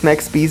 my name is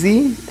Max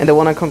Beasy, and I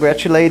want to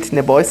congratulate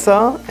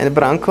Neboisa and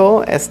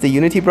Branko as the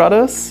Unity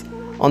Brothers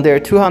on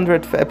their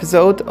 200th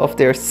episode of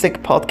their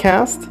sick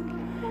podcast.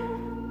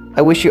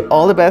 I wish you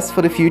all the best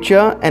for the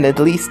future and at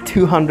least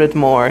 200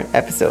 more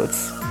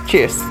episodes.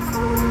 Cheers!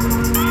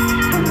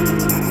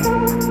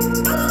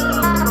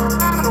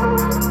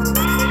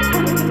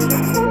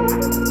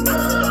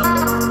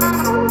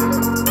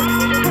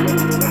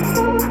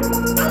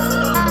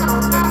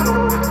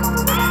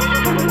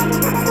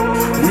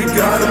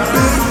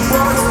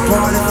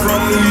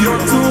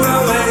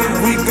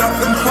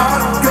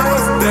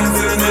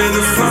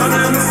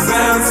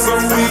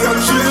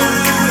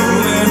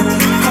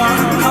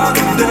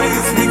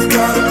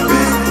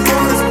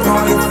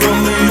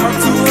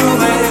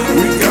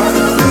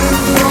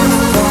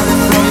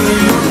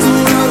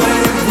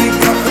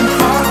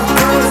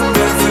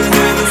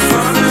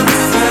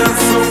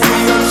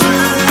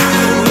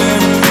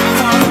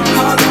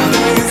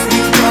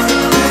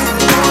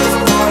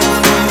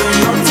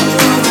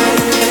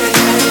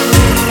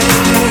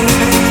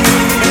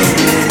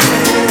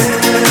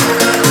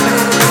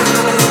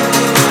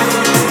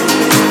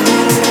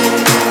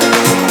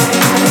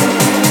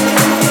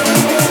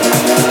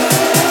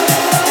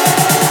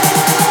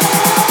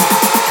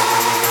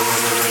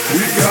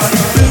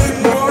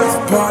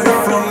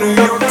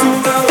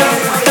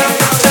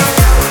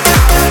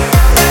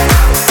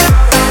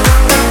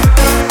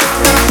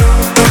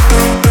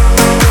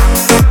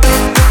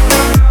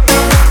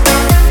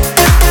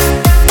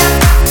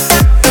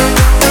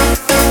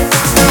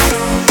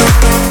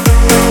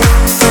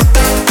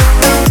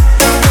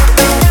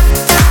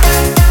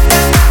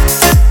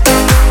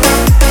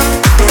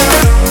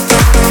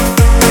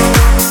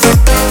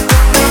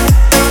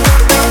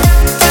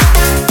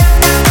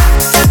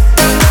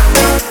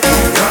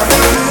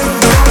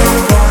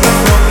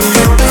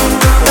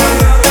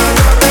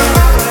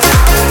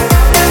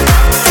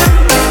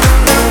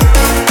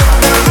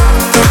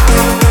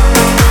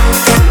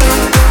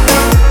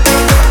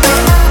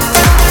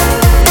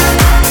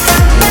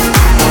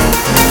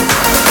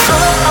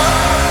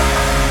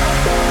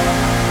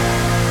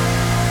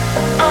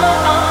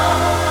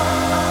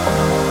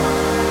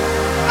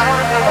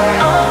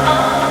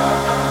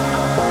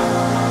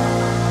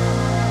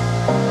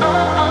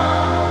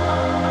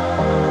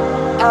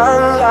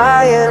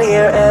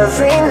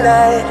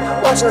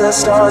 Watching the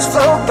stars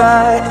float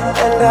by,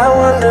 and I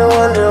wonder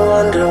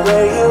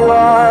where you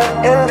are.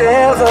 And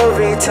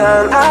every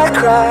time I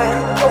cry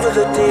over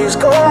the days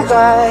gone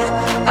by,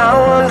 I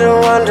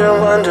wonder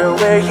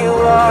where you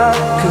are.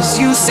 Cause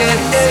you said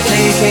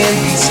LA can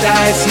be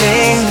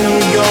stifling, New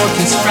York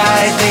is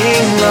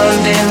frightening,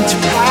 London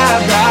too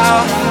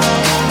highbrow.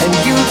 And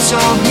you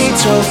told me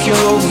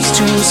Tokyo was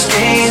too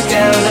stained,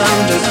 down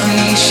under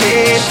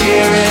cliche,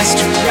 Paris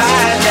to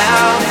ride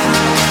now.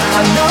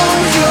 I know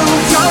you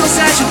promised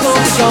that you won't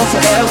be gone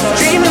forever,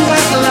 dreaming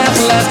about the life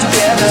we left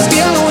together,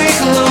 still awake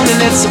alone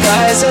and it's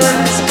surprising.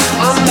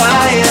 I'm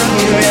lying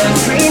here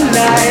every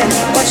night,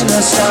 watching the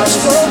stars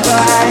go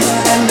by,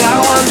 and I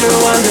wonder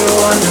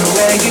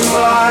where you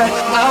are.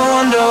 I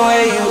wonder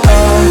where you are.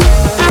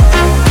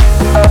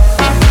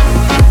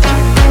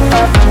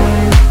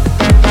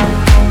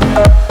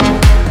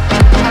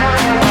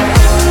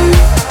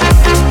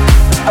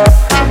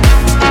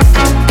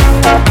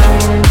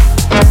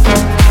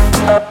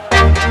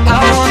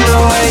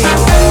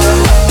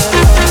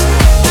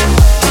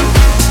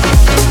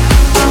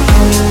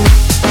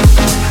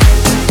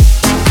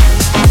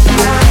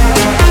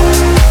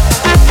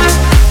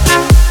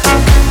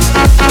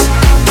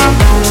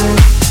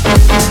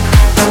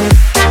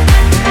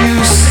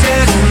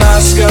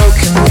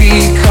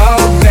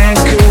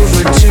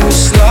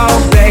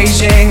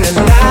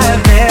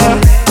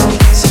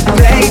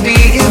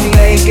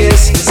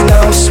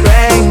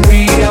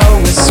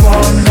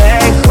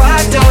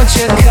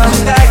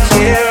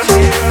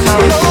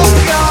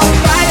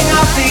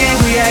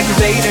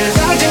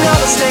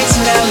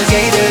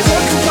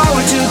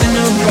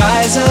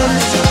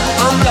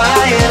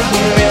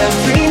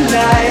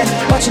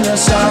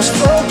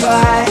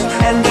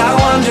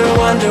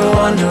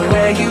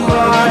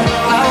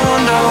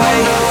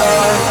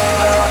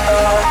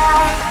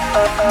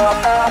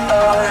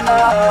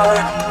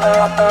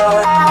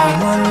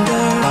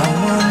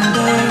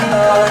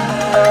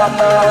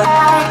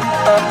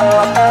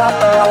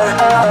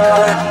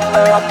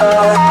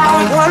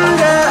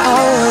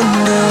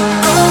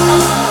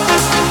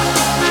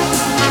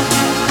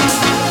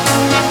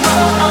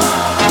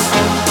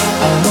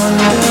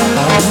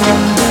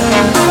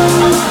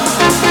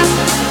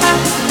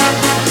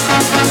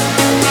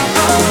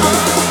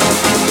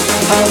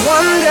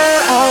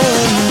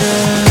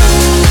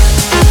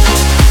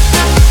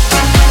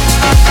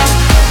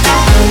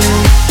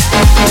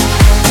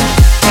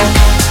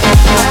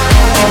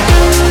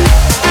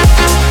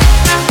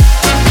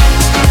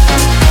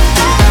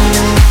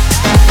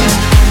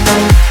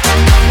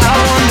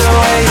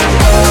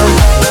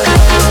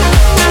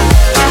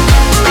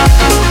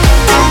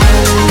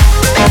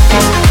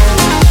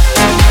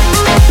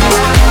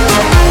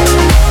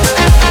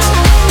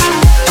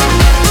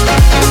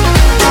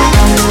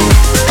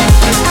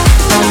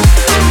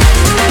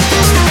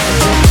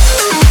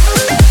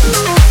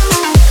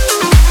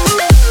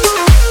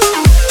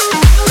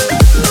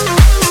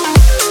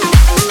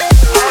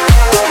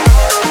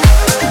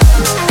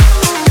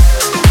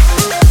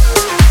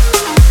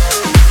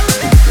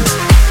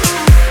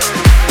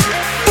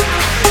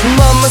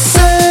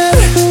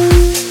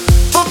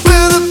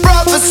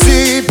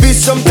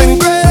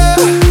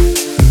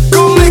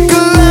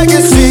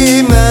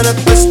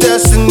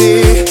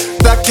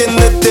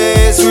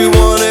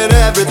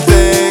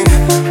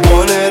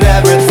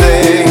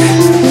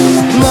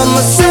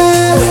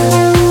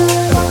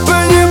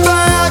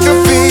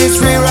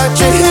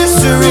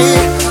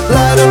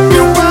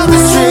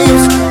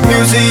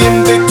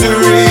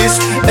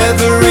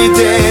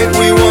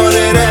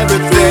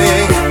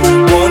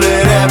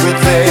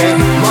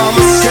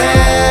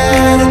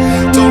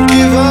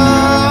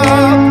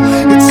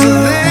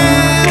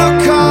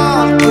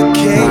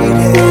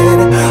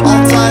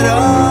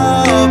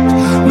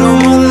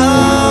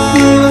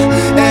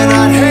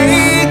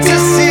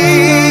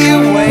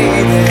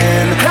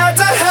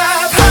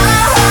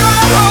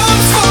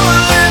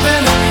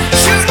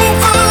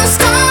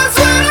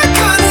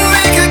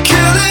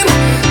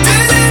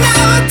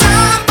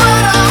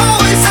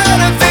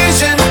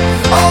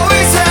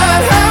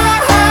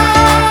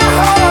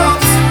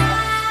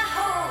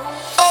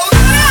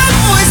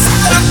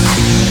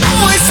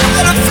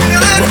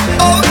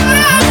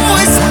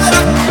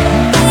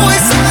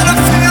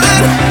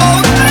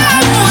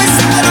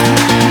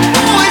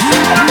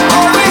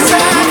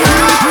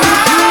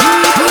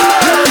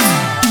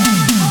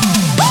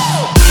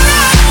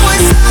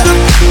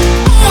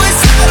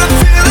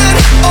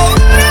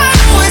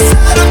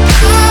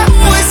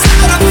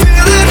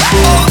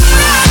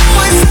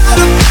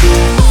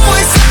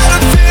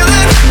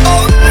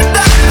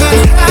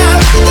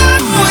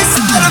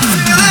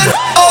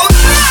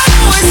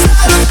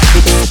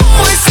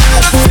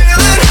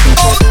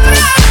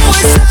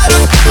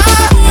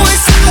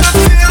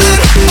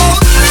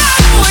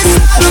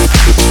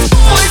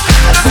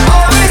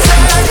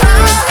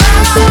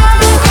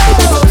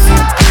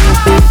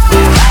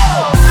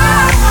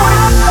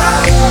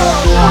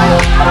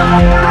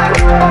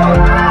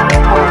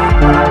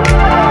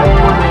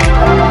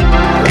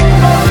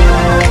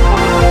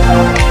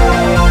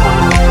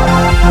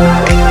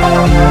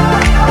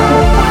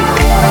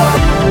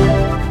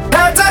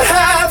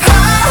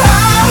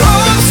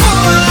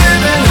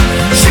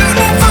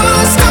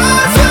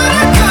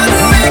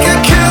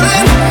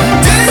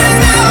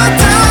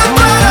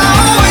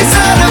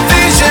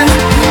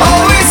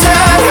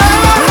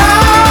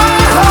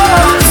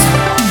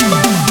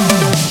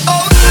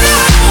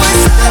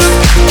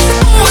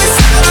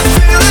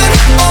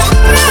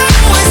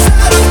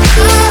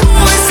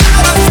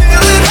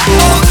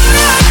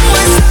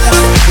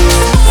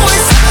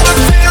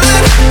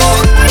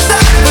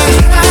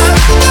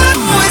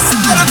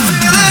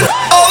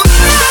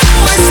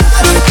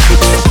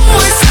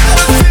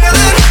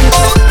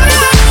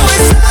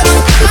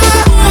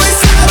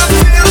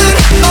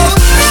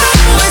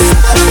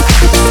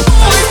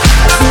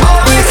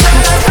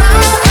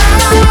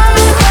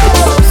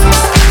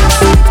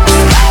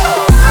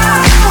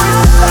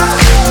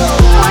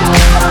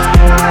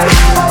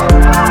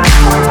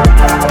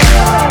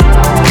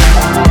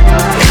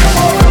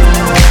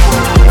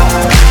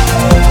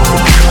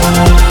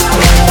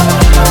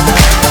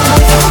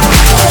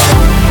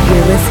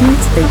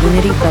 the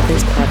Unity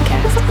Brothers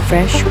podcast,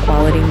 fresh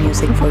quality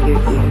music for your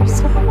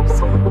ears.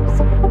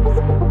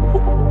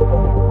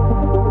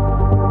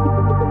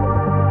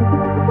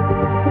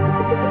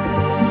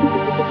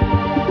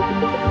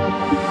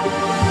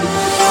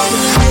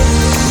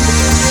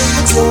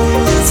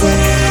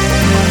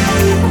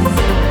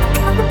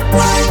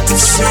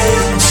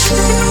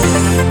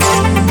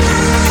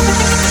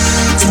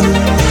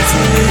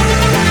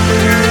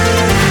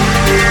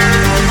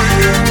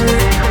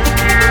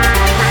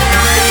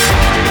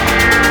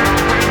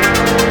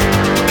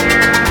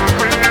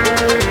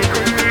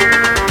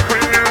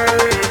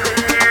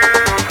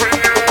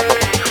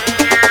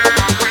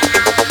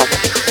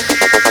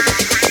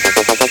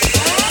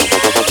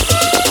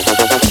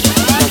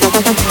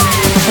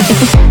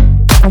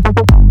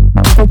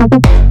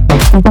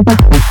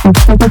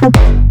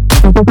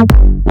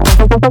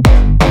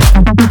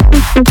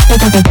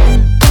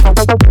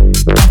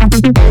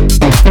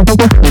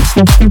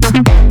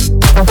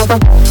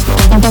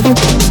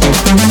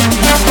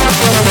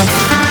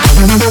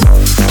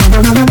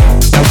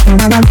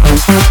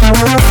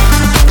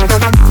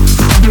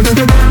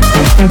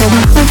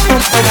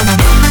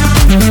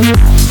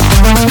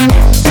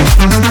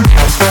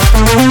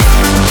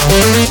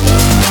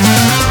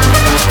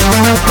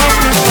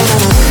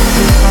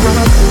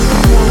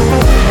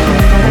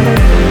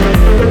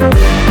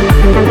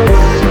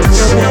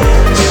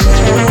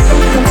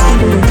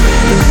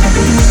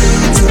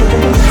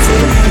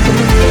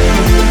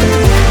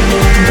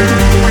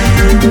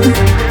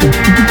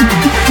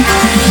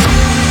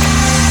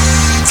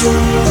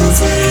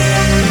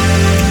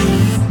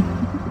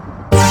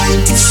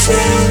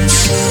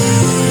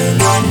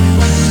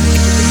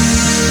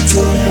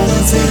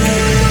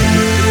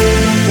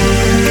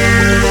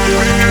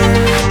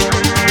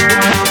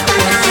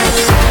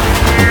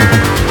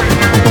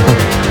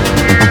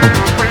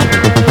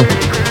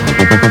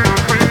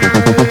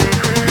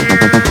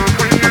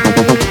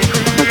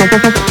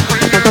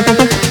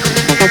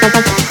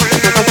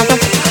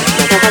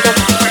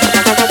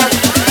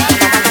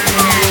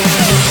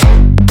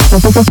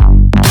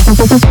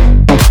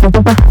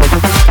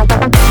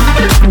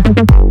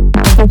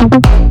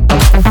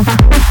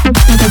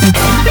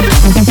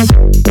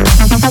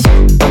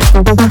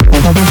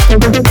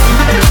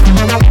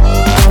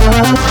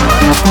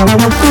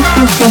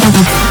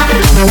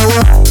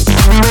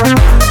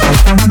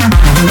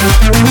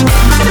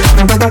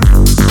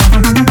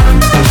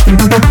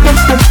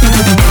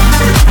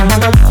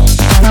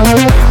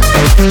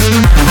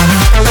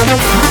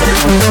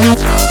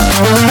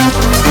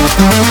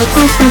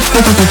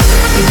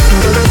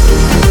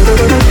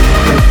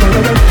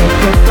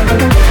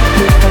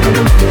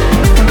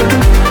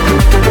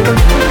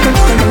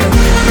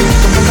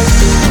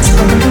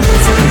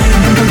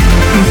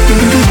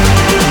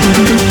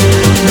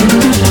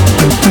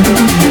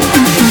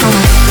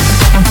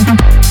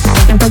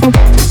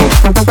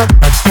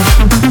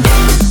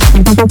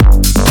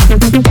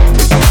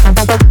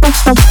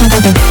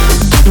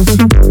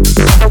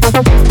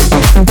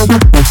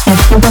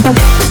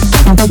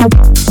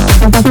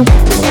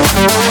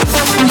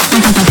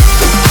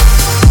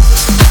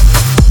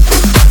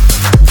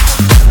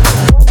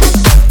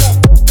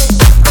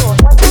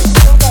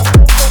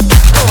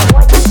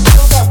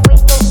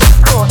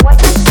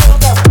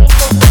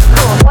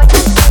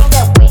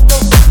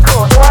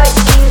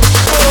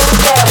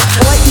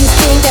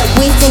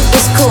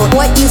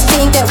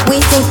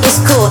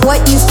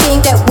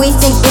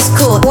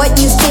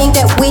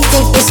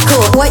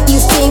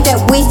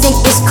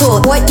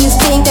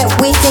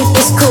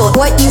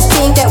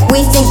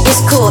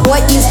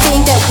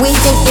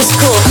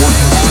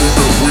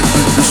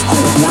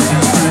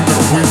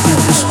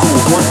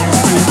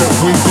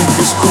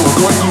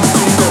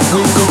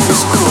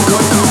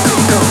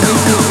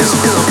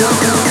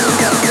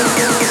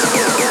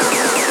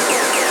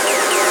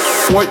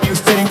 What you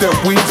think that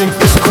we think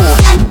is cool.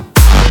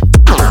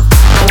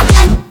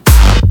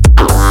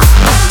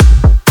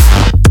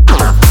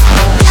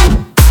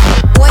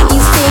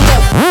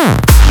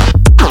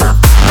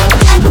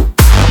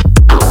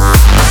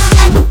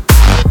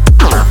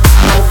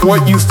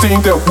 What you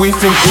think that we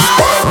think is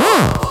cool.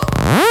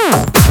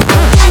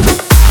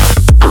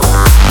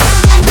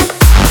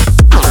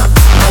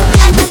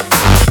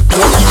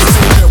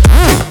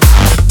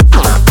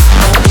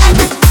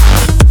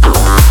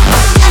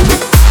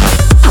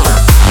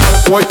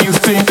 What you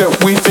think that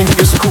we think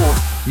is cool.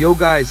 Yo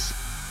guys,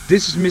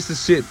 this is Mr.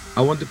 Sid.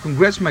 I want to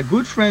congrats my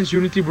good friends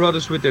Unity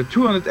Brothers with their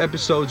 200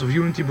 episodes of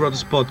Unity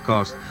Brothers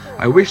podcast.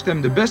 I wish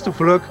them the best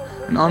of luck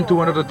and on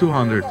to another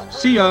 200.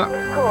 See ya!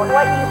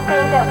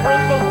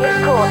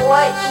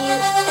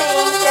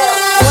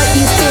 What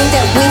you think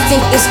that we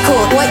think is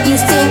cool. What you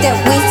think that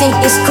we think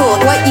is cool.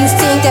 What you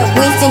think that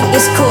we think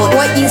is cool.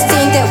 What you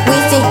think that we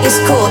think is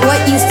cool.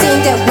 What you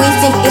think that we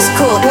think is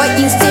cool. What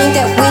you think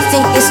that we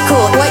think is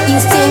cool. What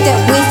you think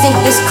that we think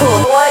is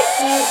cool. What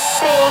you think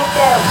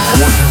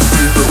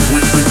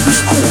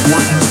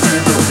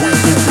that we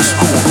think is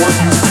cool. What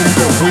you think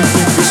that we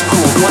think is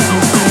cool. What you think that we think is cool. What you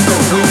think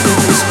that we think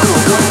is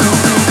cool. What you think that we think is cool. What you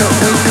think that we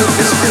think is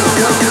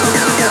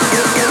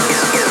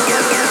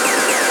cool.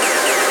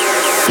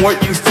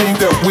 What you think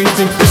that we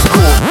think is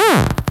cool?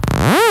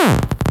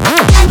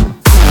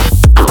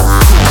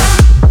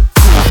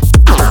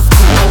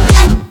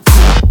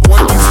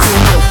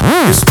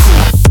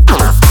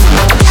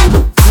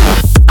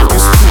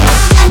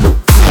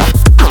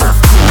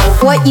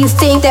 What you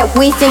think that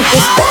we think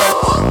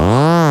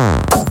is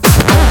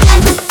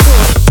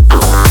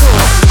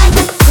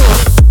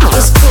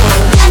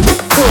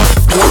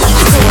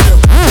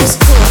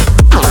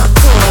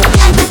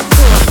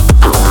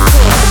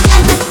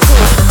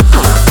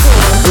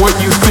What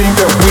you think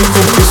that we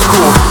think is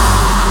cool?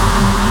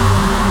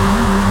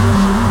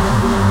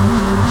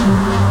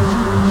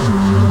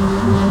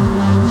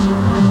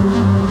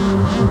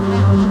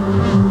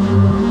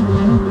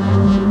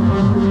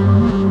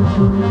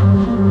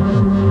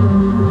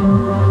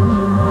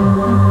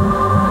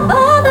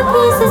 all the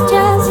pieces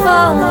just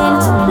fall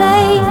into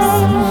place.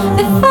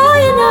 Before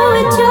you know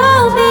it,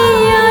 you'll be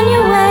on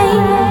your way.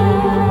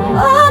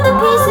 All the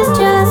pieces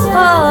just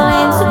fall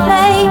into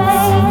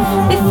place.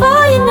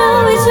 Before you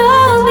know it,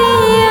 you'll be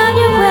on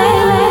your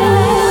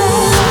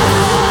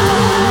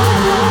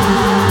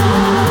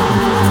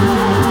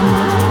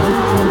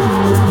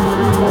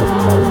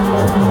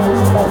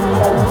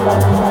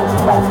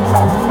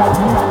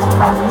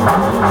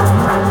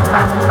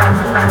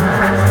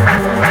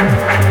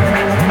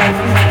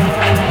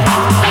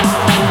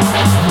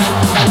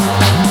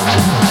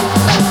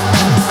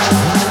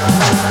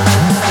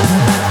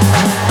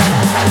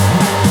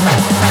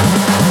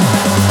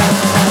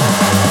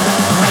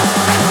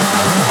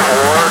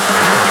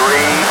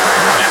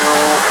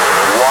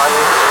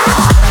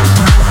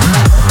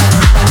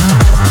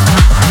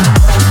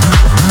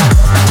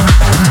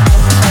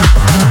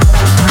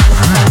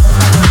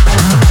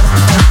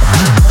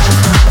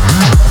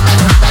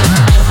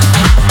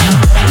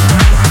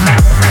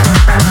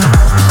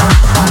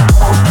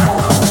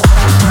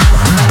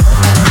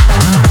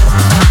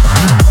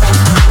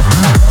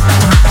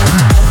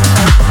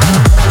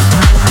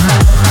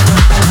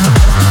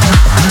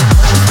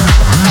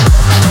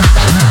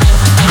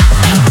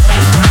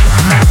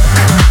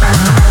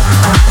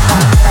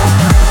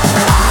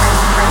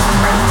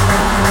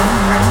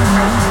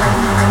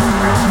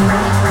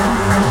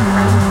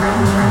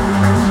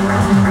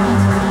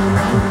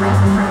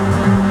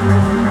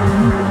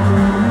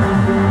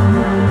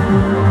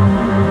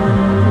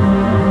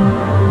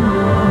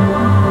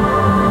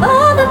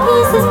all the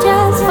pieces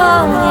just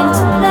fall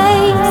into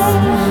place.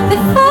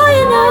 Before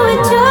you know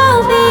it,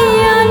 you'll be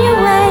on your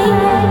way.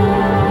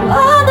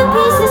 All the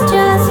pieces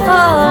just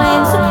fall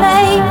into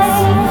place.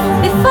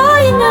 Before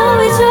you know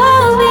it,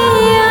 you'll be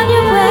on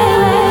your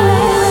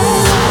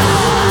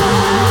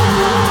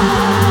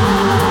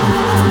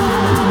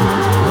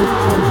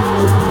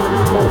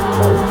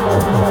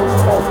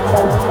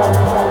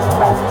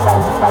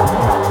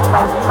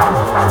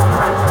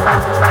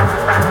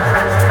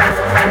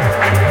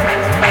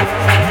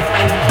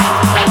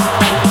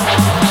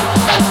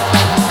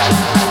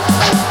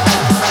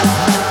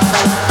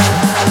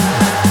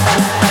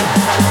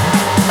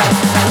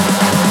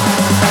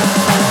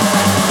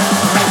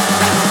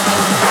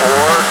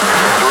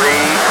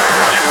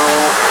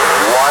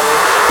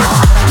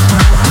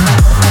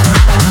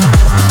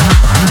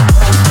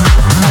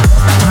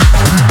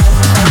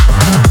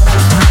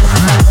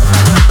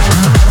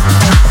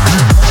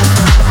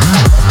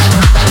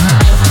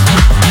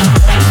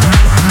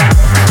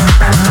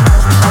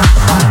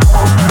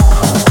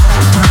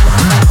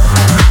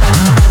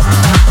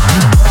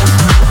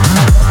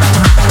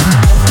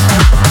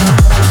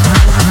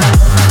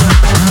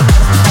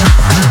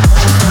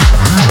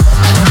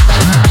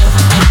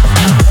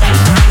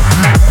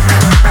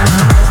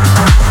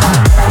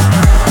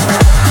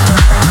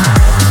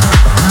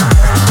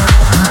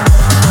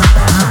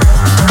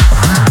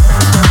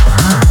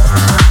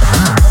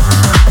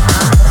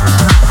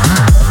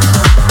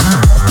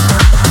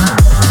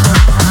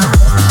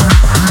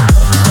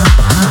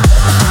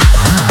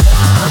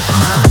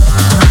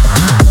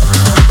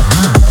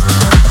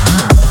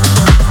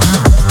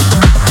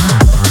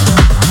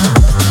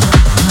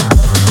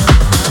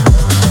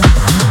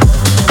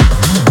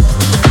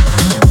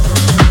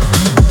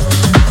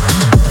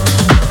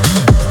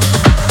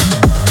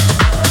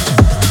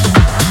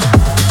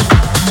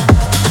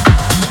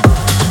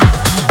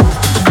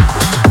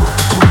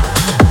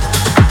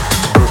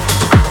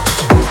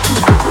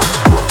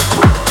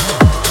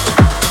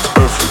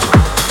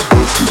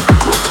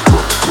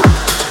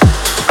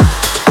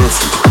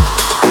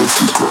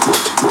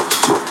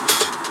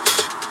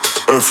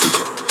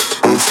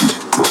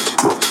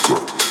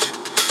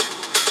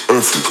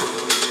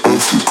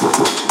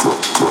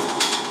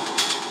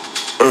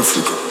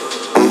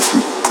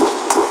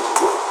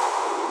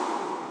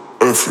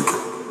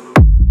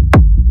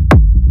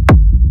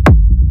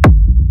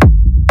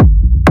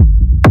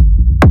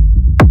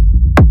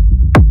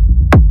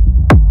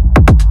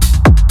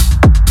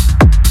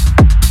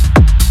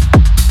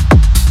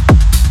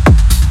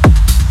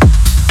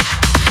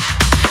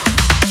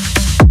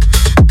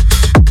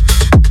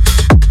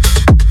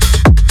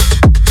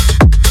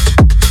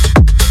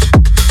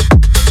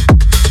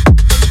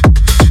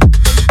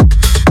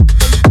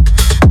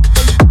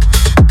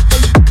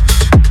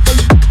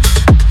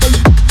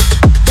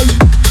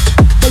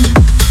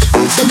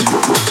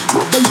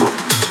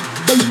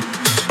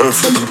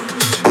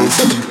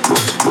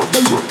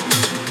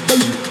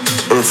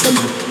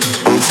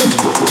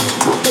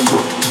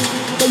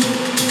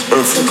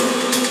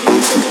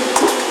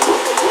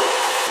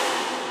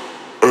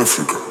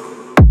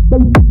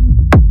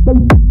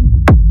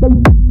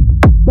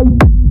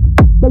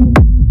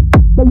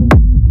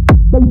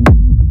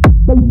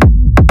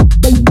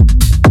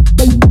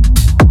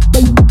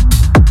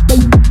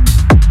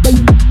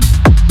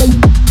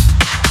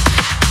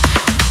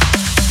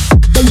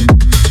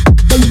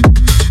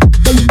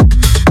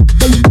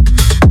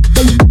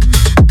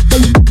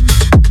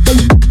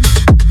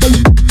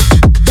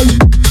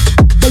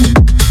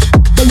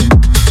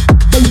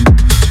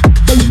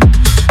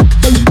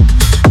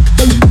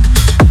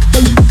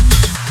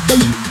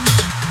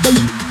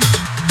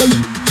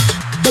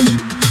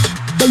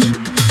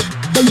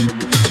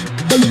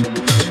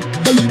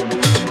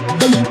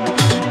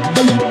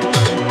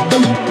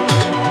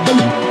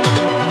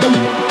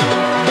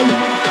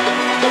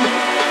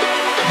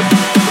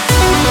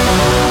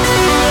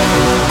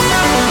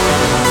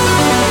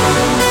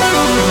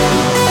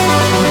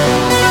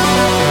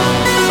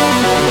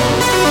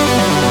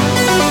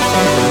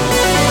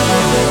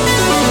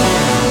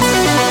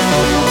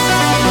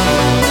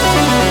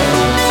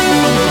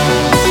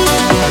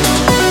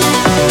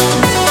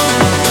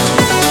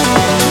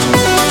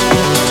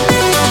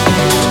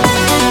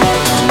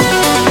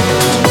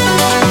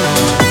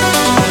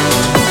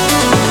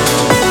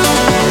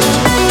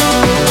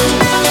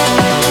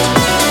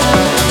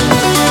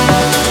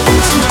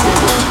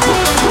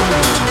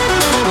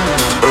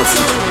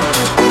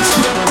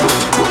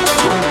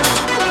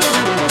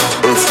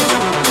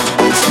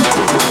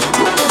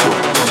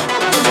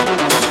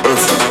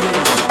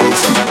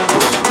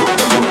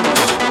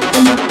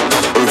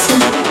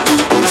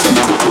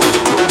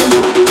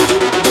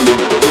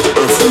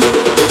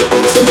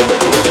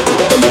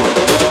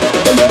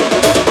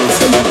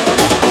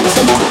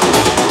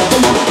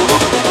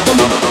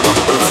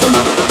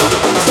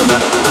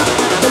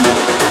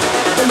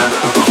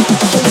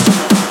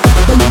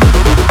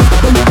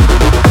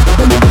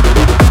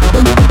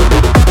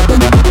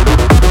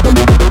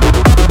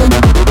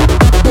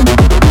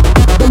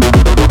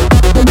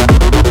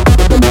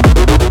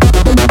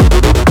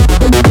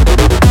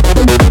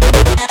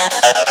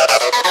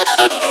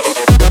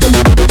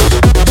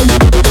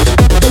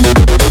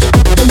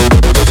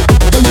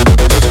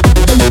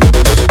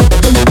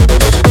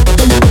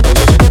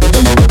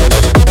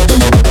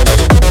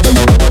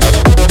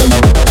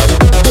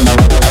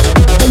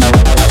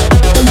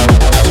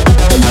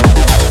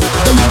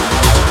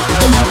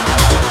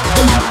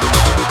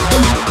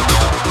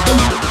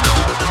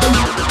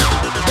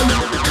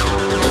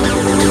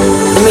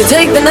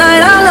Take the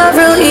night I love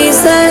real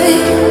easy,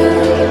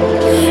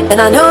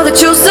 and I know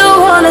that you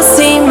still wanna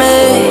see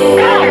me.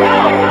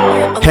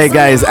 Hey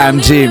guys, I'm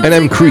Jim. And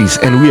I'm Chris,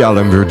 and we are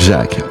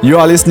Lumberjack. You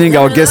are listening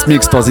our guest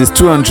mix for this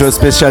 200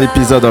 special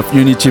episode of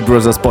Unity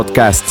Brothers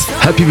podcast.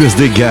 Happy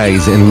birthday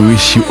guys, and we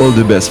wish you all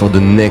the best for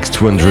the next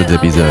 200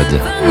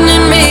 episode.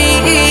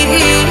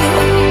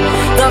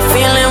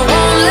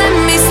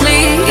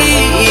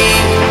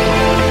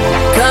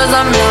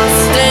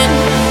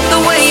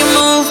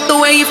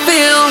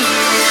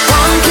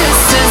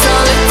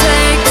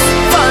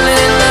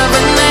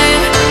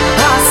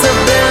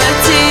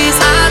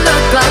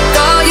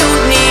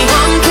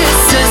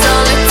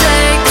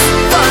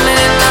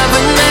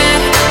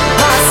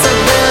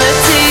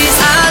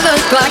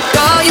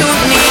 All you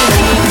need.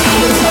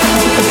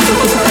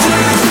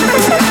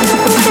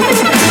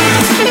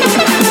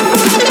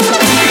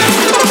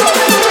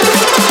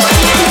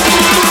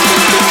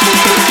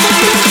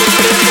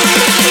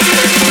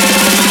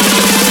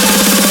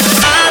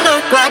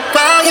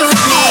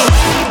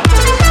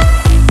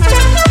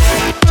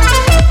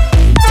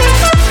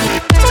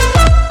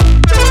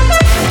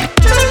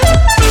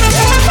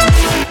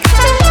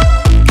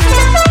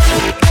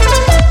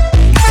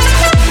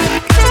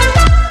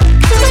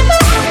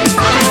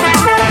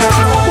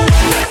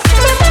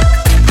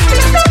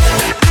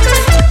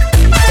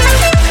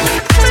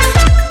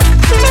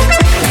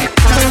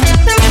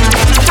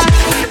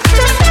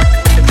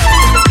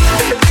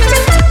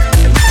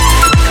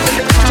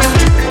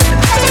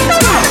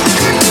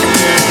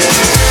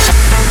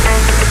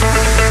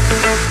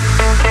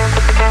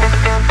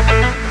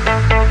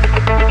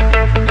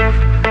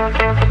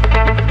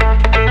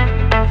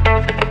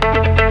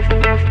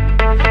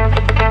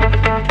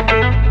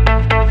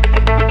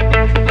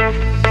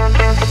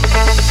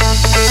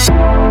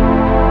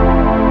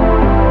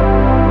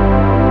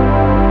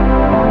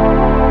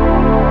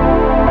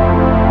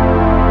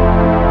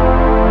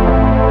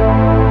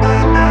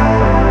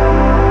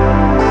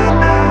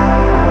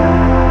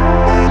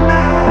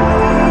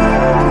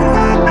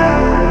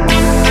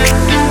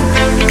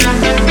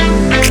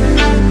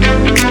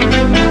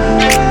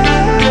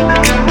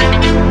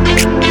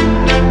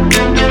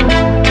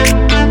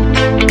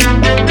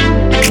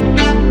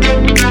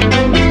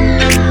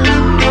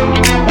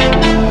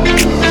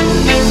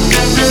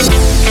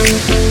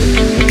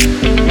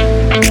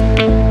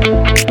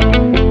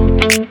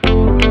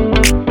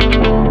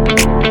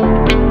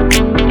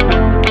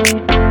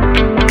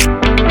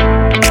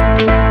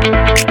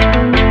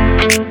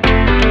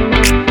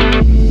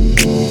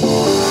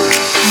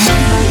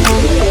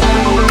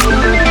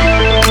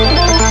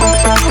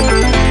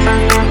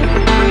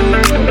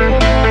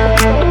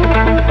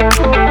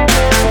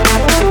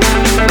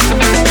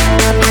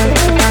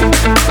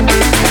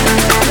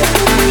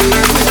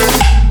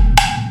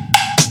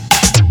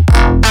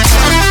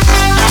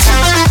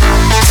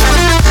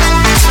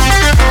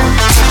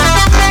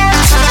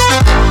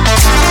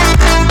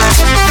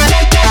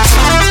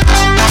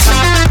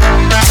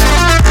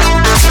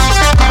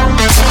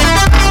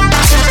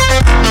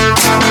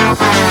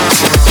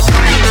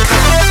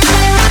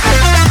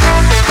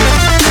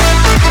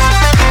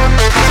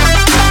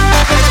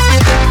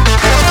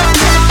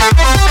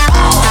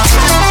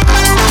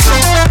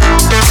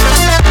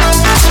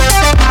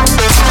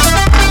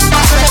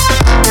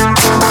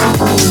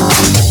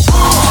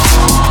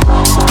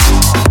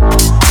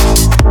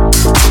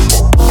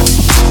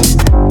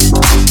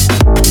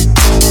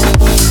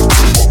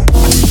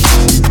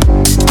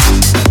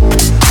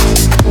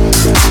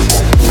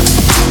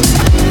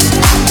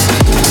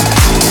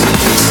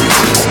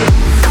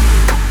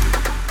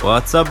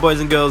 What's up, boys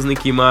and girls?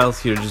 Nicky Miles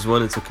here. Just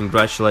wanted to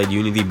congratulate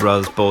Unity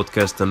Brothers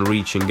podcast on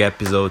reaching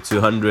episode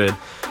 200.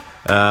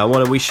 I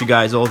want to wish you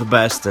guys all the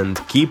best and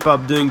keep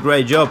up doing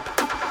great job.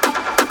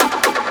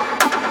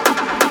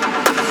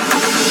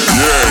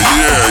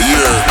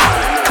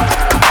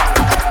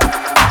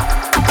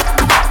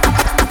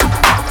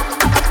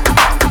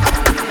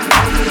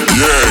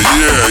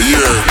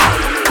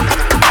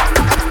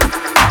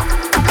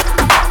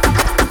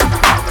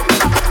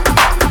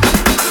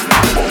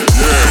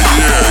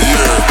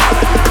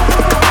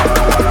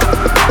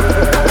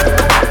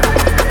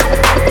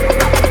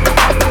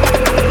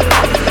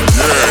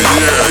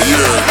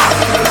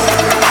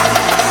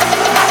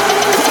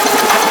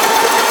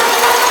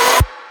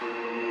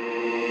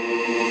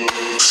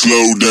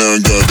 Slow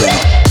down, goddamn. Slow down, goddamn. Slow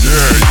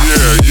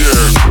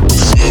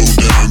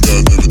down,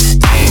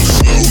 goddamn.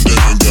 Slow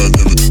down,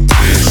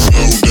 goddamn.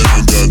 Slow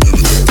down, goddamn.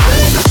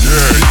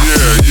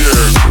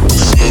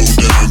 Slow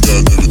down,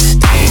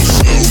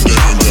 goddamn. Slow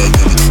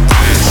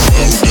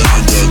down, goddamn. Slow down,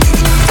 goddamn.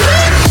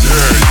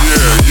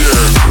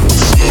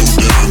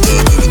 Slow down, goddamn.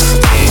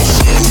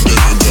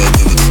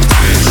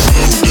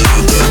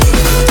 Slow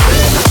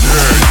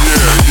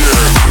down, goddamn.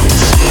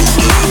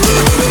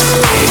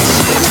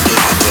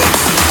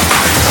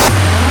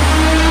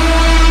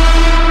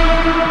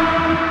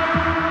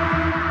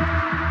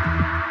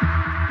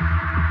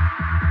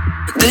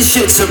 This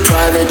shit's a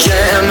private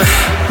jam.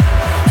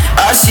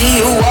 I see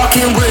you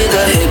walking with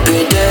a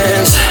hippie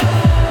dance.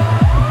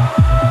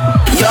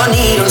 Your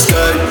needle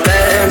skirt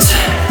bands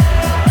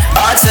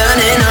are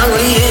turning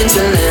ugly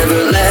into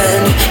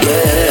Neverland.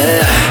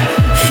 Yeah,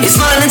 you're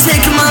smiling,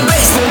 taking my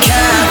baseball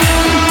cap.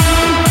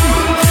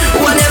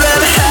 Well, I never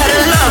ever had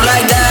a love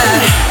like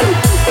that.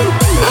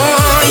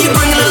 Oh, you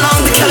bringing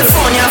along the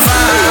California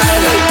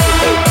vibe.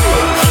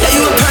 Yeah,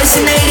 you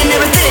impersonating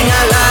everything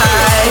I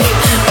like.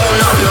 Oh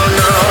no, no,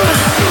 no.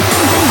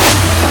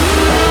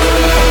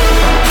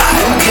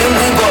 Give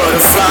me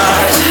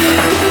butterflies.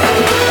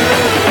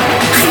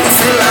 You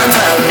feel like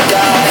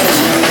paradise.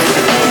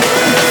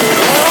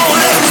 Oh,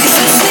 that we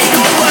should sneak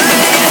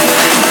away.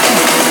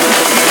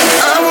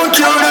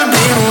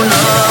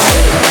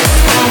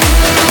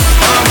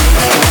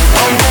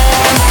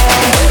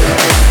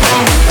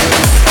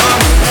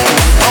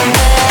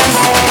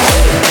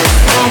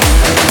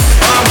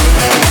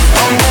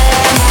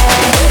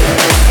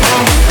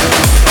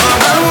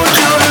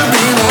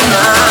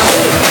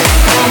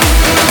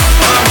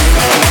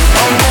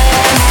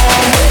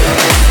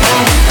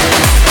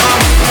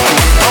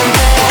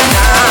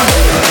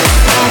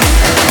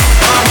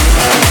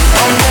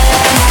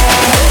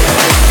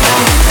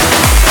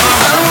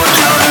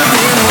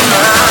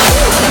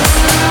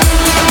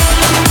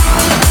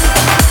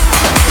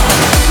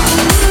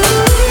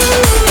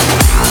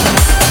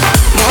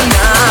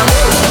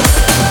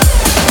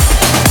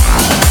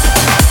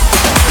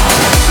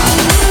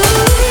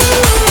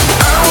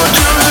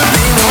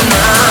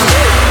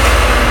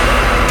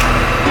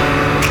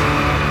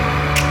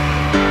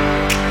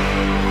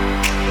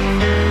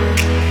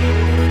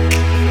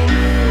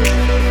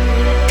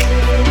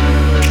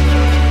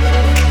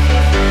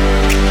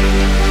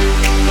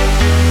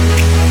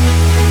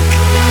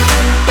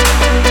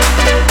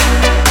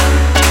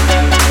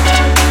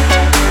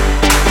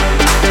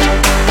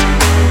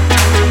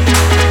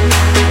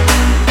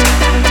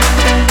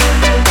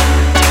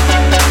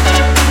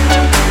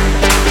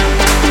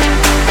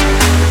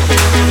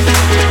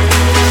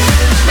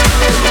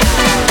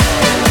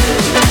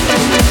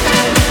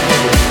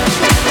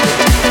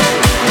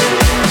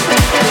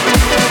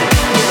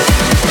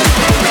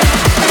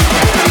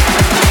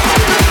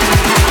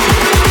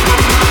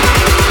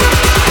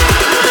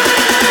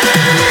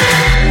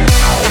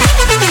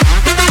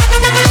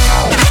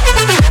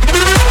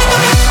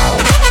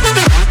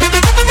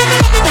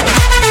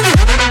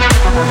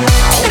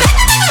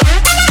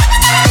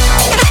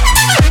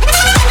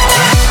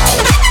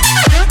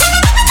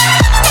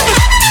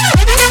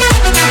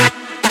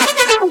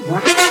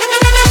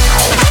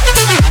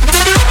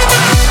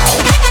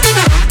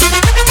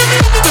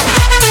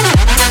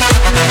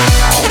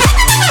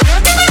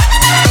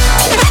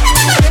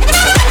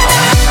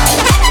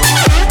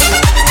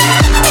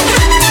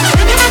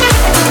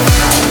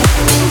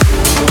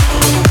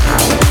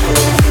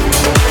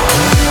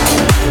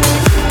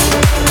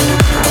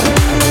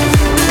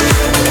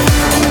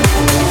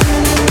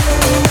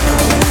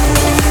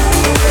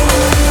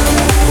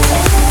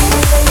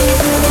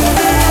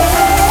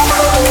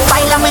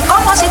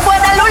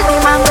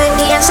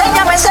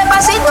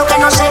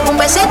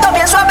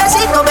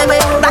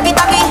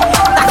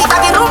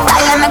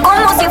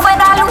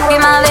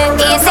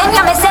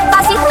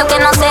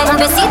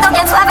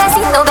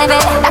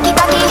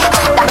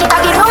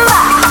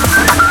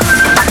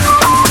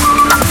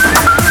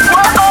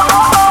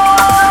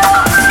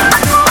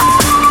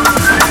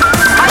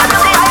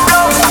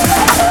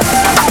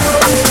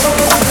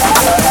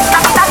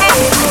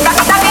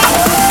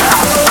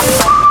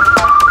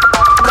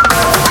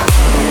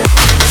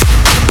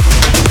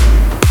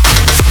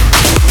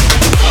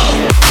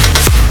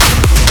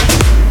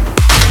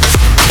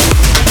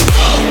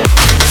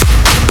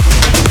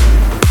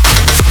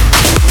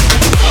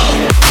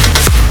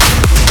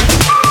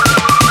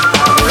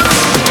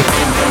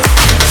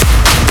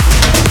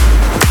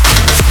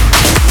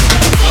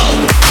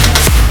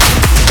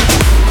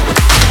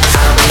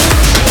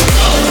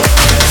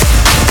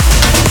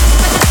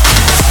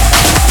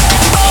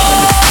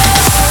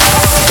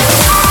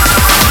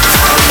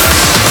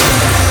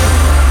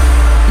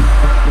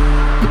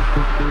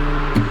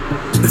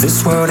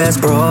 This world has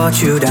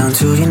brought you down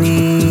to your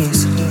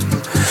knees.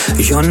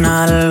 You're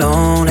not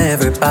alone,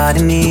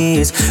 everybody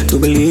needs to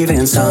believe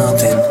in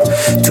something,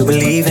 to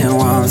believe in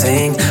one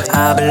thing.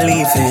 I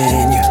believe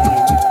in you.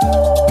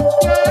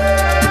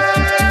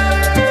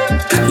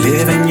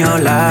 Living your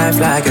life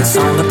like it's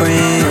on the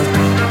brim,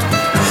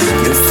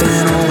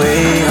 drifting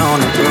away on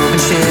a broken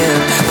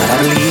ship. But I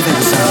believe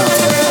in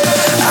something,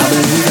 I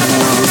believe in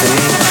one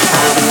thing,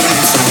 I believe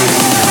in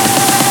something.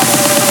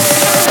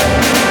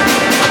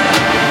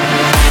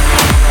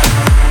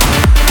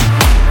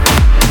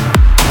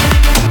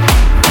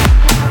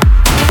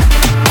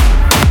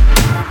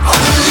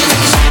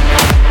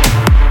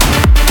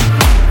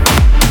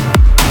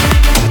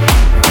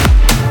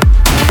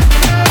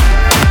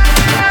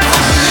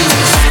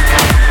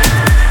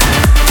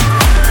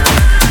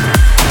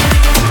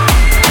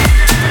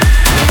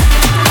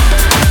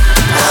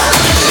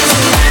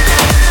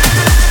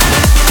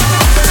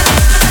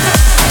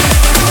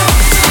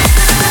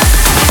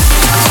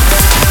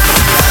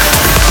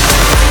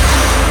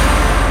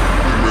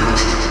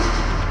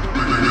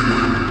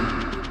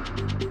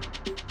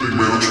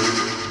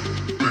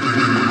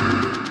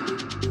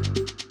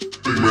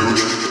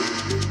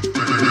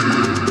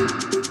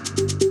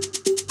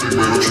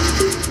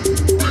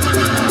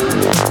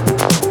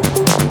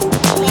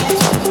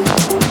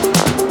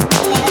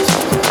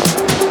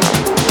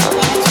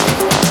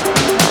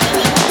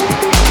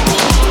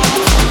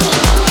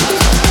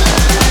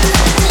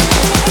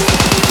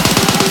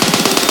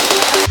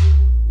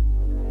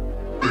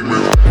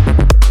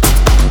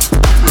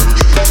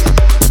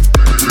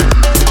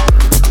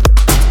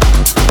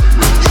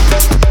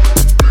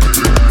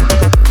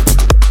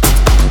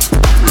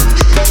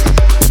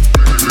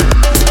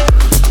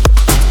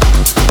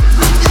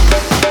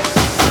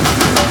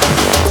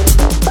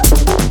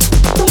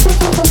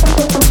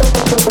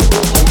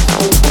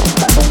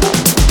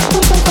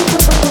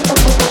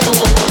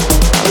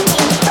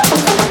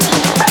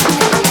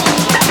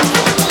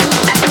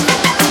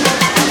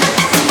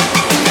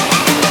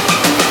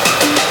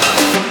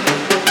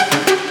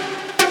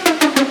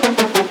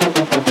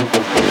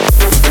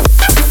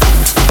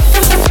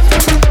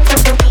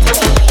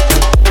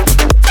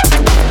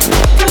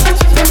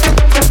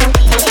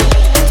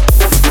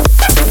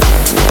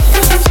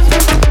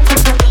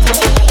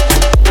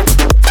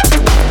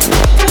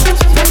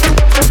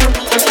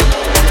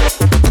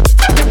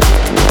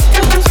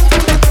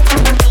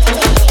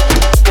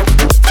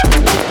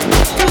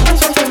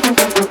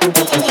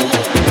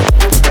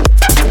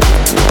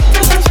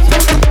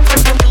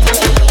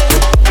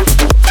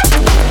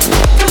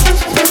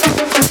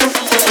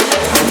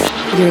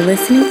 You're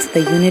listening to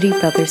the Unity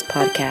Brothers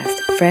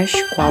podcast,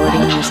 fresh quality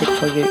music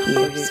for your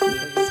ears.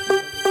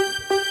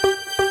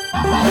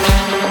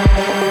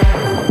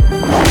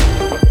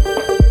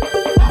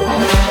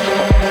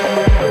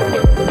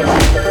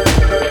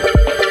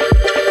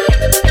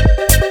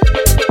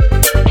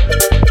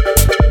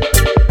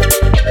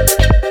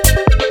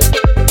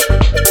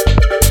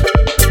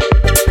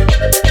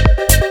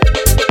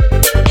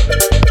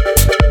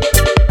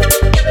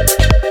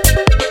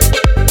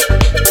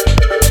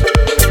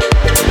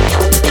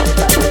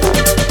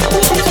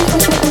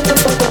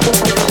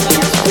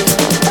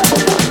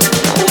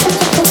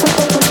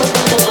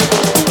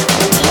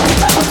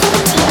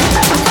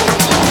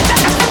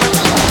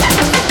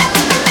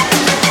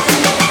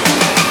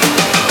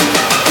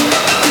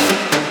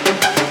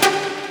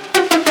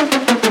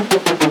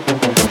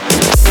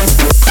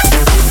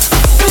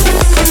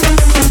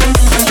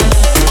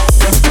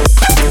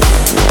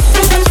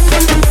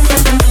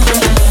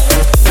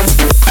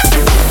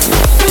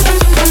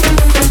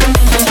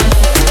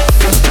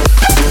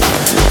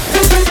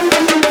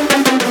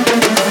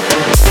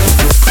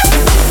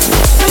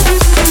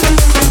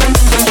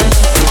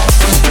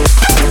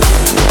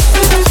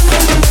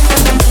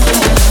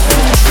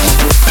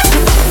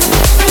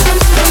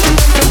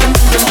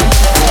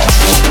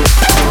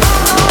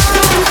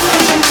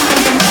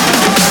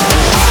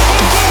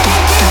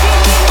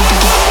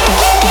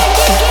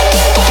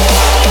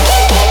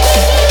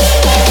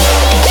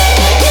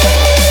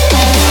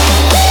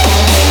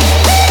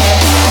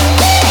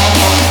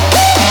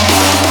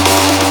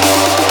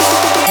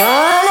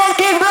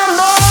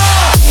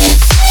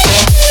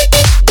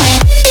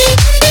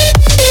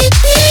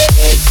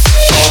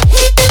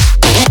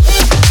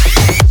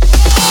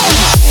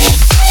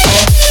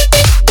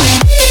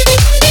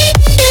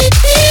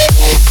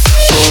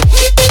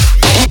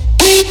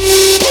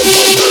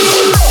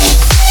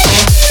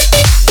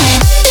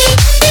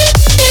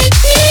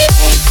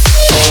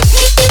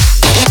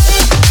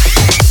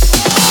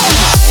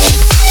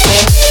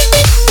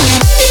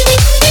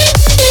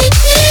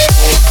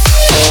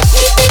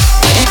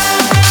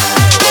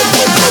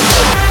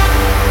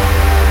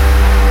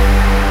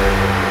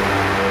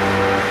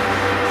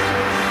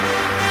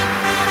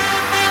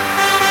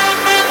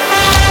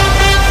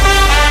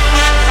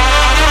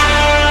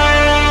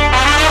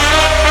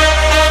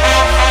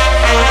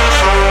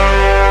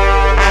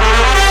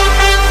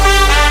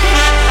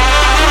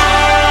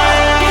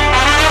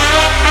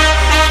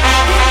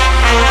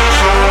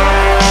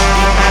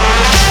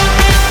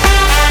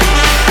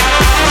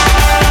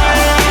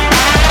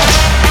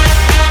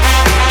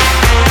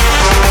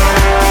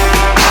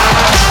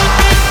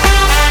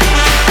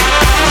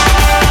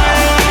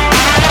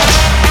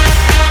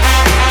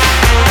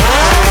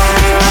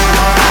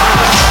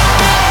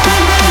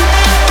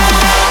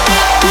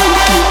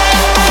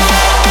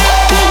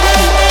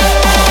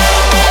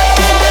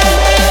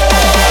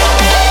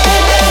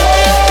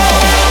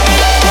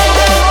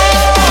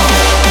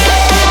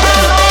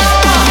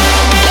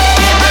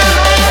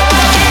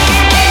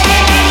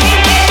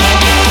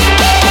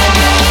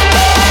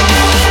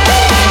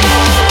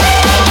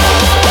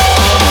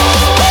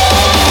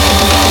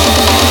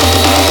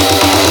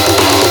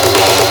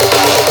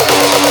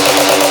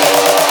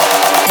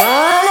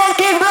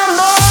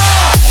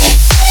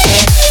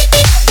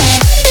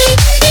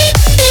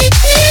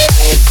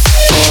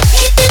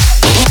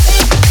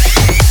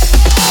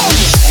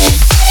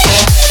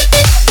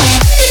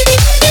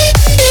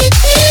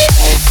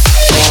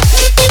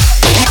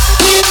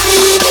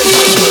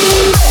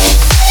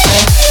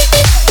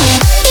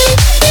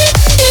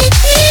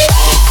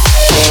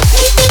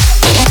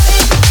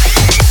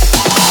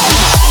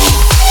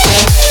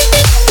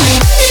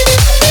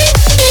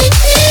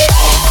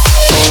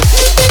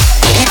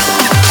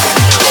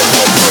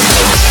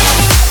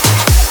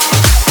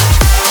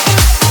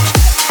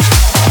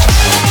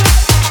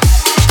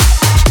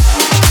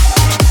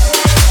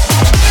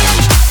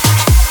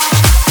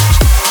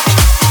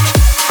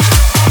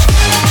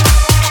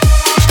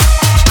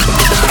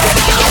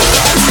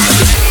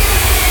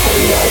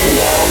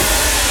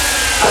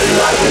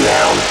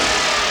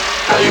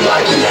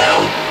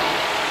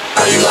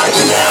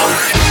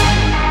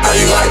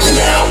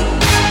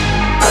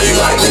 you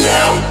like me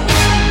now?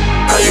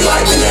 How you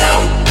like me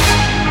now?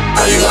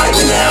 How you like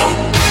me now?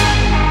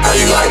 How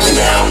you like me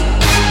now?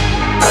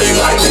 How you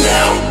like me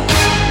now?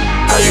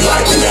 How you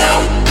like me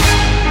now?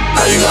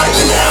 How you like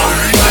me now?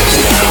 Like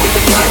me now?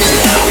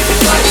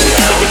 Like me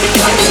now?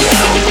 Like me now? Like me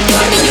now?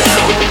 Like me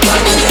now? Like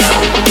me now?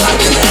 Like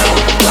me now? Like me now?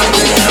 Like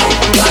me now?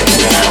 Like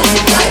me now?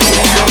 Like me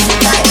now?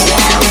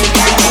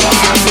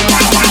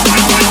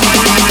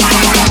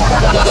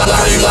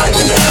 How you like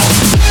me now?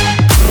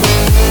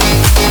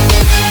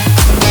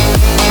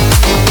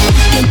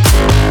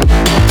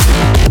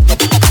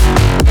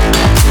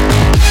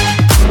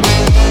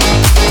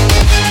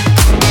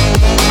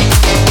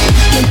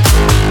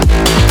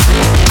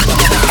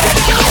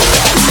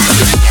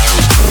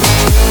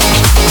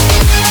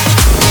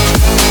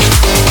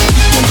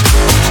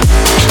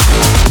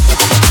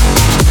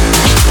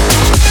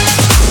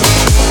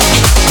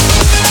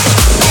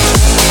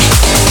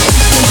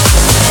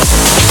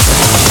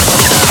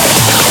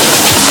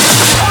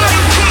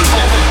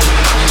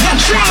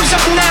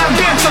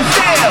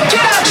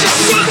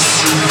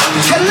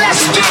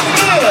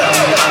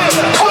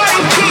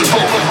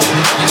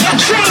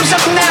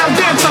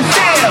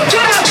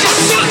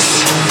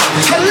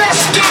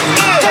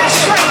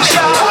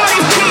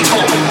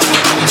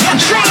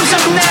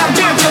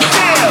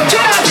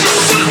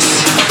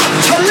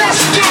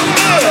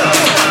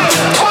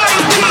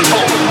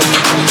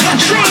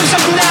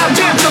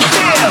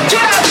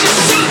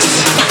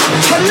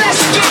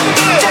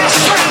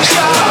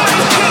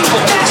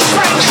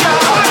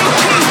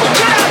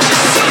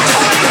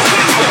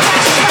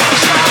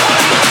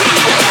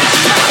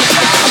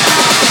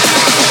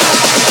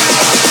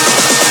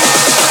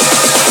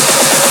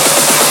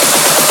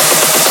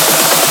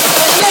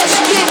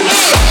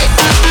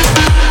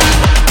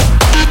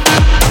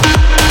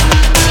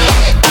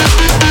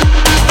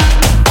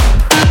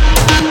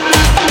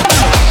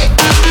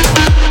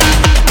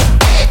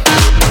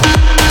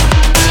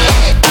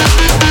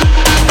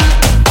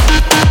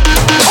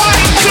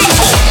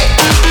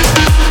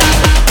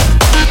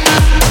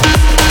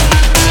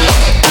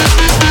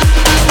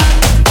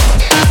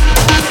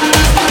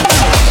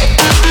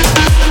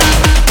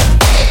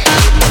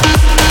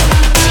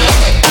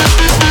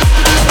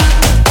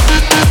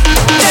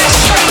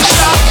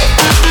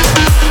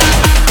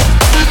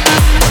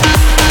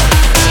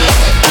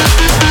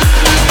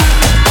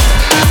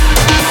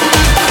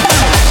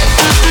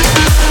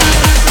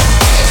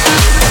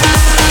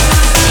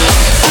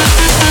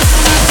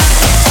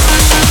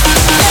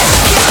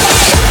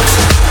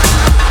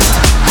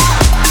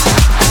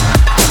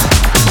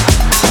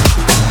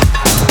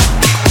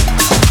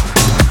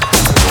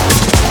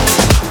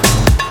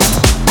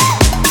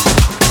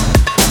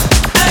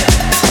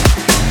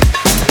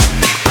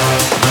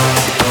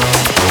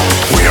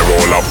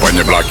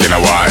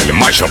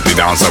 Mash up the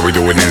dance how we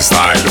do it in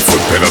style.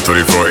 Foot pedal to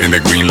the floor in the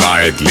green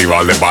light. Leave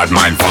all the bad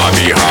mind far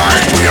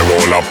behind. We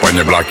roll up on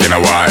your block in a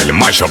while.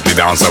 Mash up the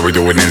dance how we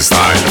do it in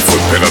style.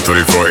 Foot pedal to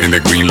the floor in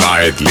the green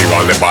light. Leave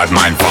all the bad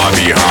mind far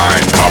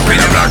behind. Up in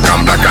the black,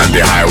 I'm black on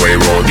the highway.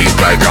 Roll deep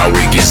like a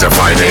week is a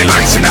Friday.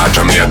 Like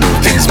Sinatra, me I do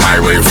things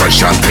my way.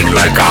 Fresh and thing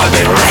like all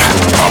day.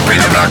 Up in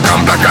the black,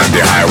 I'm black on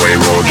the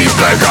highway. Roll deep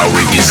like a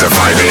week is a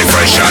Friday.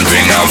 Fresh and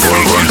thing, I'm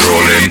full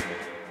controlling.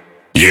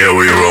 Yeah,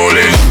 we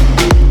rolling.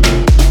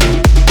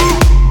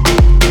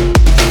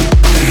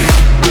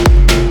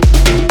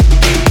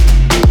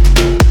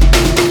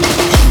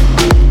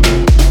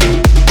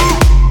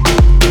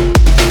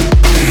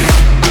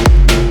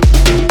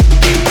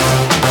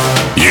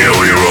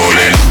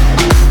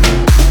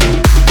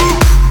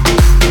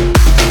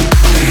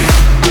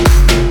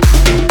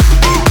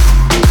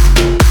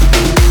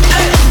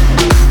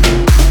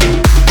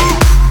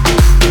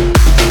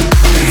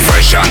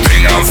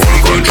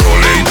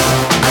 Controlling,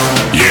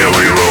 yeah,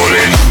 we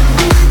rolling.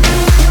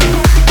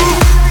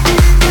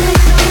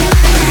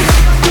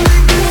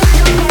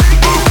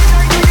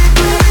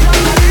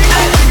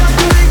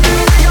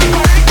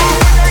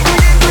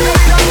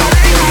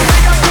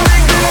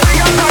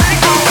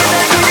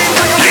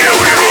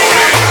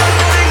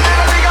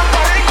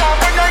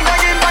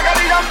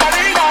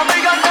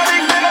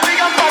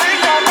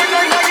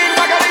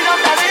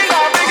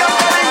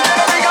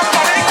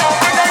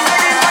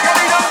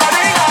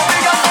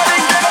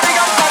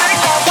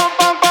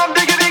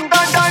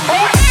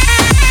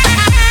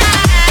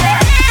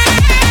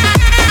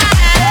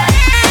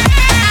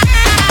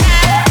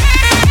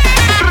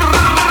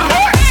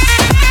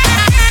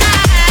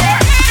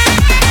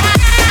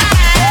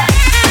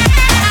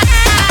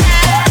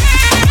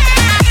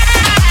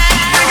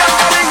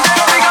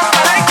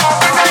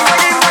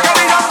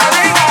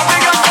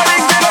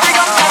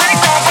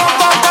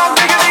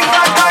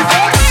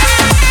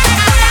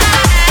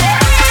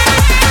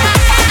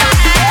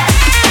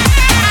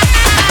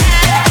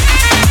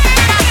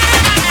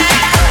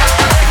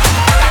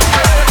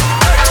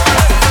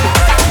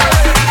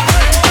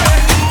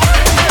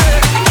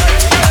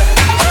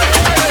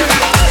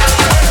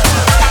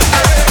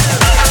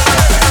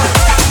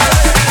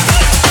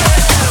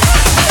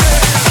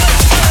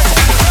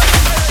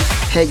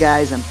 Hey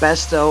guys, I'm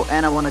Pesto,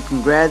 and I want to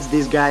congrats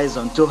these guys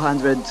on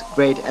 200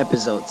 great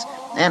episodes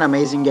and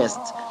amazing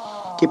guests.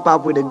 Keep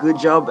up with a good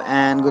job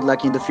and good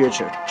luck in the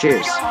future.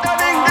 Cheers.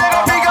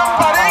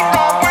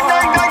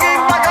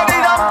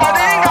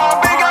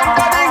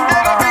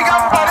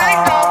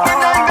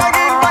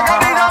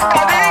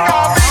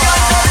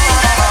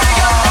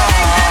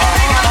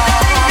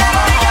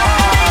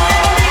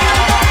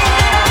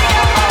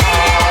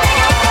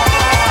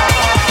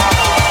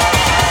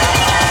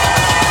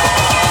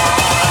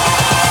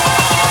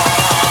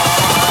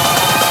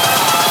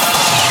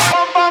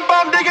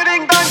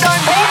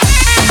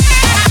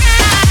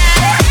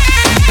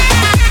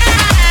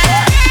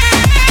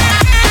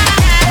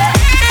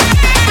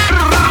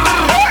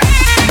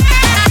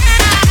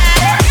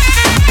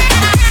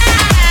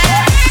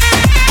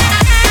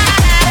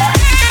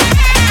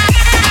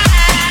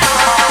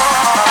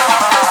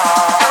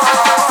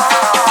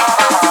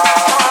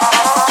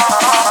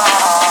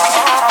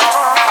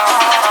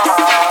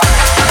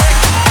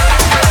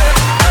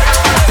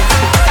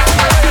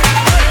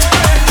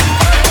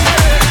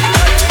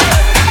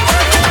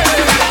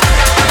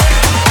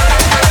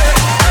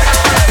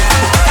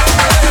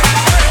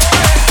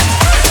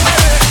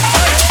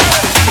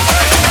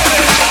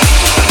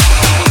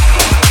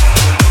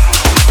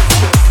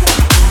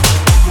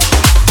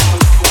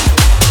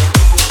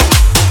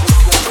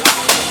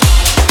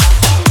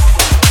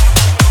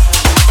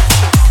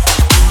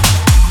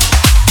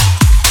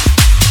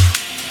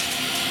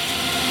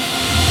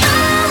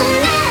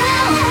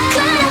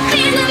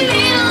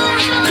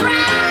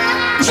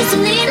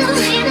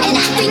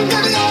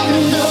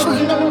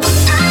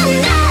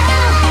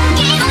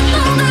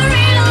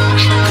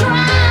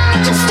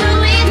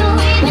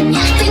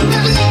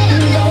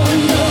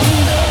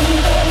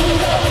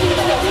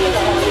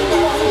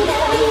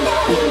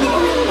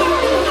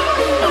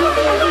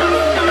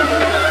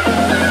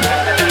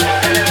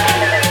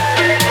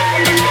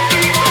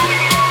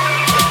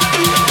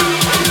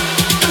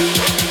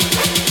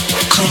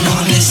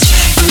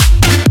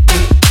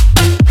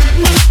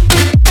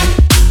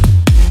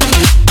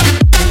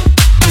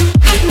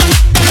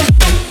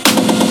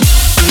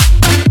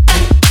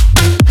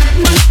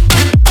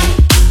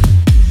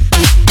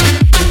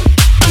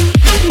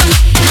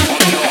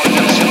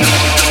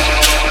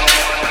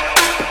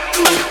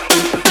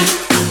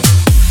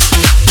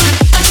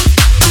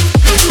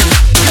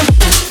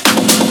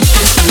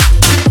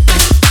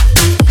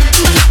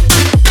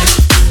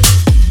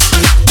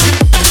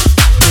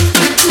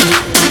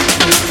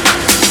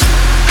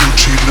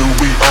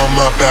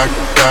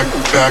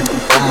 back,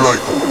 I'm right.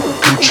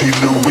 Gucci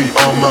Louis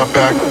on my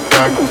back,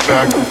 back,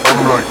 back,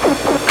 I'm right.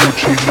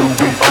 Gucci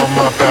Louis on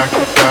my back,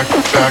 back,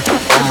 back,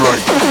 I'm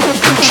right.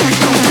 Gucci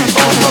Louis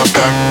on my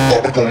back,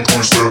 I'm gon'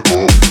 push that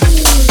up.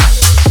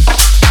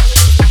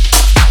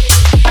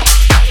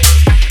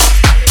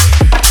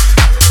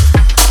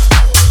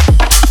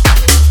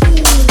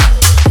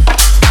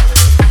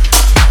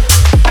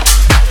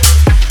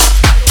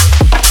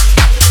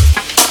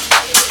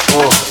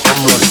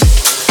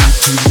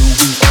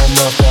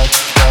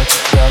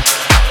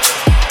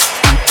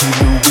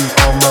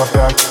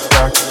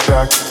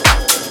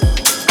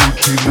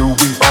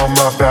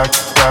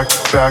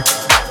 Back,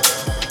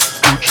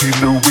 Gucci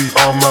Louis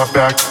on my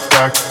back,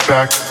 back,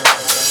 back.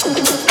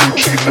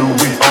 Gucci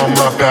Louis on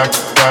my back,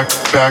 back,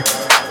 back.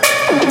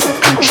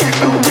 Gucci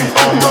Louis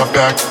on my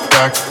back,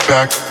 back,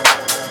 back.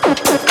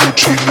 Gucci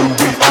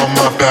Louis on my back, back, back. Gucci Louis on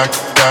my back,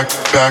 back,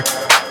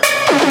 back.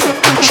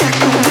 Gucci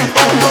Louis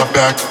on my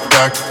back,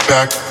 back,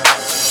 back.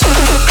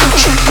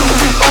 Gucci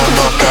Louis on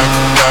my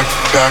back,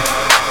 back,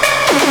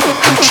 back.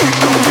 Gucci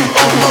Louis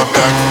on my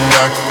back,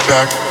 back,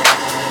 back.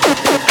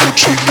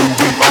 Gucci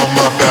Louis on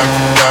my back,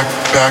 back,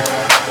 back.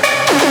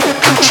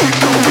 Gucci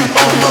Louis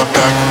on my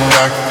back,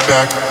 back,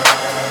 back.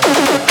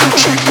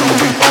 Gucci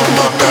Louis on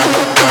my back,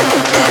 back,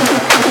 back.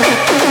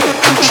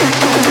 Gucci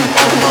Louis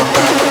on my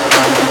back,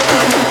 back,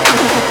 back.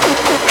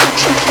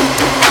 Gucci Louis on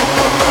my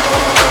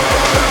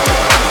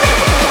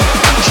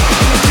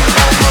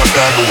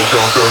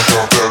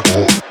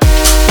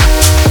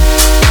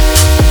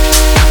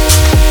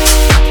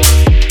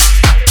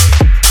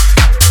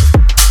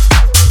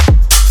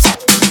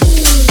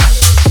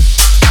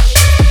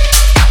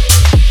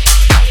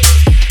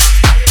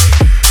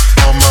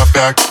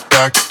back,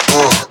 back, back,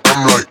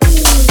 I'm right.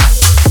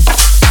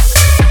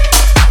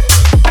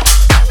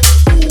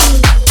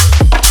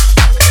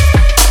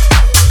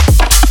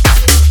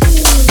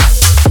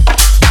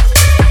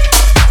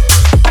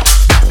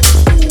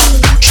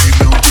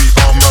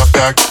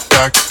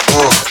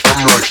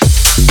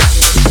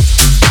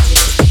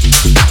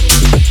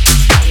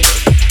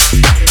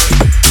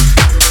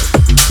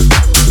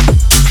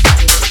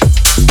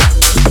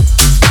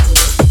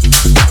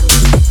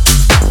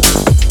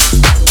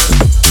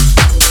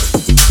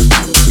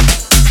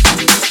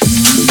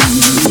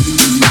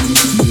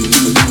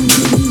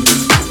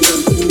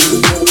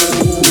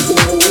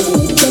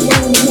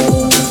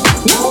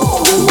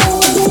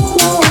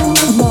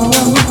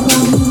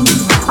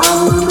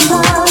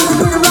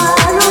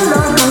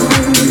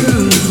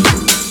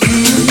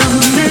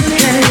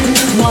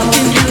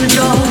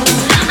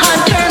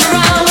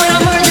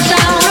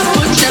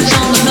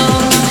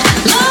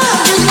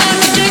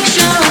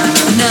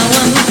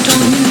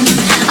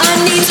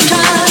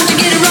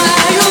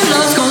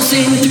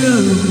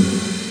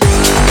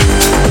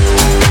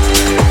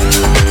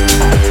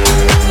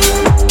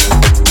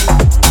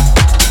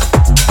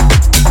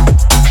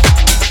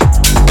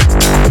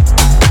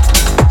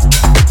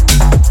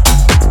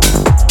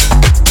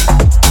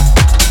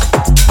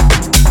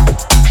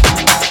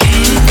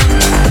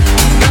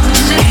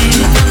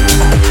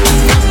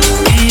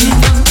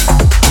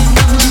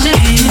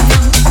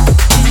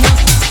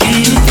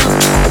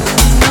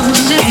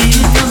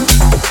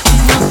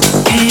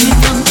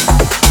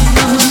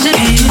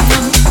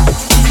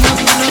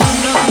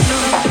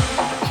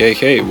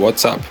 Hey,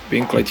 what's up?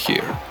 Pinklight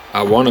here.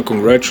 I wanna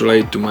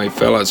congratulate to my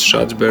fellas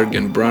Schatzberg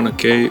and Brana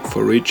K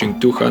for reaching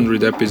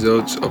 200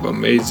 episodes of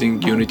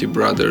amazing Unity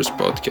Brothers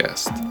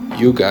podcast.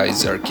 You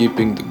guys are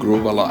keeping the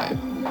groove alive.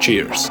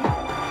 Cheers.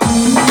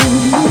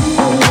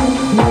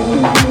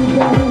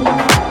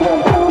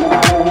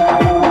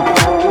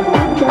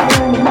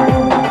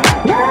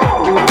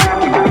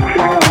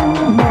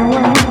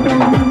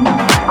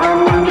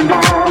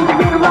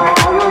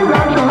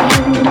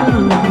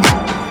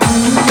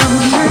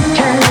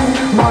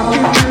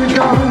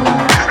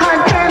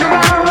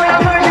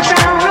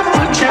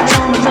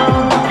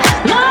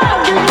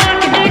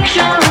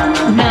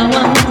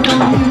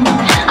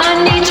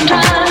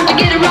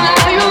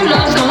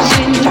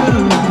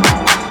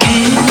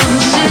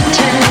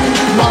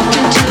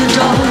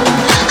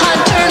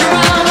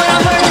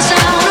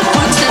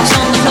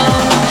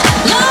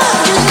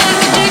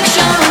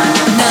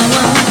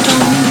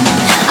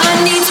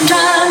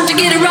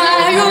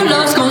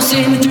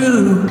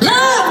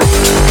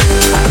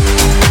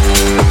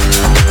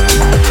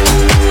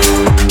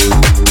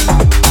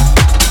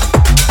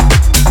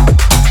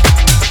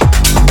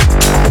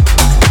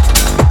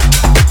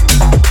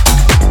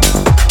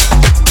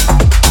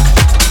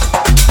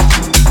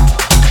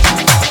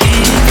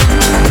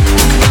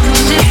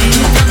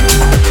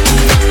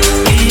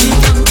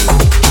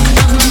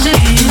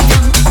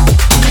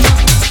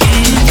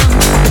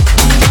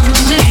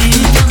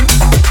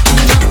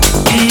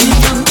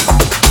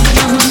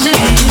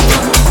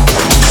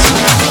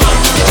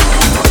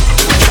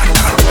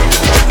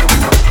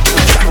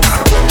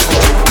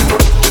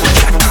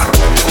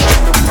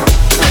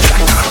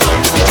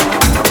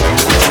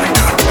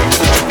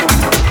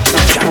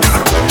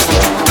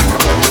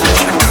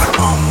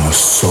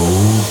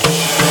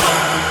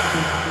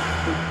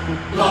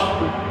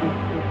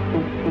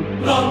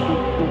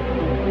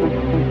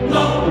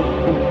 Love.